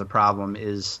and cause a problem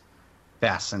is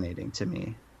fascinating to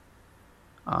me.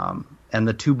 And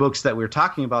the two books that we're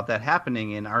talking about that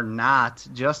happening in are not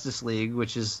Justice League,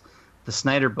 which is the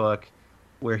Snyder book,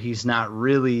 where he's not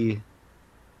really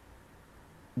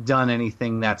done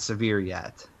anything that severe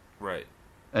yet. Right.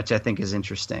 Which I think is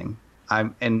interesting.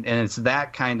 And it's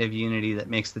that kind of unity that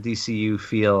makes the DCU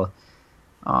feel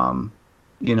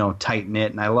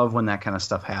tight-knit, and I love when that kind of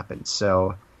stuff happens.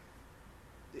 So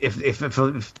if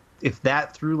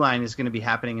that through line is going to be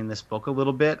happening in this book a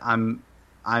little bit, I'm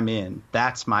in.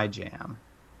 That's my jam.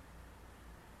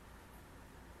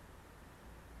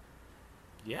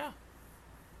 Yeah.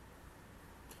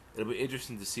 It'll be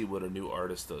interesting to see what a new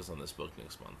artist does on this book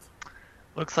next month.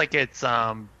 Looks like it's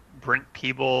Brent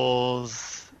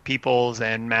Peebles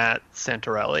and Matt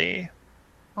Santorelli.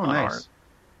 Oh, nice.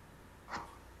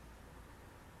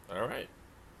 All right.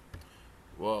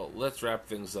 Well, let's wrap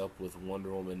things up with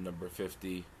Wonder Woman number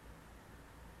 50,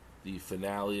 the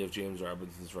finale of James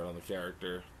Robinson's run on the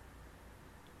character,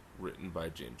 written by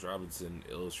James Robinson,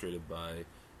 illustrated by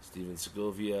Steven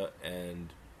Segovia and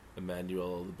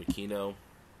Emmanuel Lubacchino.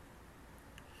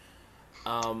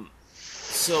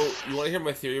 So, you want to hear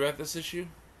my theory about this issue?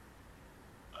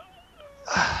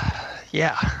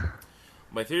 Yeah.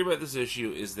 My theory about this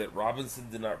issue is that Robinson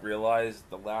did not realize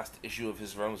the last issue of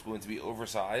his run was going to be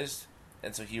oversized,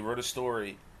 and so he wrote a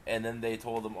story, and then they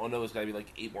told him, oh no, it's got to be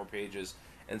like 8 more pages,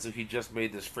 and so he just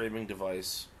made this framing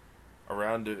device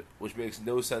around it, which makes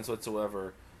no sense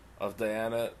whatsoever, of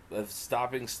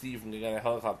stopping Steve from getting on a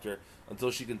helicopter until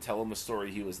she can tell him a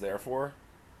story he was there for.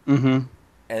 Mm-hmm.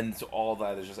 And so all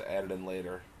that is just added in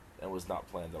later and was not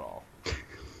planned at all.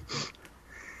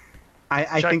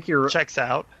 I think you're checks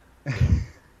out.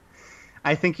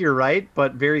 I think you're right,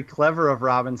 but very clever of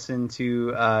Robinson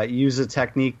to use a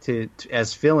technique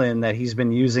as fill-in that he's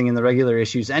been using in the regular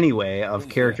issues anyway, of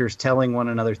characters telling one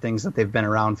another things that they've been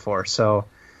around for. So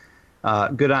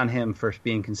good on him for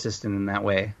being consistent in that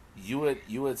way. You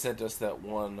had sent us that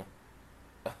one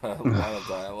line of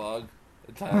dialogue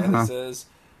that Diana says.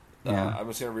 I'm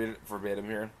just going to read it verbatim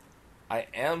here. I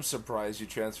am surprised you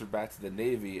transferred back to the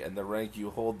Navy and the rank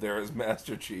you hold there is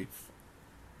Master Chief.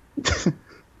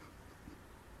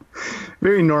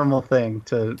 Very normal thing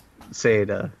to say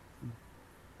to...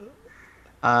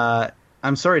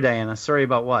 I'm sorry, Diana. Sorry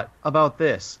about what? About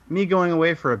this. Me going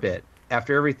away for a bit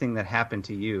after everything that happened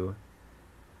to you.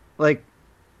 Like,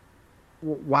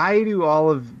 why do all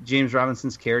of James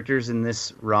Robinson's characters in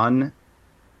this run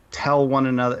tell one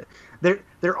another...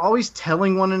 They're always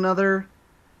telling one another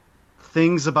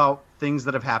things about things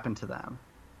that have happened to them.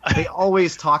 They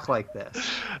always talk like this.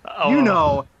 Oh. You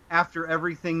know, after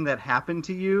everything that happened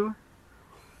to you,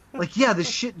 like, yeah, this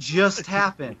shit just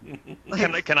happened.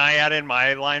 Like, Can I add in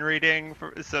my line reading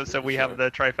so we have the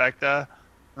trifecta?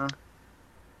 Huh?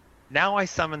 Now I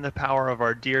summon the power of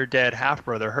our dear dead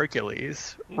half-brother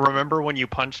Hercules. Remember when you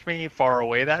punched me far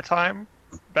away that time?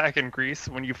 Back in Greece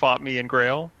when you fought me in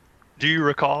Grail? Do you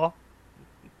recall?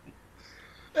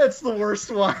 that's the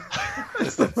worst one.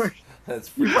 That's the worst. That's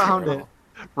You pretty found terrible.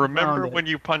 it. Remember Found it. when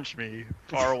you punched me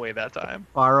far away that time?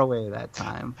 Far away that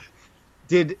time.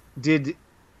 Did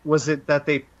was it that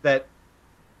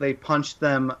they punched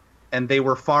them and they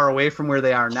were far away from where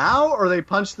they are now, or they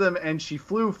punched them and she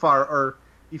flew far, or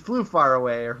he flew far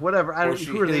away, or whatever? I Or don't. she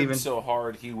Who are hit they him even? so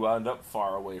hard he wound up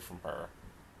far away from her.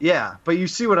 Yeah, but you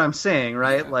see what I'm saying,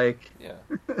 right? Yeah. Like, Yeah.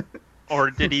 Or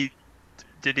did he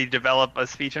develop a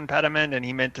speech impediment and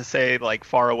he meant to say like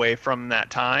far away from that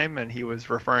time and he was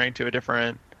referring to a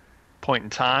different point in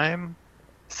time?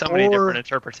 So many Or- different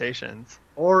interpretations.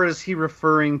 or is he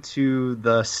referring to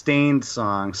the Stained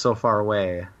song "So Far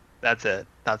Away"? That's it.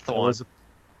 That's the It one. was a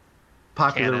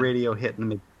popular Canon. radio hit in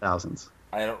the mid-2000s.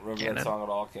 I don't remember Canon. that song at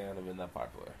all. Can't have been that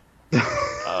popular.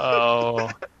 Oh.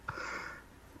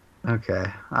 Okay,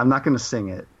 I'm not going to sing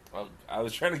it. Well, I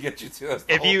was trying to get you to. That's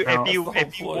the If you whole- that's the whole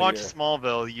if you ploy watched here.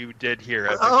 Smallville, you did hear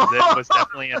it because it was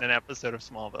definitely in an episode of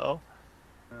Smallville.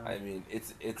 I mean,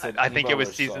 it's I think it was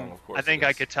emo-ish season. song, of course I think it I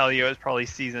is. could tell you it was probably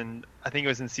season. I think it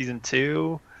was in season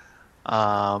 2. Here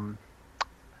I'm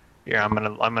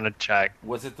gonna check.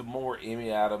 Was it the one where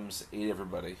Amy Adams ate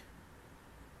everybody?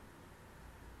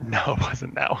 No, it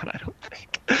wasn't that one. I don't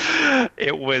think.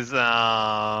 It was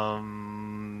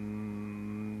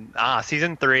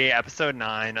season 3, episode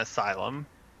 9, Asylum.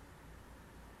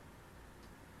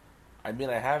 I mean,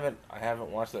 I haven't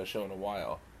watched that show in a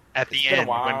while. At the It's been a end,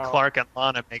 when while. Clark and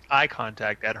Lana make eye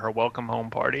contact at her welcome home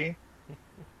party.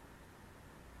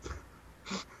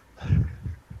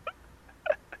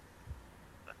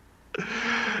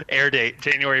 Air date,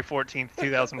 January 14th,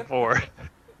 2004.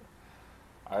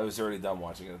 I was already done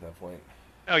watching it at that point.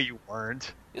 No, you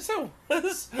weren't. Yes, I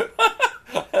was.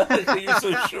 I think that you're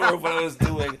so sure of what I was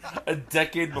doing a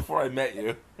decade before I met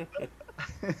you.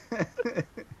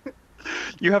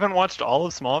 You haven't watched all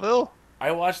of Smallville?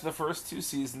 I watched the first 2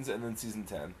 seasons and then season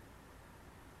 10.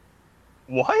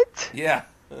 What? Yeah.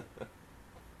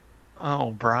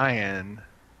 Oh, Brian.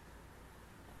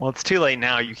 Well, it's too late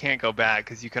now. You can't go back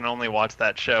because you can only watch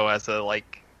that show as a,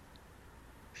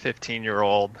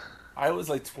 15-year-old. I was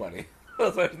like 20. I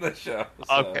was watching that show.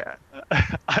 So. Okay.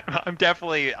 I'm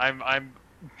definitely I'm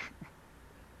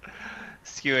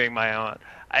skewing my own.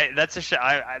 That's a show.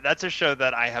 That's a show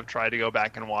that I have tried to go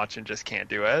back and watch and just can't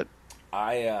do it.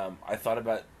 I thought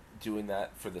about doing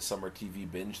that for the summer TV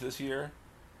binge this year,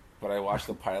 but I watched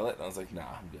the pilot and I was like, nah,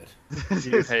 I'm good.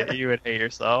 You would hate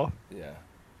yourself. Yeah.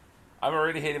 I'm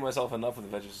already hating myself enough with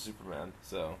Adventures of Superman,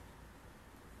 so.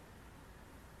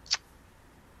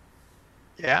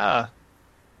 Yeah.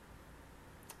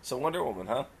 So Wonder Woman,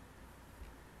 huh?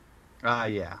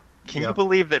 Yeah. Can you Yep.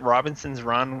 believe that Robinson's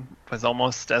run was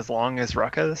almost as long as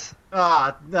Rucka's?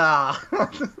 Nah.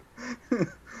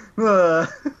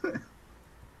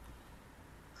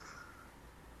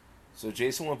 So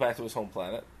Jason went back to his home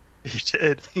planet. He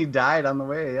did. He died on the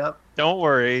way, yep. Don't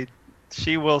worry.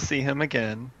 She will see him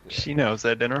again. She knows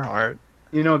it in her heart.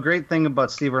 You know, a great thing about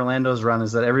Steve Orlando's run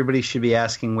is that everybody should be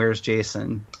asking, where's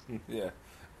Jason? Yeah.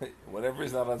 Whenever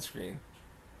he's not on screen.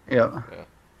 Yep. Yeah.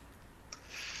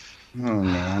 Oh,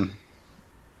 man.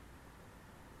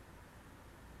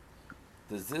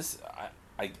 Does this...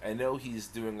 I know he's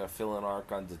doing a fill-in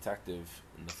arc on Detective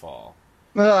in the fall.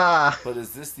 Ah, But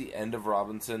is this the end of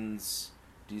Robinson's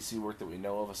DC work that we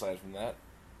know of aside from that?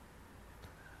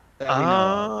 that we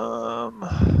know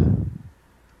of.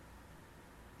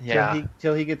 Yeah.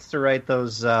 Till he gets to write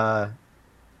those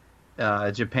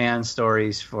Japan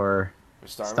stories for For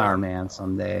Starman? Starman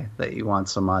someday that you want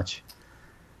so much.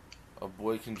 A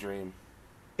boy can dream.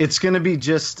 It's going to be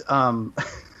just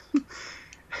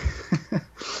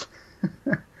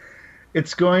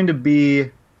it's going to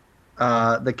be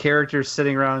the characters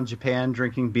sitting around in Japan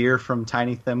drinking beer from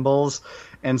tiny thimbles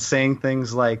and saying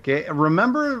things like,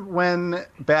 remember when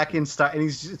back in Star... And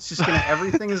it's just going to...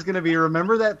 Everything is going to be,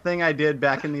 remember that thing I did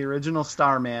back in the original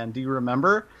Starman? Do you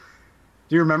remember?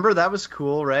 Do you remember? That was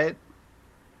cool, right?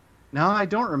 No, I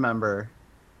don't remember.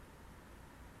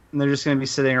 And they're just going to be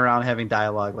sitting around having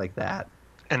dialogue like that.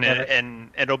 And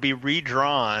it'll be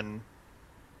redrawn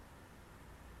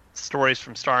stories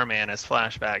from Starman as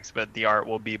flashbacks, but the art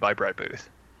will be by Brett Booth.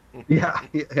 Yeah,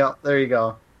 there you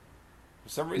go. For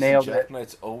some reason, Nailed Jack it.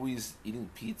 Knight's always eating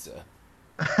pizza.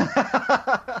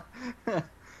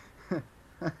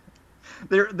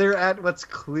 They're at what's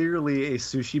clearly a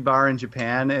sushi bar in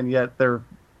Japan, and yet they're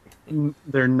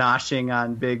noshing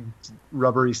on big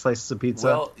rubbery slices of pizza.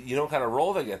 Well, you know what kind of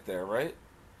roll they get there, right?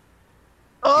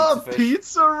 Oh, Pizza fish.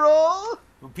 pizza roll!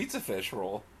 Pizza fish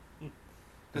roll.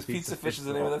 Because Pizza Fish is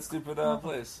the name of that stupid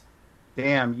place.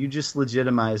 Damn, you just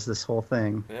legitimized this whole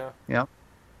thing. Yeah. Yep.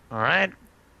 All right,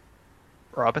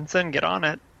 Robinson, get on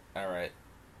it. All right.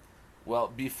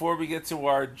 Well, before we get to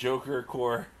our Joker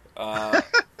core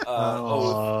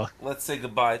let's say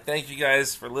goodbye. Thank you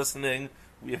guys for listening.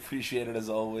 We appreciate it as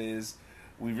always.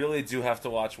 We really do have to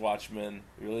watch Watchmen.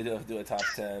 We really do have to do a top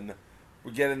 10.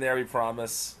 We're getting there, we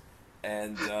promise.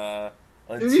 And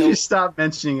If you stop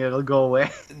mentioning it, it'll go away.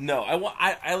 No,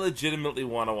 I legitimately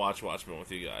want to watch Watchmen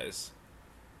with you guys.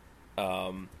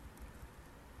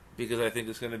 Because I think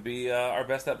it's going to be our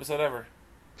best episode ever.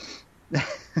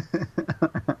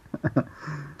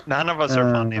 None of us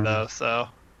are funny though, so.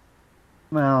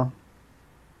 Well,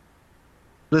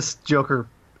 this Joker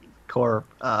core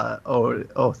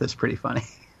oath is pretty funny.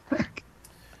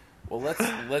 Well,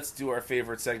 let's do our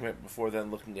favorite segment before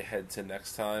then, looking ahead to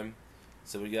next time.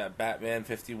 So we got Batman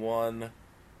 51.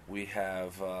 We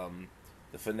have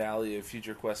the finale of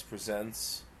Future Quest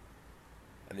Presents.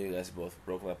 I know you guys both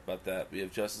broken up about that. We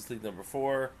have Justice League number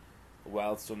 4,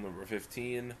 Wildstorm number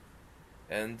 15,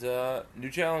 and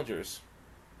new challengers.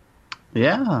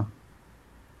 Yeah.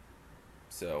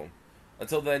 So,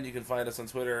 until then, you can find us on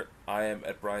Twitter. I am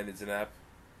at Brian Idzanap.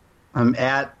 I'm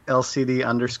at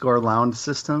LCD_Lounge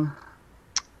System.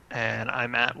 And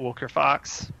I'm at Walker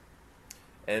Fox.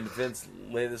 And Vince,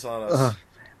 lay this on us.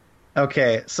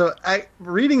 Okay, so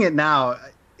reading it now,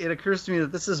 it occurs to me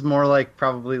that this is more like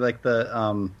probably like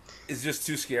the It's just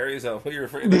too scary. Is that what you're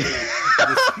afraid of?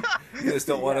 You just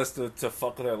don't want us to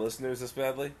fuck with our listeners this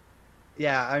badly?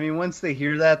 Yeah, I mean, once they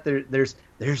hear that, there's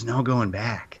no going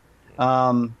back.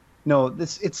 No,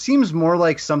 it seems more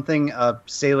like something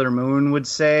Sailor Moon would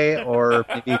say, or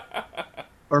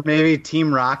maybe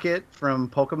Team Rocket from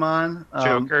Pokemon.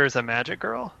 Joker is a magic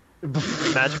girl?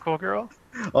 Magical girl?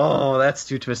 Oh, that's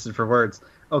too twisted for words.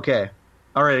 Okay.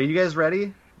 All right, are you guys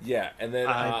ready? Yeah, and then...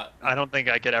 I don't think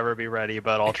I could ever be ready,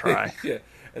 but I'll try. Yeah,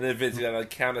 and then Vince, you gotta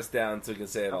count us down so we can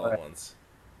say it all at once.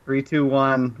 3, 2,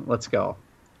 1, let's go.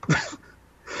 Wait,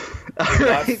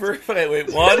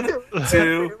 1,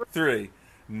 2, 3.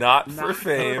 Not for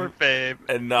fame,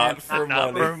 and not for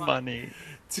money.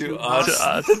 To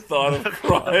us, the thought of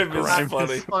crime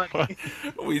is funny.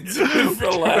 We do it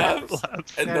for laughs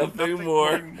and nothing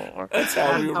more. That's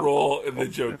how we roll in the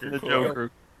Joker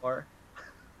core.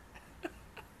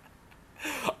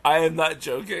 I am not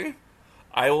joking.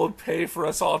 I will pay for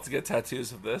us all to get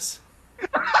tattoos of this.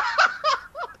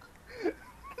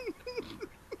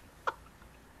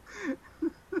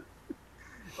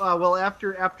 Well,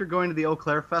 after going to the Eau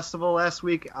Claire Festival last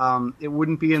week, it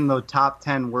wouldn't be in the top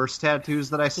 10 worst tattoos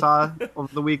that I saw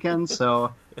over the weekend.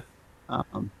 So, I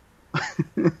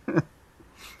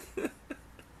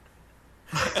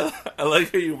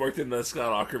like how you worked in the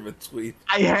Scott Aukerman tweet.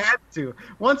 I had to.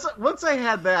 Once I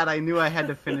had that, I knew I had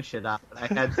to finish it up. I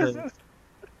had to.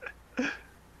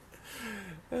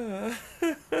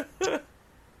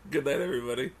 Good night,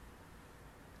 everybody.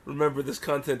 Remember, this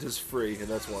content is free, and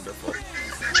that's wonderful.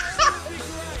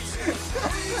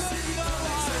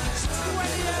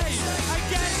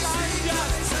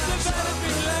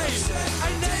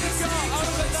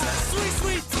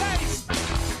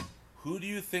 Who do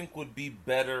you think would be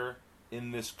better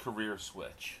in this career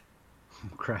switch? Oh,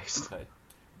 Christ. Okay.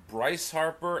 Bryce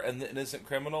Harper and the Innocent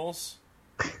Criminals,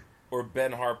 or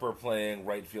Ben Harper playing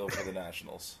right field for the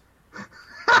Nationals?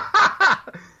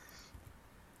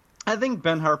 I think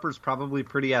Ben Harper's probably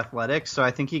pretty athletic, so I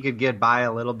think he could get by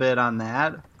a little bit on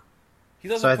that. He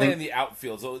doesn't play in the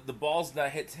outfield, so the ball's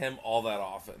not hit to him all that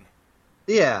often.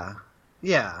 Yeah. He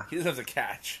doesn't have to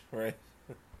catch, right?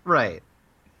 Right.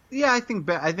 Yeah, I think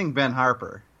Ben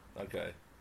Harper. Okay.